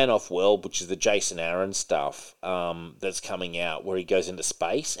about Batman Off-World, which is the Jason Aaron stuff that's coming out where he goes into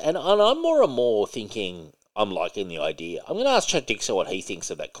space. And I'm more and more thinking I'm liking the idea. I'm going to ask Chad Dixon what he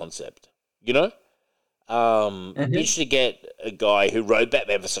thinks of that concept, you know? Interested to get a guy who wrote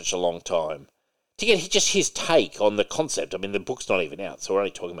Batman for such a long time to get just his take on the concept. I mean, the book's not even out, so we're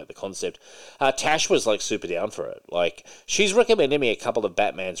only talking about the concept. Tash was super down for it. She's recommended me a couple of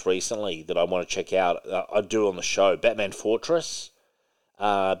Batmans recently that I want to check out. I do on the show: Batman Fortress,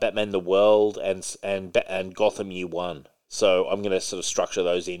 Batman the World, and Gotham Year One. So I'm going to sort of structure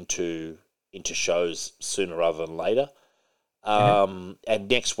those into shows sooner rather than later. And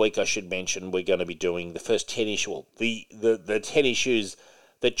next week, I should mention, we're going to be doing the first 10 issues, the 10 issues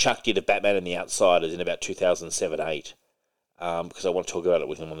that Chuck did of Batman and the Outsiders in about 2007-8, because I want to talk about it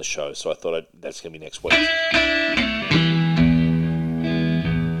with him on the show. So I thought that's going to be next week.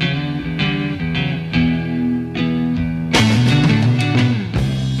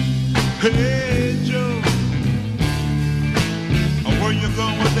 Hey, Joe, where you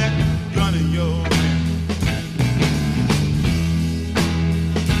going with that gun of yours?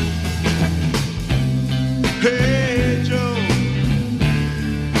 Hey, Joe,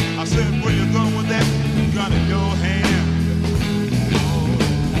 I said, where you going with that gun in your hand?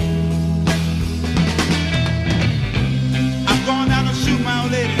 I'm going down to shoot my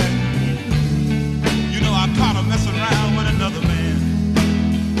old lady. I caught her messing around with another man.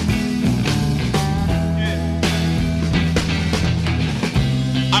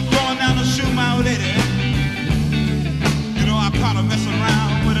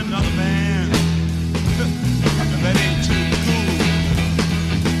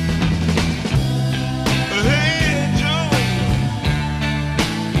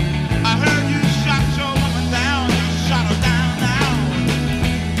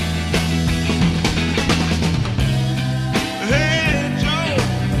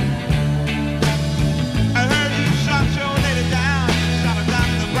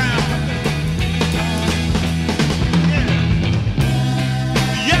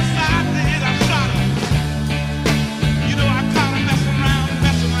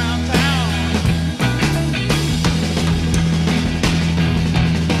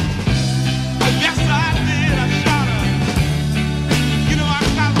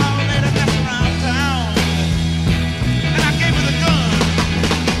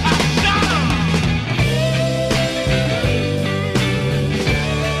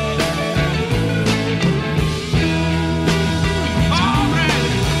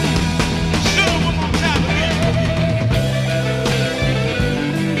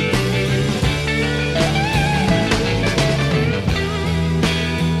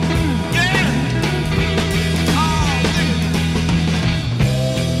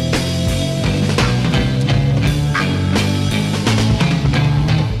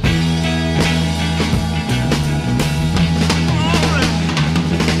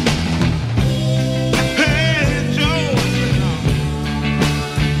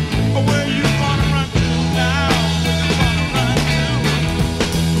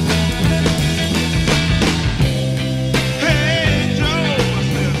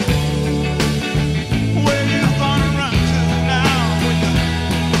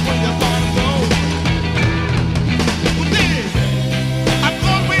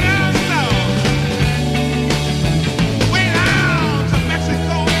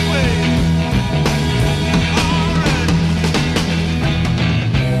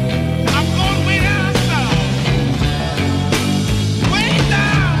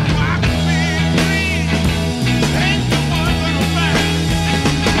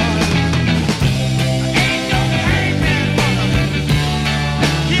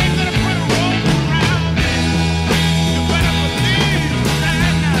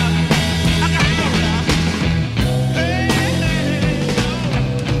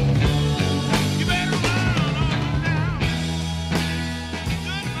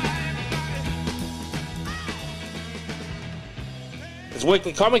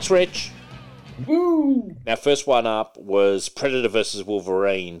 Weekly Comics, Rich. Woo! Now, first one up was Predator versus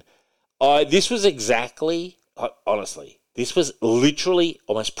Wolverine. This was exactly, honestly, this was literally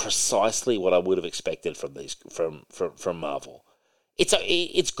almost precisely what I would have expected from these from Marvel.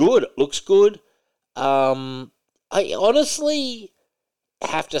 It's good. It looks good. I honestly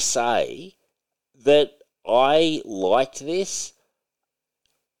have to say that I liked this,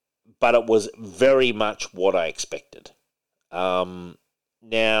 but it was very much what I expected.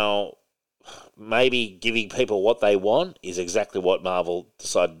 Now, maybe giving people what they want is exactly what Marvel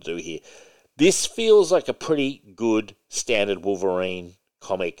decided to do here. This feels like a pretty good standard Wolverine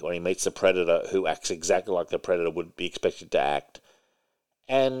comic when he meets the Predator, who acts exactly like the Predator would be expected to act.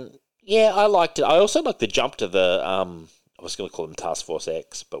 And yeah, I liked it. I also liked the jump to the I was going to call them Task Force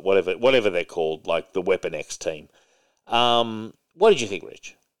X, but whatever they're called, like the Weapon X team. What did you think,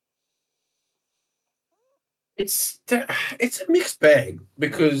 Rich? It's a mixed bag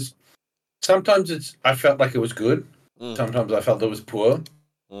because sometimes I felt like it was good. Sometimes I felt it was poor.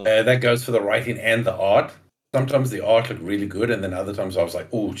 That goes for the writing and the art. Sometimes the art looked really good, and then other times I was like,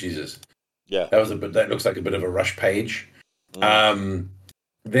 "Oh Jesus, yeah, that looks like a bit of a rush page."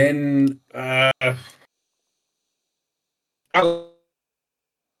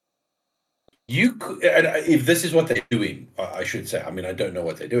 You could, if this is what they're doing, I should say. I mean, I don't know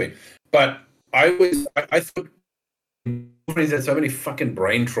what they're doing, but I thought he's had so many fucking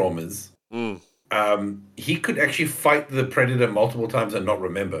brain traumas. He could actually fight the Predator multiple times and not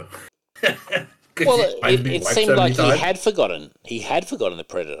remember. Well, it seemed like he had forgotten the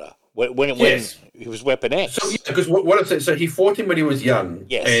Predator when he was Weapon X. So, because what I'm saying, so he fought him when he was young,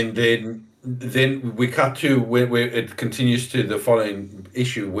 yes, and then we cut to where it continues to the following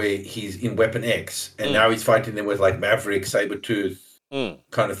issue where he's in Weapon X, and now he's fighting them with like Maverick, Sabretooth,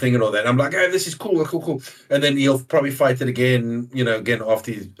 kind of thing and all that. And I'm like, oh, this is cool. And then he'll probably fight it again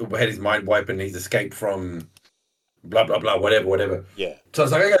after he's had his mind wiped and he's escaped from blah, blah, blah, whatever. Yeah. So I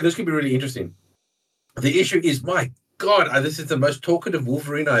was like, okay, this could be really interesting. The issue is, my God, this is the most talkative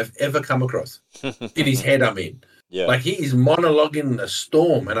Wolverine I've ever come across. In his head, I mean. Yeah. Like, he is monologuing a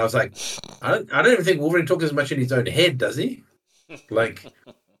storm. And I was like, I don't even think Wolverine talks as much in his own head, does he? Like,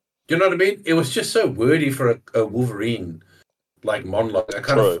 do you know what I mean? It was just so wordy for a Wolverine like monologue.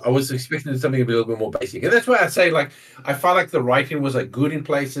 I was expecting something a little bit more basic. And that's why I say, like, I felt like the writing was like good in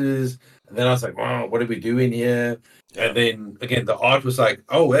places. And then I was like, wow, what are we doing here? Yeah. And then again, the art was like,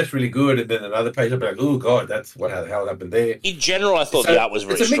 oh, that's really good. And then another page, I'd be like, oh God, that's what the hell happened there. In general, I thought the art was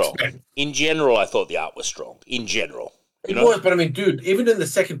very strong. In general, I thought the art was strong. In general, it was, but I mean, dude, even in the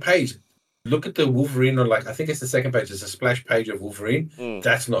second page, look at the Wolverine on, like, I think it's the second page. It's a splash page of Wolverine.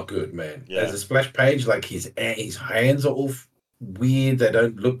 That's not good, man. Yeah. There's a splash page, like his hands are all weird. They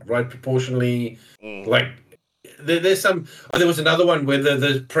don't look right proportionally. Like there's some. There was another one where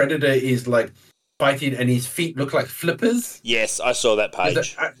the Predator is like fighting and his feet look like flippers. Yes, I saw that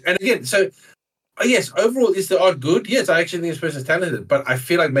page. And again, so yes, overall, is the art good? Yes, I actually think this person's talented, but I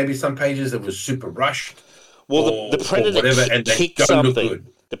feel like maybe some pages it was super rushed. Well, the Predator kicked something.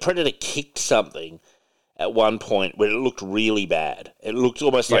 The Predator kicked something at one point where it looked really bad. It looked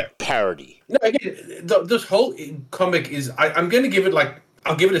almost like parody. No, again, this whole comic is. I'm going to give it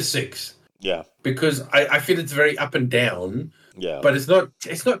I'll give it a 6. Yeah, because I feel it's very up and down. Yeah, but it's not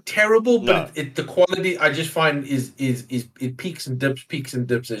terrible. But the quality I just find is it peaks and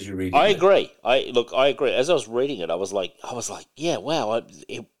dips as you read it. I agree. I agree. As I was reading it, I was like, yeah, wow.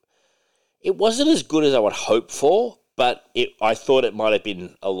 It wasn't as good as I would hope for, but I thought it might have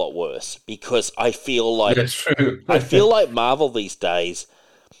been a lot worse because I feel like that's true. I feel like Marvel these days,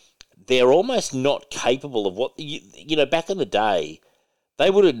 they're almost not capable of what back in the day. They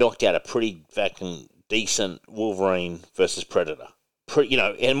would have knocked out a pretty fucking decent Wolverine versus Predator.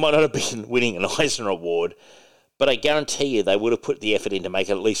 It might not have been winning an Eisner Award, but I guarantee you they would have put the effort in to make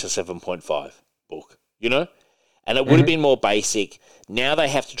it at least a 7.5 book, And it would have been more basic. Now they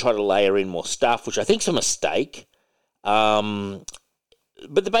have to try to layer in more stuff, which I think is a mistake. But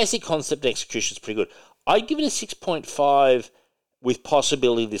the basic concept and execution is pretty good. I'd give it a 6.5 with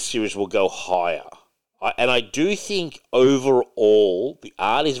possibility this series will go higher. And I do think overall the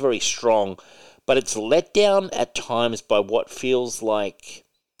art is very strong, but it's let down at times by what feels like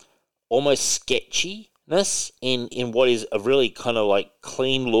almost sketchiness in what is a really kind of like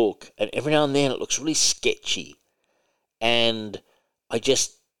clean look. And every now and then it looks really sketchy. And I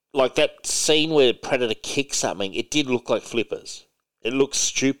just, like that scene where Predator kicks something, it did look like flippers. It looks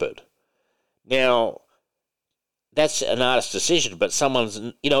stupid. Now, that's an artist's decision, but someone's,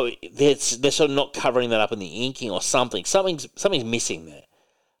 they're sort of not covering that up in the inking or something. Something's missing there.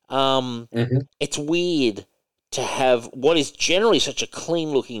 It's weird to have what is generally such a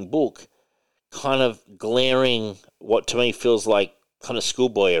clean-looking book kind of glaring what to me feels like kind of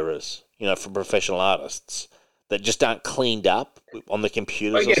schoolboy errors, for professional artists that just aren't cleaned up on the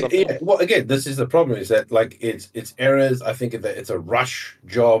computers or something. Yeah. Well, again, this is the problem: is that like it's errors. I think that it's a rush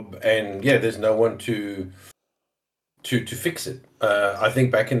job, and there's no one to fix it. I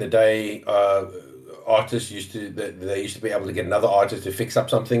think back in the day, artists used to be able to get another artist to fix up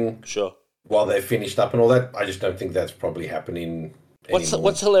something. Sure. While they're finished up and all that. I just don't think that's probably happening anymore.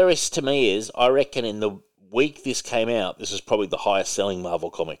 What's hilarious to me is I reckon in the week this came out, this is probably the highest selling Marvel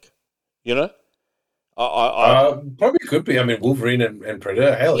comic. Probably could be. I mean, Wolverine and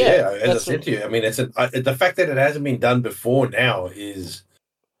Predator. Hell yeah! As I said to you, I mean, it's the fact that it hasn't been done before now is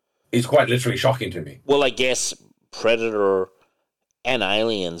quite literally shocking to me. Well, I guess Predator and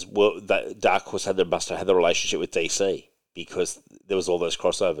Aliens Dark Horse must have had the relationship with DC because there was all those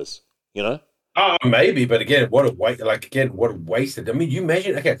crossovers. Maybe, but again, what a waste! What a wasted. I mean, you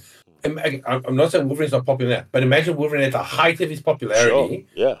imagine. Okay, I'm not saying Wolverine's not popular now, but imagine Wolverine at the height of his popularity.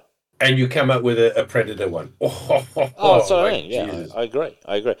 Sure. Yeah. And you come up with a Predator one. That's what I mean. Yeah, I agree.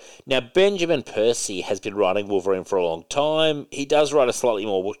 Now, Benjamin Percy has been writing Wolverine for a long time. He does write a slightly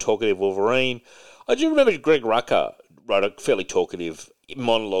more talkative Wolverine. I do remember Greg Rucka wrote a fairly talkative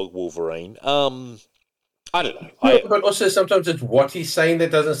monologue Wolverine. I don't know. But also sometimes it's what he's saying that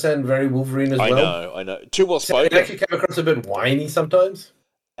doesn't sound very Wolverine as well. I know. Too well spoken. It actually came across a bit whiny sometimes.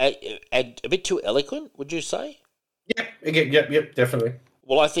 A bit too eloquent, would you say? Yep, definitely.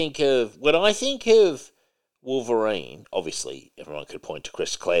 Well, when I think of Wolverine, obviously everyone could point to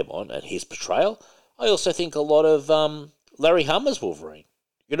Chris Claremont and his portrayal. I also think a lot of Larry Hama's Wolverine,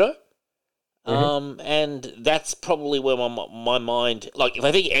 Mm-hmm. And that's probably where my mind, like if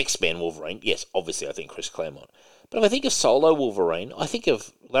I think X-Men Wolverine, yes, obviously I think Chris Claremont. But if I think of solo Wolverine, I think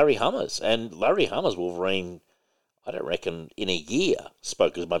of Larry Hama's. And Larry Hama's Wolverine, I don't reckon in a year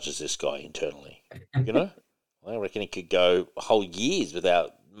spoke as much as this guy internally, I reckon he could go whole years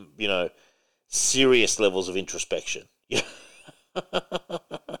without, serious levels of introspection.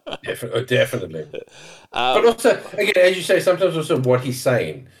 Definitely. But also, again, as you say, sometimes also what he's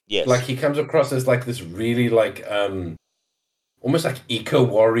saying. Yes. Like he comes across as like this really almost like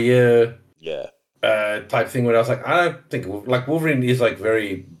eco-warrior type thing where I was like, I don't think like Wolverine is like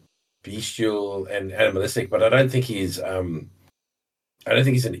very bestial and animalistic, but I don't think he's an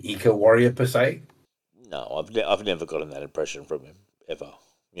eco-warrior per se. No, I've never gotten that impression from him ever.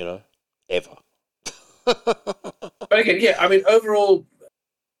 Ever. But again, I mean, overall,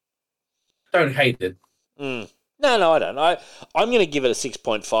 don't hate it. No, I don't. I'm going to give it a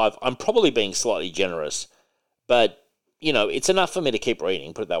 6.5. I'm probably being slightly generous, but it's enough for me to keep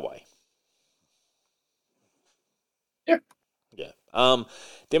reading. Put it that way. Yeah.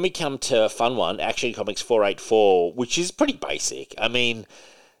 Then we come to a fun one, Action Comics 484, which is pretty basic. I mean,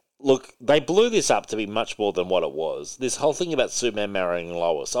 look, they blew this up to be much more than what it was. This whole thing about Superman marrying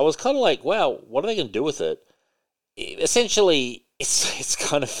Lois, I was kind of like, wow, what are they going to do with it? Essentially, it's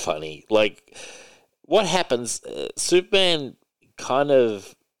kind of funny. Like, what happens, Superman kind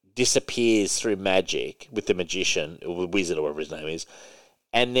of disappears through magic with the magician, or the wizard, or whatever his name is,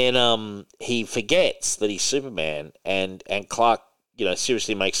 and then he forgets that he's Superman, and Clark,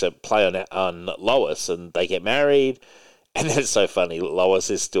 seriously makes a play on Lois, and they get married. And then it's so funny, Lois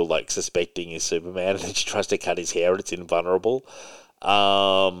is still, suspecting he's Superman, and then she tries to cut his hair, and it's invulnerable.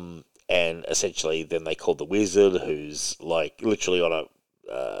 And essentially, then they call the wizard, who's, literally on a,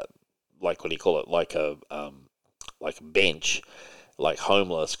 what do you call it, like a bench,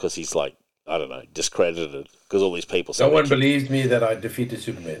 homeless, because he's, I don't know, discredited, because all these people... No one believes me that I defeated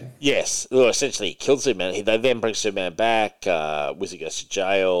Superman. Yes. Well, essentially, he killed Superman. They then bring Superman back, Wizard goes to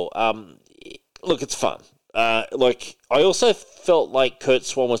jail. Look, it's fun. I also felt like Curt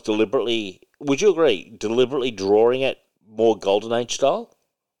Swan was deliberately, would you agree, deliberately drawing it more Golden Age style?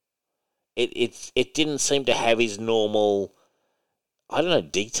 It didn't seem to have his normal, I don't know,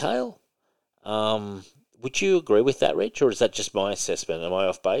 detail. Would you agree with that, Rich, or is that just my assessment? Am I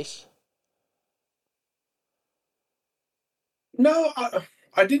off base? No,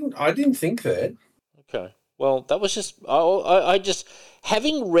 I didn't think that. Okay. Well, that was just, I just,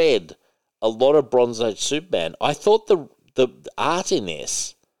 having read a lot of Bronze Age Superman, I thought the art in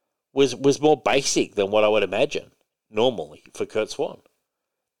this was more basic than what I would imagine normally for Curt Swan.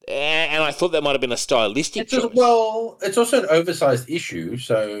 And I thought that might have been a stylistic choice. Well, it's also an oversized issue,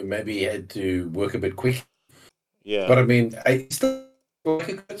 so maybe he had to work a bit quick. Yeah. But I mean, it still like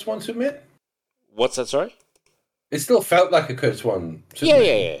a Curt Swan Superman. What's that, sorry? It still felt like a Curt Swan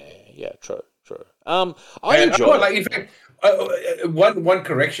Superman. Yeah, true. I enjoy it. In fact, one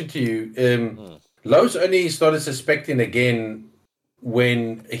correction to you. Lois only started suspecting again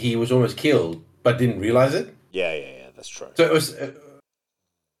when he was almost killed, but didn't realize it. Yeah, that's true. So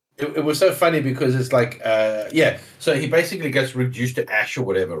it was so funny because it's like, so he basically gets reduced to ash or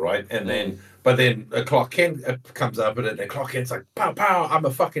whatever, right? And but then Clark Kent comes up at it, and Clark Kent's like, pow, pow, I'm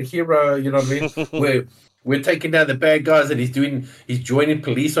a fucking hero, you know what I mean? We're taking down the bad guys, and he's joining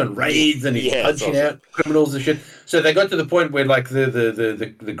police on raids, and he's punching out criminals and shit. So they got to the point where like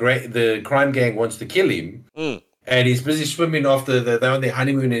the crime gang wants to kill him. And he's busy swimming after they're on their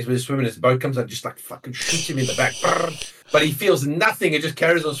honeymoon, and he's busy swimming. His boat comes out, just like fucking shoots him in the back. But he feels nothing. It just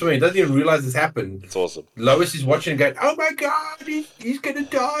carries on swimming. He doesn't even realize this happened. It's awesome. Lois is watching and going, "Oh my god, he's gonna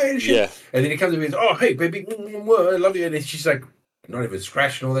die!" And shit. Yeah. And then he comes to me and goes, "Oh hey baby, I love you." And she's like, not even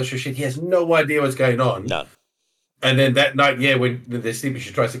scratching all that shit. He has no idea what's going on. No. And then that night, when they're sleeping,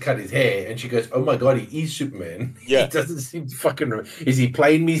 she tries to cut his hair, and she goes, "Oh my god, he is Superman." Yeah. He doesn't seem to fucking remember. Is he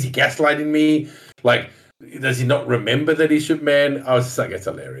playing me? Is he gaslighting me? Like, does he not remember that he's Superman? I was just like, it's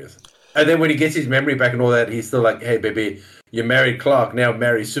hilarious. And then when he gets his memory back and all that, he's still like, "Hey, baby, you married Clark, now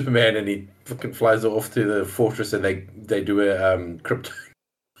marry Superman." And he fucking flies off to the fortress, and they do a crypto.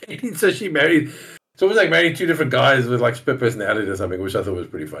 So she married. It's almost like marrying two different guys with like split personality or something, which I thought was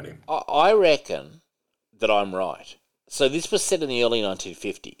pretty funny. I reckon that I'm right. So this was set in the early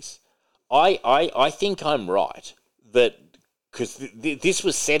 1950s. I think I'm right that because this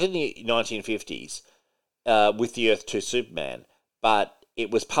was set in the 1950s with the Earth 2 Superman, but it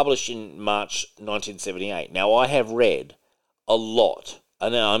was published in March 1978. Now, I have read a lot,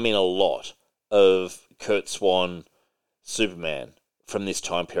 and I mean a lot, of Curt Swan Superman from this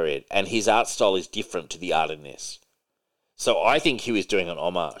time period, and his art style is different to the art in this. So I think he was doing an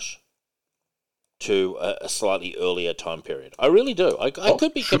homage to a slightly earlier time period. I really do. I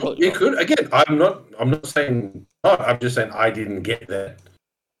could be completely wrong. You could. Again, I'm not saying not. I'm just saying I didn't get that.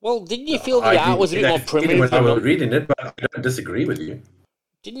 Well, didn't you feel the art was a bit more primitive? When I was reading it, but I don't disagree with you.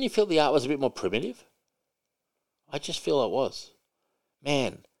 Didn't you feel the art was a bit more primitive? I just feel it was.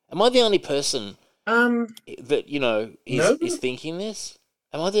 Man, am I the only person that, is thinking this?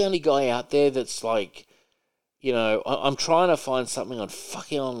 Am I the only guy out there that's like, I'm trying to find something on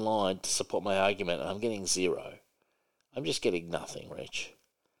fucking online to support my argument, and I'm getting zero. I'm just getting nothing, Rich.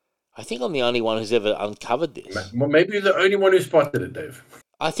 I think I'm the only one who's ever uncovered this. Well, maybe you're the only one who spotted it, Dave.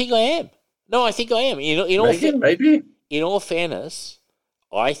 I think I am. No, I think I am. Maybe. In all fairness,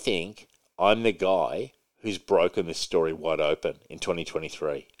 I think I'm the guy who's broken this story wide open in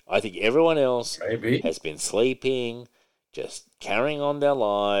 2023. I think everyone else has been sleeping, just carrying on their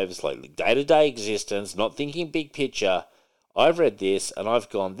lives, like day-to-day existence, not thinking big picture. I've read this, and I've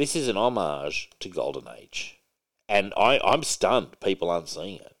gone, this is an homage to Golden Age. And I'm stunned people aren't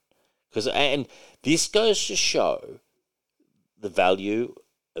seeing it. And this goes to show the value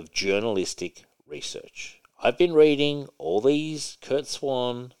of journalistic research. I've been reading all these Curt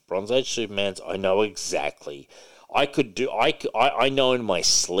Swan, Bronze Age Supermans. I know exactly. I know in my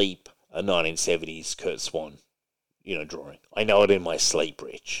sleep a 1970s Curt Swan, drawing. I know it in my sleep,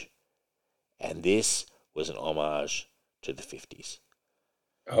 Rich. And this was an homage to the 50s.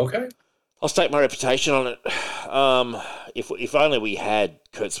 Okay. I'll stake my reputation on it. If only we had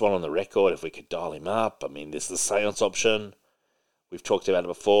Curt Swan on the record, if we could dial him up. I mean, there's the seance option. We've talked about it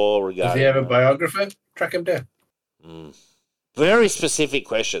before. Regarding, does he have a biographer? Track him down. Very specific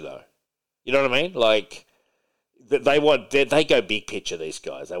question, though. You know what I mean? Like, they go big picture, these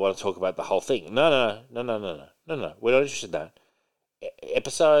guys. They want to talk about the whole thing. No. We're not interested in that.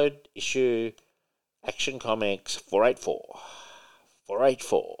 Episode, issue, Action Comics 484.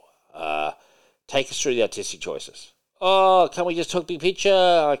 484. Take us through the artistic choices. Oh, can't we just talk big picture?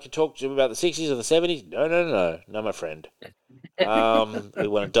 I could talk to you about the 60s or the 70s. No, my friend. We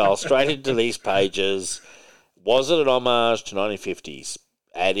want to dial straight into these pages. Was it an homage to 1950s?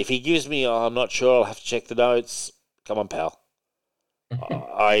 And if he gives me, I'm not sure, I'll have to check the notes. Come on, pal.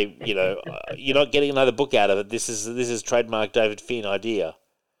 You're not getting another book out of it. This is trademark David Finn idea.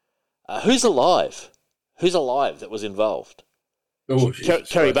 Who's alive? Who's alive that was involved? Oh,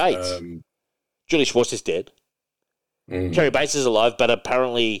 Kerry Bates. Julie Schwartz is dead. Kerry Bates is alive, but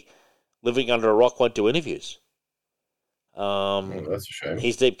apparently living under a rock, won't do interviews. That's a shame.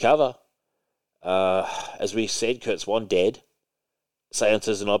 He's deep cover. As we said, Curt Swan dead. Seance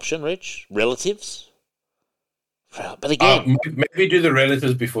is an option, Rich. Relatives. But again... maybe do the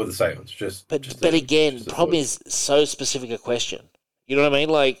relatives before the seance. But again, problem is so specific a question. You know what I mean?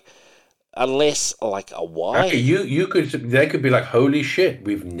 Like... Unless, like, a why? Okay, they could be like, holy shit,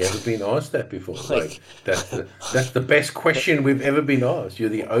 we've never been asked that before. Like that's the best question we've ever been asked. You're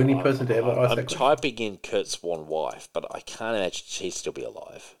the only person to ever ask that question. I'm typing in Curt Swan wife, but I can't imagine she'd still be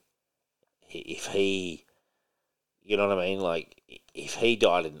alive. if he, you know what I mean? Like, if he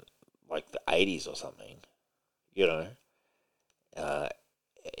died in, like, the 80s or something, you know,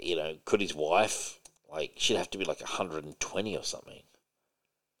 could his wife, like, she'd have to be, like, 120 or something.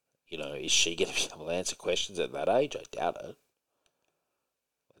 You know, is she going to be able to answer questions at that age? I doubt it.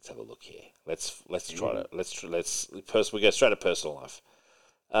 Let's have a look here. Let's try to we go straight to personal life.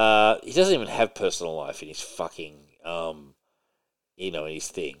 He doesn't even have personal life in his fucking in his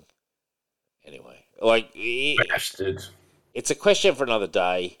thing. Anyway, like Bastard. it's a question for another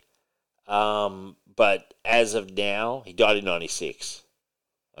day. But as of now, he died in 96.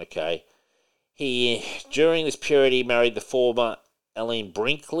 Okay, during this period he married the former Ellen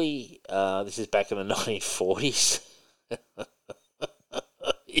Brinkley. This is back in the 1940s.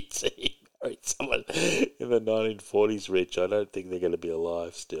 He married someone in the 1940s, Rich. I don't think they're going to be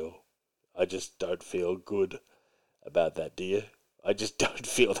alive still. I just don't feel good about that, do you? I just don't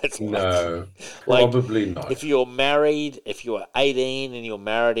feel that's No, like, probably not. If you're married, if you were 18 and you're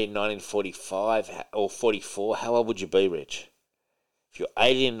married in 1945 or 44, how old would you be, Rich? If you're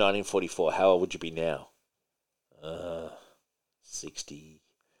 18 in 1944, how old would you be now? 60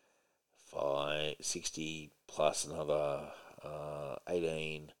 plus another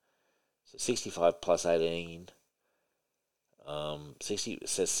 18. So 65 plus 18. 60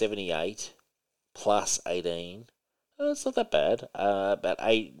 says 78 plus 18. It's not that bad. About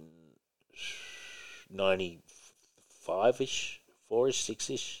 95-ish, 4-ish,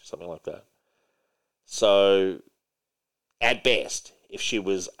 6-ish, something like that. So, at best, if she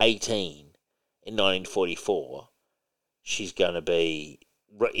was 18 in 1944, she's going to be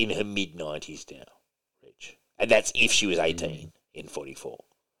in her mid-90s now, Rich. And that's if she was 18 in 44.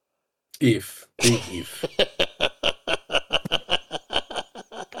 If. Big if.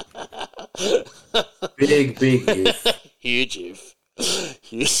 Big if. Huge if.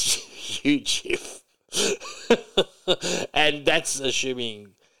 Huge if. And that's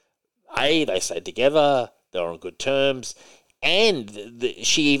assuming, A, they stayed together, they're on good terms, and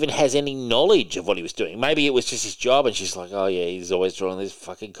she even has any knowledge of what he was doing. Maybe it was just his job, and she's like, oh yeah, he's always drawing these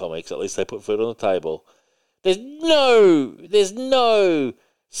fucking comics, at least they put food on the table. There's no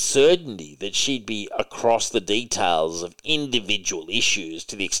certainty that she'd be across the details of individual issues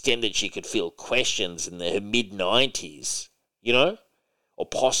to the extent that she could field questions in her mid-90s, you know? Or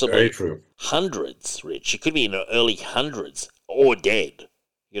possibly hundreds, Rich. She could be in her early hundreds or dead,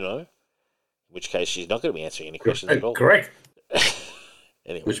 you know? In which case she's not going to be answering any questions at all. Correct.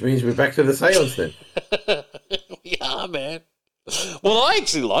 Anyway. Which means we're back to the seance then. We are, man. Well, I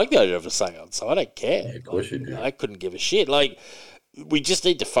actually like the idea of a seance, so I don't care. Yeah, of course you do. I couldn't give a shit. Like, we just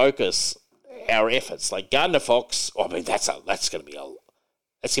need to focus our efforts. Like Gardner Fox, I mean, that's gonna be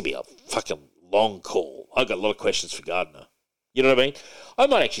a fucking long call. I've got a lot of questions for Gardner. You know what I mean? I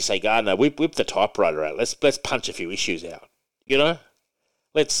might actually say, Gardner, whip the typewriter out. Let's punch a few issues out. You know?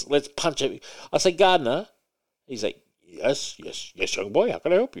 Let's punch it. I say, Gardner. He's like, yes, young boy. How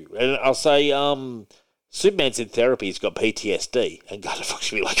can I help you? And I'll say, Superman's in therapy. He's got PTSD. And Gardner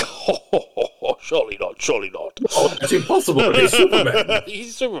Fox will be like, surely not. Oh, that's impossible. He's Superman.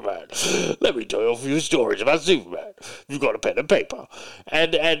 He's Superman. Let me tell you a few stories about Superman. You've got a pen and paper.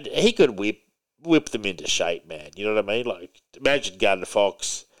 And he could whip them into shape, man. You know what I mean? Like, imagine Gardner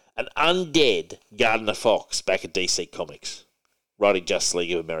Fox, an undead Gardner Fox back at DC Comics, writing Justice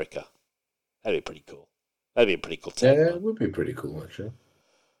League of America. That'd be pretty cool. That'd be a pretty cool tagline. Yeah, it would be pretty cool, actually.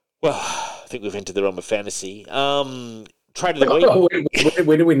 Well, I think we've entered the realm of fantasy. Trade of the week.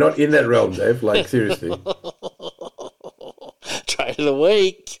 When are we not in that realm, Dave? Like, seriously. Trade of the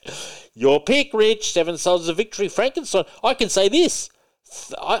week. Your pick, Rich. 7 Soldiers of Victory, Frankenstein. I can say this.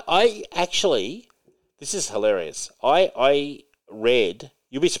 I actually, this is hilarious. I read,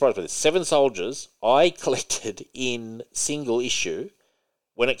 you'll be surprised by this, 7 Soldiers I collected in single issue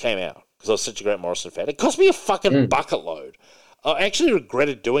when it came out because I was such a great Morrison fan. It cost me a fucking bucket load. I actually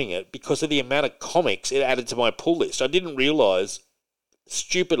regretted doing it because of the amount of comics it added to my pull list. I didn't realise,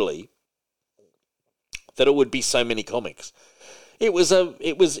 stupidly, that it would be so many comics. It was a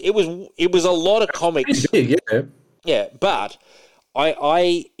lot of comics. Yeah, but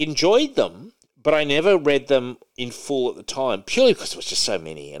I enjoyed them, but I never read them in full at the time, purely because it was just so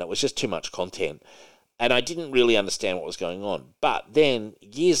many and it was just too much content. And I didn't really understand what was going on. But then,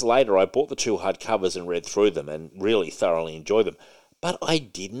 years later, I bought the 2 hardcovers and read through them and really thoroughly enjoyed them. But I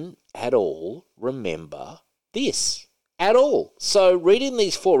didn't at all remember this. At all. So reading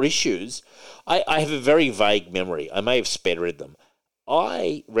these 4 issues, I have a very vague memory. I may have sped read them.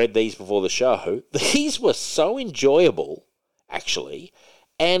 I read these before the show. These were so enjoyable, actually.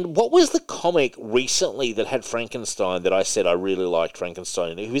 And what was the comic recently that had Frankenstein that I said I really liked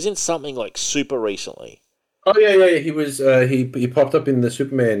Frankenstein? He was in something like super recently. Oh yeah. He was he popped up in the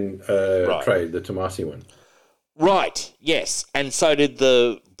Superman Right. trade, the Tomasi one. Right. Yes, and so did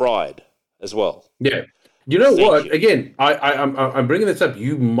the Bride as well. Yeah. You know Thank what? you. Again, I'm bringing this up.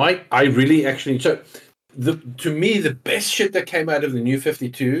 I really actually. So, to me, the best shit that came out of the New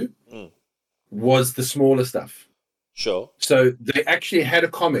 52 was the smaller stuff. Sure. So they actually had a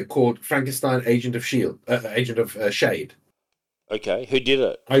comic called Frankenstein, Agent of Shield, Agent of Shade. Okay. Who did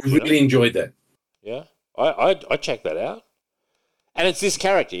it? I really enjoyed that. Yeah. I checked that out. And it's this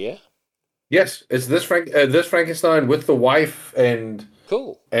character, yeah? Yes, it's this Frankenstein with the wife and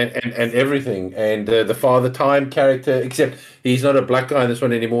Cool. and everything, and the Father Time character. Except he's not a black guy in this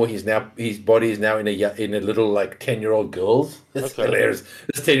one anymore. His body is now in a little like 10-year-old girl's. It's hilarious.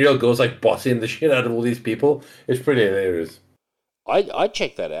 This 10-year-old girl's like bossing the shit out of all these people. It's pretty hilarious. I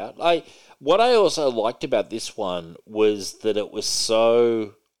checked that out. What I also liked about this one was that it was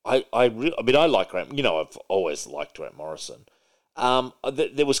so. I like Grant. You know, I've always liked Grant Morrison.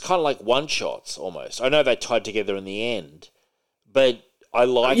 There was kind of like one shots almost. I know they tied together in the end, but I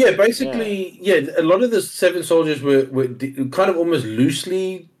like. Yeah, basically, a lot of the Seven Soldiers were kind of almost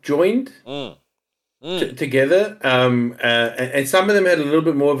loosely joined together, and some of them had a little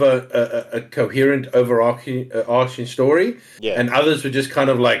bit more of a coherent, overarching story, and others were just kind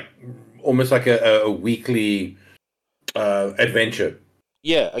of like almost like a weekly adventure.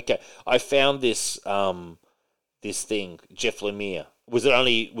 Yeah. Okay. I found this this thing, Jeff Lemire. Was it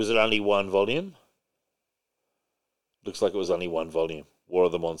only one volume? Looks like it was only one volume. War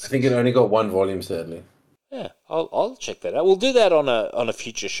of the Monsters. I think it only got one volume, sadly. Yeah, I'll check that out. We'll do that on a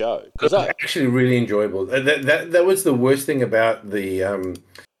future show. It was actually really enjoyable. That was the worst thing about the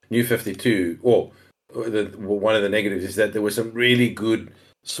New 52, or one of the negatives is that there was some really good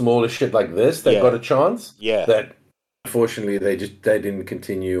smaller shit like this that got a chance. Yeah. That unfortunately they didn't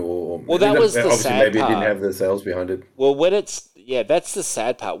continue, or well, that was the obviously sad maybe part. It didn't have the sales behind it. Well, that's the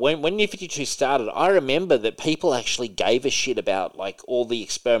sad part. When New 52 started, I remember that people actually gave a shit about like all the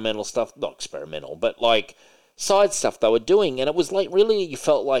experimental stuff, not experimental, but like side stuff they were doing, and it was like really you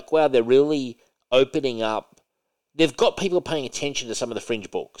felt like, wow, they're really opening up. They've got people paying attention to some of the fringe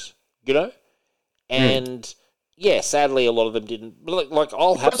books, you know, and. Yeah, sadly, a lot of them didn't. Like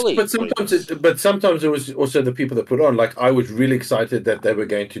I'll happily. But sometimes it was also the people that put on. Like I was really excited that they were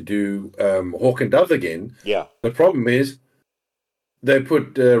going to do Hawk and Dove again. Yeah. The problem is they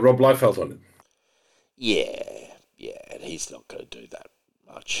put Rob Liefeld on it. Yeah, and he's not going to do that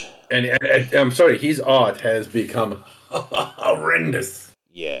much. And I'm sorry, his art has become horrendous.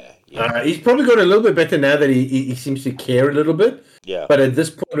 Yeah. He's probably got a little bit better now that he seems to care a little bit. Yeah. But at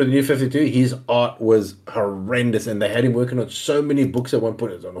this point with the New 52, his art was horrendous, and they had him working on so many books at one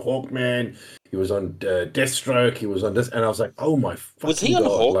point. He was on Hawkman, he was on Deathstroke, he was on this, and I was like, oh my fucking God. Was he on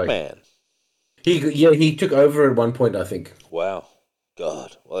Hawkman? He took over at one point, I think. Wow.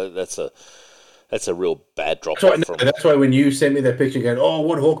 God. Well, that's a real bad drop That's why when you sent me that picture going, oh,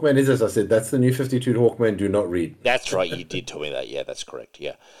 what Hawkman is this? I said, that's the New 52 Hawkman, do not read. That's right, you did tell me that. Yeah, that's correct,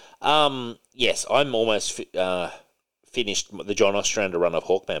 yeah. Yes, I'm almost finished the John Ostrander run of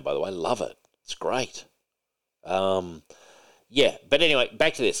Hawkman, by the way. I love it. It's great. Yeah, but anyway,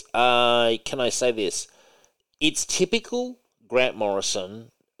 back to this. Can I say this? It's typical Grant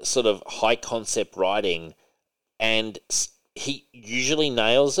Morrison sort of high-concept writing, and he usually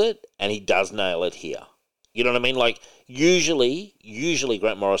nails it, and he does nail it here. You know what I mean? Like, usually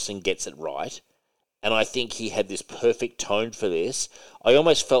Grant Morrison gets it right, and I think he had this perfect tone for this. I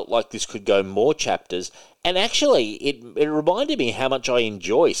almost felt like this could go more chapters, and actually, it reminded me how much I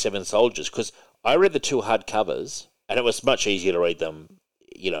enjoy Seven Soldiers, because I read the two hardcovers, and it was much easier to read them,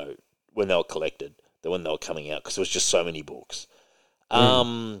 you know, when they were collected than when they were coming out, because there was just so many books.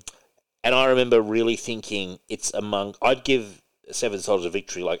 And I remember really thinking I'd give Seven Soldiers of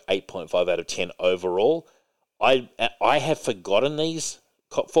Victory like 8.5 out of 10 overall. I have forgotten these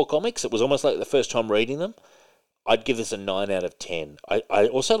 4 comics. It was almost like the first time reading them. I'd give this a 9 out of 10. I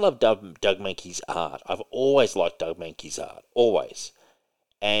also love Doug Mankey's art. I've always liked Doug Mankey's art, always.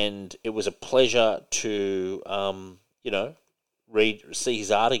 And it was a pleasure to, see his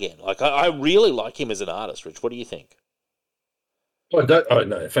art again. Like, I really like him as an artist, Rich. What do you think? Oh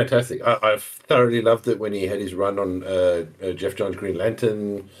no, fantastic. I've thoroughly loved it when he had his run on Jeff Johns' Green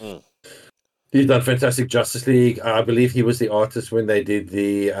Lantern. He's done fantastic Justice League. I believe he was the artist when they did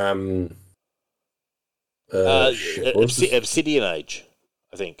the Obsidian Age.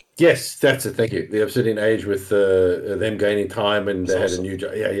 I think. Yes, that's it. Thank you. The Obsidian Age with them gaining time, and they had a new.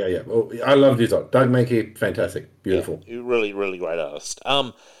 Yeah. Oh, I love these art. Doug Mankey, fantastic, beautiful. Yeah, really, really great artist.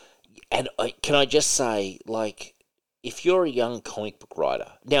 And can I just say, like, if you're a young comic book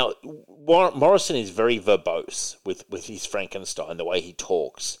writer, now Morrison is very verbose with his Frankenstein, the way he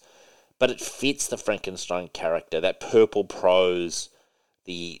talks, but it fits the Frankenstein character. That purple prose,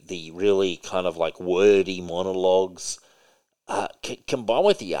 the really kind of like wordy monologues. Combined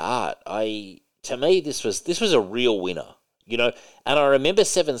with the art, to me this was a real winner, and I remember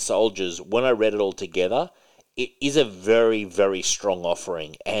Seven Soldiers when I read it all together. It is a very, very strong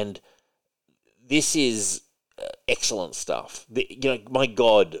offering, and this is excellent stuff. My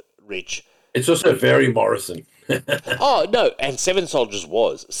God, Rich, it's also very Morrison. Oh no, and Seven Soldiers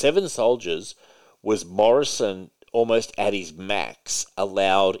was Morrison almost at his max,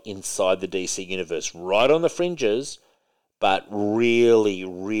 allowed inside the DC universe, right on the fringes. But really,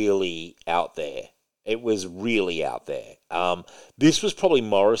 really out there. It was really out there. This was probably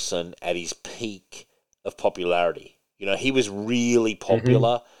Morrison at his peak of popularity. He was really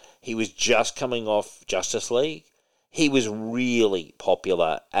popular. Mm-hmm. He was just coming off Justice League. He was really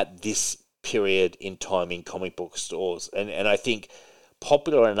popular at this period in time in comic book stores. And I think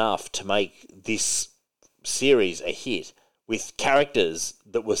popular enough to make this series a hit with characters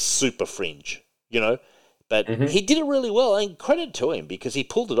that were super fringe, But he did it really well, and credit to him because he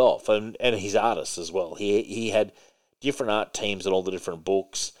pulled it off, and his artists as well. He had different art teams and all the different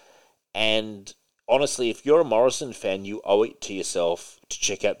books. And honestly, if you're a Morrison fan, you owe it to yourself to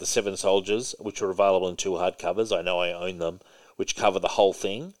check out the Seven Soldiers, which are available in 2 hardcovers. I know I own them, which cover the whole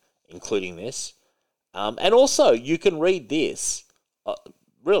thing, including this. And also, you can read this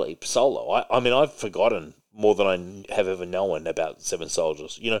really solo. I mean, I've forgotten more than I have ever known about Seven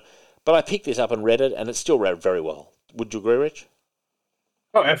Soldiers, But I picked this up and read it, and it still read very well. Would you agree, Rich?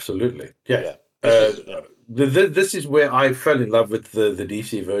 Oh, absolutely. Yeah. This is where I fell in love with the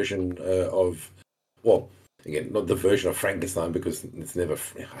DC version of, well, again, not the version of Frankenstein, because it's never,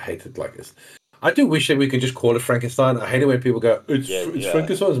 I hate it like this. I do wish that we could just call it Frankenstein. I hate it when people go, it's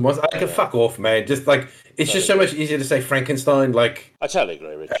Frankenstein's monster. I can fuck off, man. Just like, it's just so much easier to say Frankenstein. Like, I totally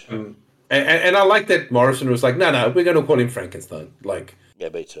agree, Rich. And I like that Morrison was like, no, we're going to call him Frankenstein. Like, yeah,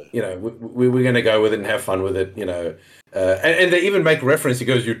 me too. We're going to go with it and have fun with it, And they even make reference. He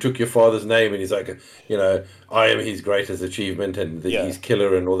goes, you took your father's name. And he's like, I am his greatest achievement and he's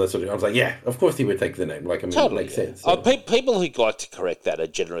killer and all that sort of. I was like, yeah, of course he would take the name. Like, I mean, totally, it makes sense. So. People who like to correct that are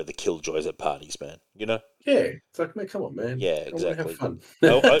generally the killjoys at parties, man. Yeah. It's like, man, come on, man. Yeah, exactly. Have fun.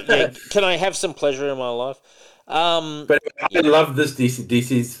 Can I have some pleasure in my life? But I love this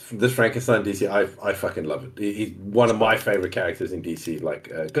this Frankenstein DC. I fucking love it. He's one of my favorite characters in DC. Like,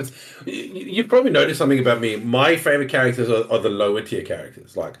 because you probably noticed something about me. My favorite characters are the lower tier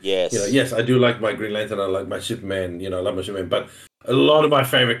characters. Like, yes, I do like my Green Lantern. I like my Superman. I love my Superman. But a lot of my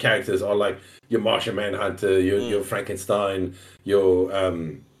favorite characters are like your Martian Manhunter, your Frankenstein, your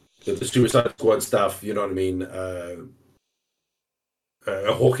the Suicide Squad stuff. You know what I mean?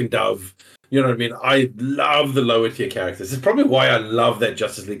 Hawk and Dove. You know what I mean? I love the lower tier characters. It's probably why I love that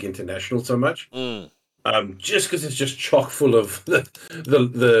Justice League International so much. Just because it's just chock full of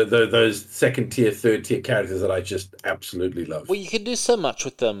those second tier, third tier characters that I just absolutely love. Well, you can do so much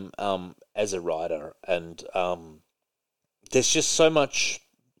with them as a writer, and there's just so much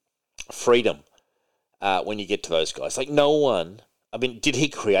freedom when you get to those guys. Like, no one. I mean, did he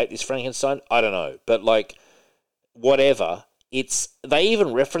create this Frankenstein? I don't know, but like, whatever. They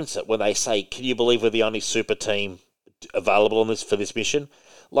even reference it when they say, "Can you believe we're the only super team available on this for this mission?"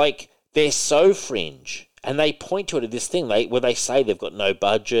 Like, they're so fringe, and they point to it in this thing where they say they've got no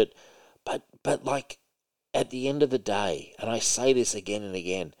budget, but like, at the end of the day, and I say this again and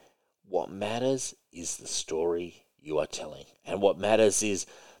again, what matters is the story you are telling, and what matters is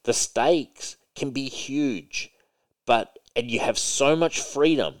the stakes can be huge, and you have so much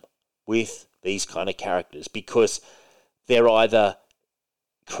freedom with these kind of characters because they're either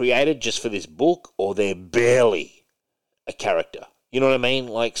created just for this book or they're barely a character. You know what I mean?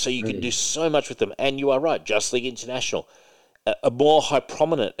 Like, so you can do so much with them. And you are right, Justice League International, a more high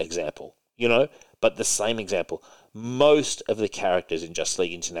prominent example, but the same example. Most of the characters in Justice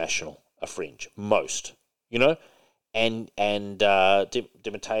League International are fringe. Most, and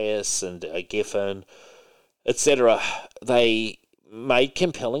Demetrius and Giffen, etc. They made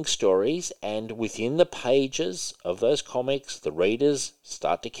compelling stories, and within the pages of those comics, the readers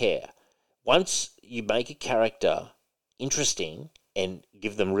start to care. Once you make a character interesting and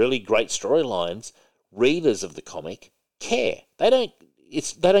give them really great storylines, readers of the comic care. They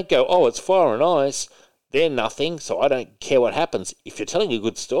don't go, oh, it's fire and ice. They're nothing, so I don't care what happens. If you're telling a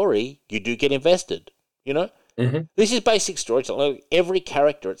good story, you do get invested, you know? Mm-hmm. This is basic storytelling. Every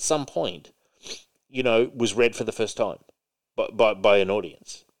character at some point, you know, was read for the first time by an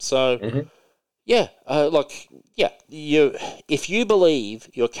audience. So, if you believe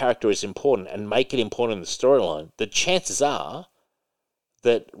your character is important and make it important in the storyline, the chances are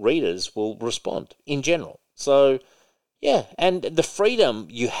that readers will respond in general. So, yeah, and the freedom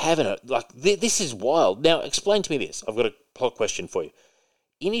you have in it, like, this is wild. Now, explain to me this. I've got a plot question for you.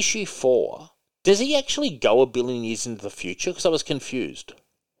 In issue 4, does he actually go a billion years into the future? Because I was confused.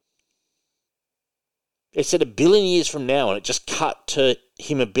 It said a billion years from now, and it just cut to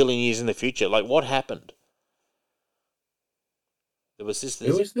him a billion years in the future. Like, what happened? There was this.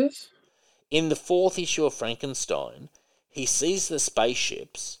 Who is this? In the 4th issue of Frankenstein, he sees the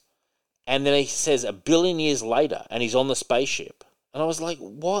spaceships, and then he says a billion years later, and he's on the spaceship. And I was like,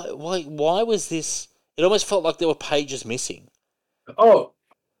 why was this? It almost felt like there were pages missing. Oh,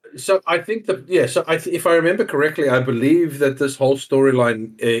 so I think if I remember correctly, I believe that this whole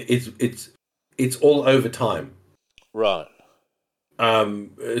storyline it's all over time. Right.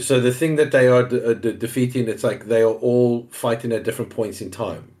 So the thing that they are defeating, it's like they are all fighting at different points in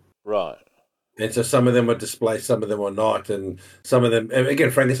time. Right. And so some of them are displaced, some of them are not, and some of them,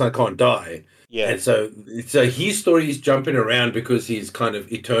 again, Frankenstein can't die. Yeah. And so his story is jumping around because he's kind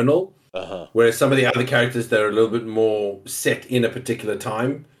of eternal. Uh-huh. Whereas some of the other characters, they're a little bit more set in a particular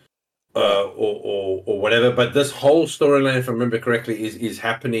time, or whatever. But this whole storyline, if I remember correctly, is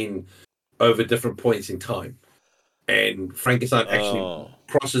happening over different points in time. And Frankenstein actually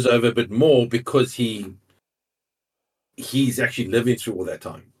crosses over a bit more because he's actually living through all that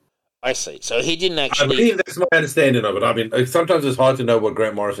time. I see. So he didn't actually... I believe that's my understanding of it. I mean, sometimes it's hard to know what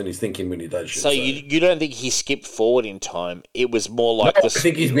Grant Morrison is thinking when he does shit. So you don't think he skipped forward in time? It was more like... No, I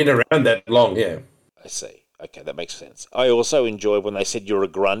think he's been around that long, yeah. I see. Okay, that makes sense. I also enjoyed when they said you're a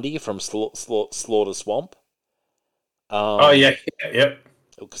Grundy from Slaughter Swamp. Yep.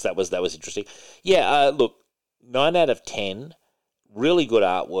 Because that was interesting. Yeah, look, 9 out of 10, really good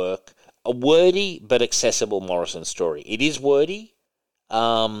artwork, a wordy but accessible Morrison story. It is wordy,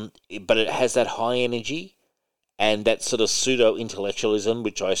 but it has that high energy and that sort of pseudo-intellectualism,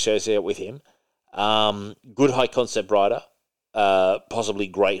 which I associate with him. Good high-concept writer, possibly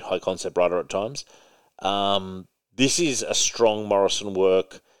great high-concept writer at times. This is a strong Morrison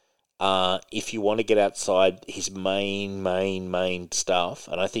work. If you want to get outside his main stuff,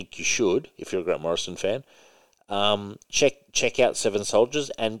 and I think you should if you're a Grant Morrison fan, check out Seven Soldiers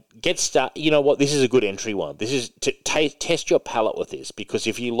and get started. You know what? This is a good entry one. This is to test your palate with this, because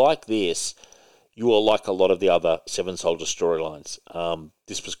if you like this, you will like a lot of the other Seven Soldiers storylines.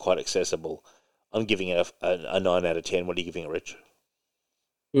 This was quite accessible. I'm giving it a 9 out of 10. What are you giving it, Rich?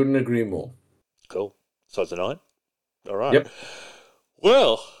 Couldn't agree more. Cool. So it's a 9? All right. Yep.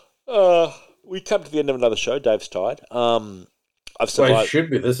 Well, we come to the end of another show. Dave's tired. I've survived. Well, it should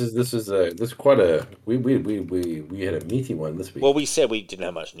be. This is quite a. We had a meaty one this week. Well, we said we didn't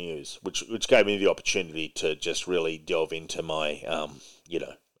have much news, which gave me the opportunity to just really delve into my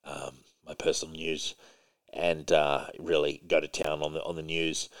my personal news and really go to town on the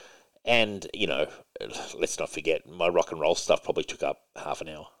news. And let's not forget, my rock and roll stuff probably took up half an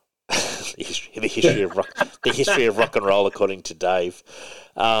hour. the history of rock and roll, according to Dave,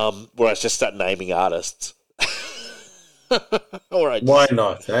 where I just start naming artists. All right. Why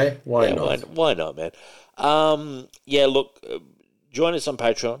not, eh? Why not? Why not, man? Look, join us on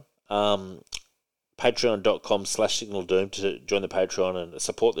Patreon. Patreon.com/SignalDoom to join the Patreon and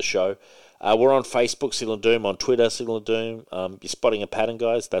support the show. We're on Facebook, Signal Doom, on Twitter, Signal Doom. You're spotting a pattern,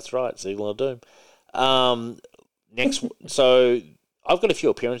 guys. That's right, Signal Doom. So I've got a few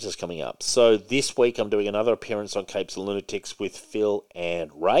appearances coming up. So this week I'm doing another appearance on Capes and Lunatics with Phil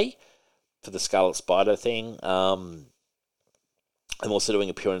and Ray for the Scarlet Spider thing. I'm also doing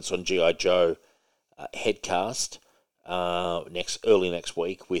an appearance on G.I. Joe Headcast early next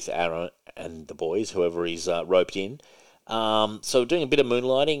week with Aaron and the boys, whoever he's roped in. So doing a bit of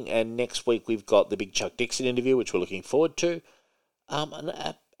moonlighting, and next week we've got the big Chuck Dixon interview, which we're looking forward to.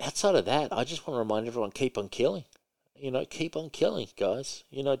 And outside of that, I just want to remind everyone, keep on killing. Keep on killing, guys.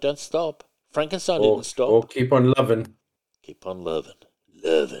 Don't stop. Frankenstein didn't stop. Or keep on loving. Keep on loving.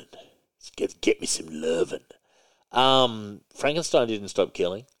 Loving. Get me some loving. Frankenstein didn't stop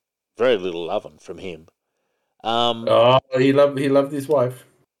killing. Very little loving from him. He loved his wife.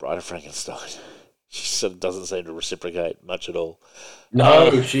 Bride of Frankenstein. She sort of doesn't seem to reciprocate much at all.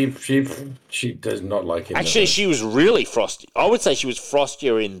 No, she does not like him. Actually, she was really frosty. I would say she was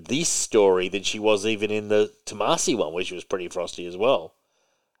frostier in this story than she was even in the Tomasi one, where she was pretty frosty as well.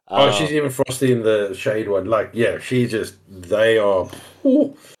 Oh, she's even frosty in the shade one. Like, yeah, they are.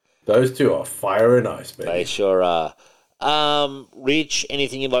 Ooh, those two are fire and ice, baby. They sure are. Rich,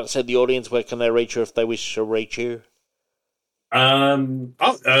 anything you'd like to say to the audience? Where can they reach you if they wish to reach you?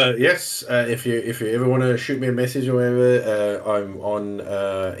 Yes. If you ever want to shoot me a message or whatever, I'm on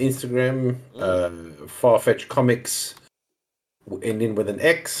Instagram, Farfetch Comics, ending with an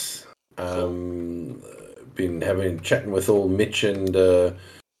X. Been chatting with all Mitch and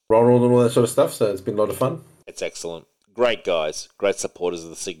Ronald and all that sort of stuff, so it's been a lot of fun. It's excellent. Great guys, great supporters of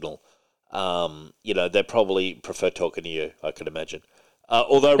the Signal. They probably prefer talking to you, I could imagine.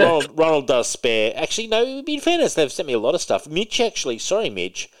 Although Ronald does spare. Actually, no, in fairness, they've sent me a lot of stuff. Mitch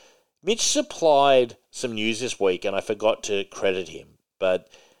supplied some news this week, and I forgot to credit him. But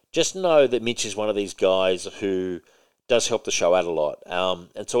just know that Mitch is one of these guys who does help the show out a lot.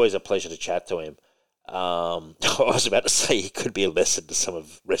 It's always a pleasure to chat to him. I was about to say he could be a lesson to some of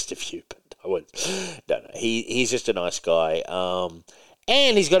the rest of you, but I wouldn't. No, he's just a nice guy.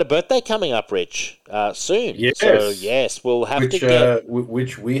 And he's got a birthday coming up, Rich, soon. Yes. So, yes, we'll have to get...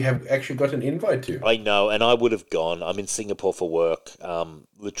 Which we have actually got an invite to. I know, and I would have gone. I'm in Singapore for work,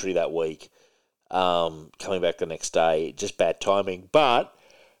 literally that week. Coming back the next day. Just bad timing. But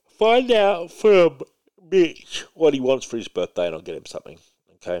find out from Mitch what he wants for his birthday, and I'll get him something.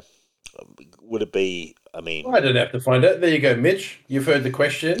 Okay? Would it be... I don't have to find out. There you go, Mitch. You've heard the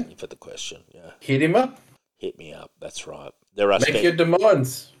question. Yeah. Hit him up. Hit me up. That's right. Make your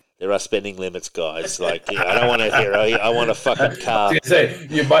demands. There are spending limits, guys. Like, I don't want a hero. I want a fucking car. I was gonna say,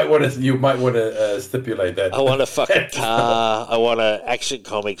 you might want to stipulate that. I want a fucking car. I want a Action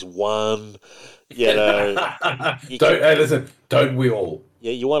Comics 1. Listen, don't we all?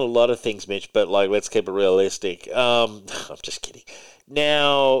 Yeah, you want a lot of things, Mitch, but let's keep it realistic. I'm just kidding.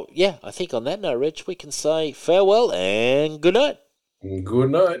 Now, yeah, I think on that note, Rich, we can say farewell and good night.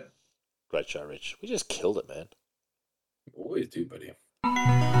 Good night. Great show, Rich. We just killed it, man. Always do, buddy.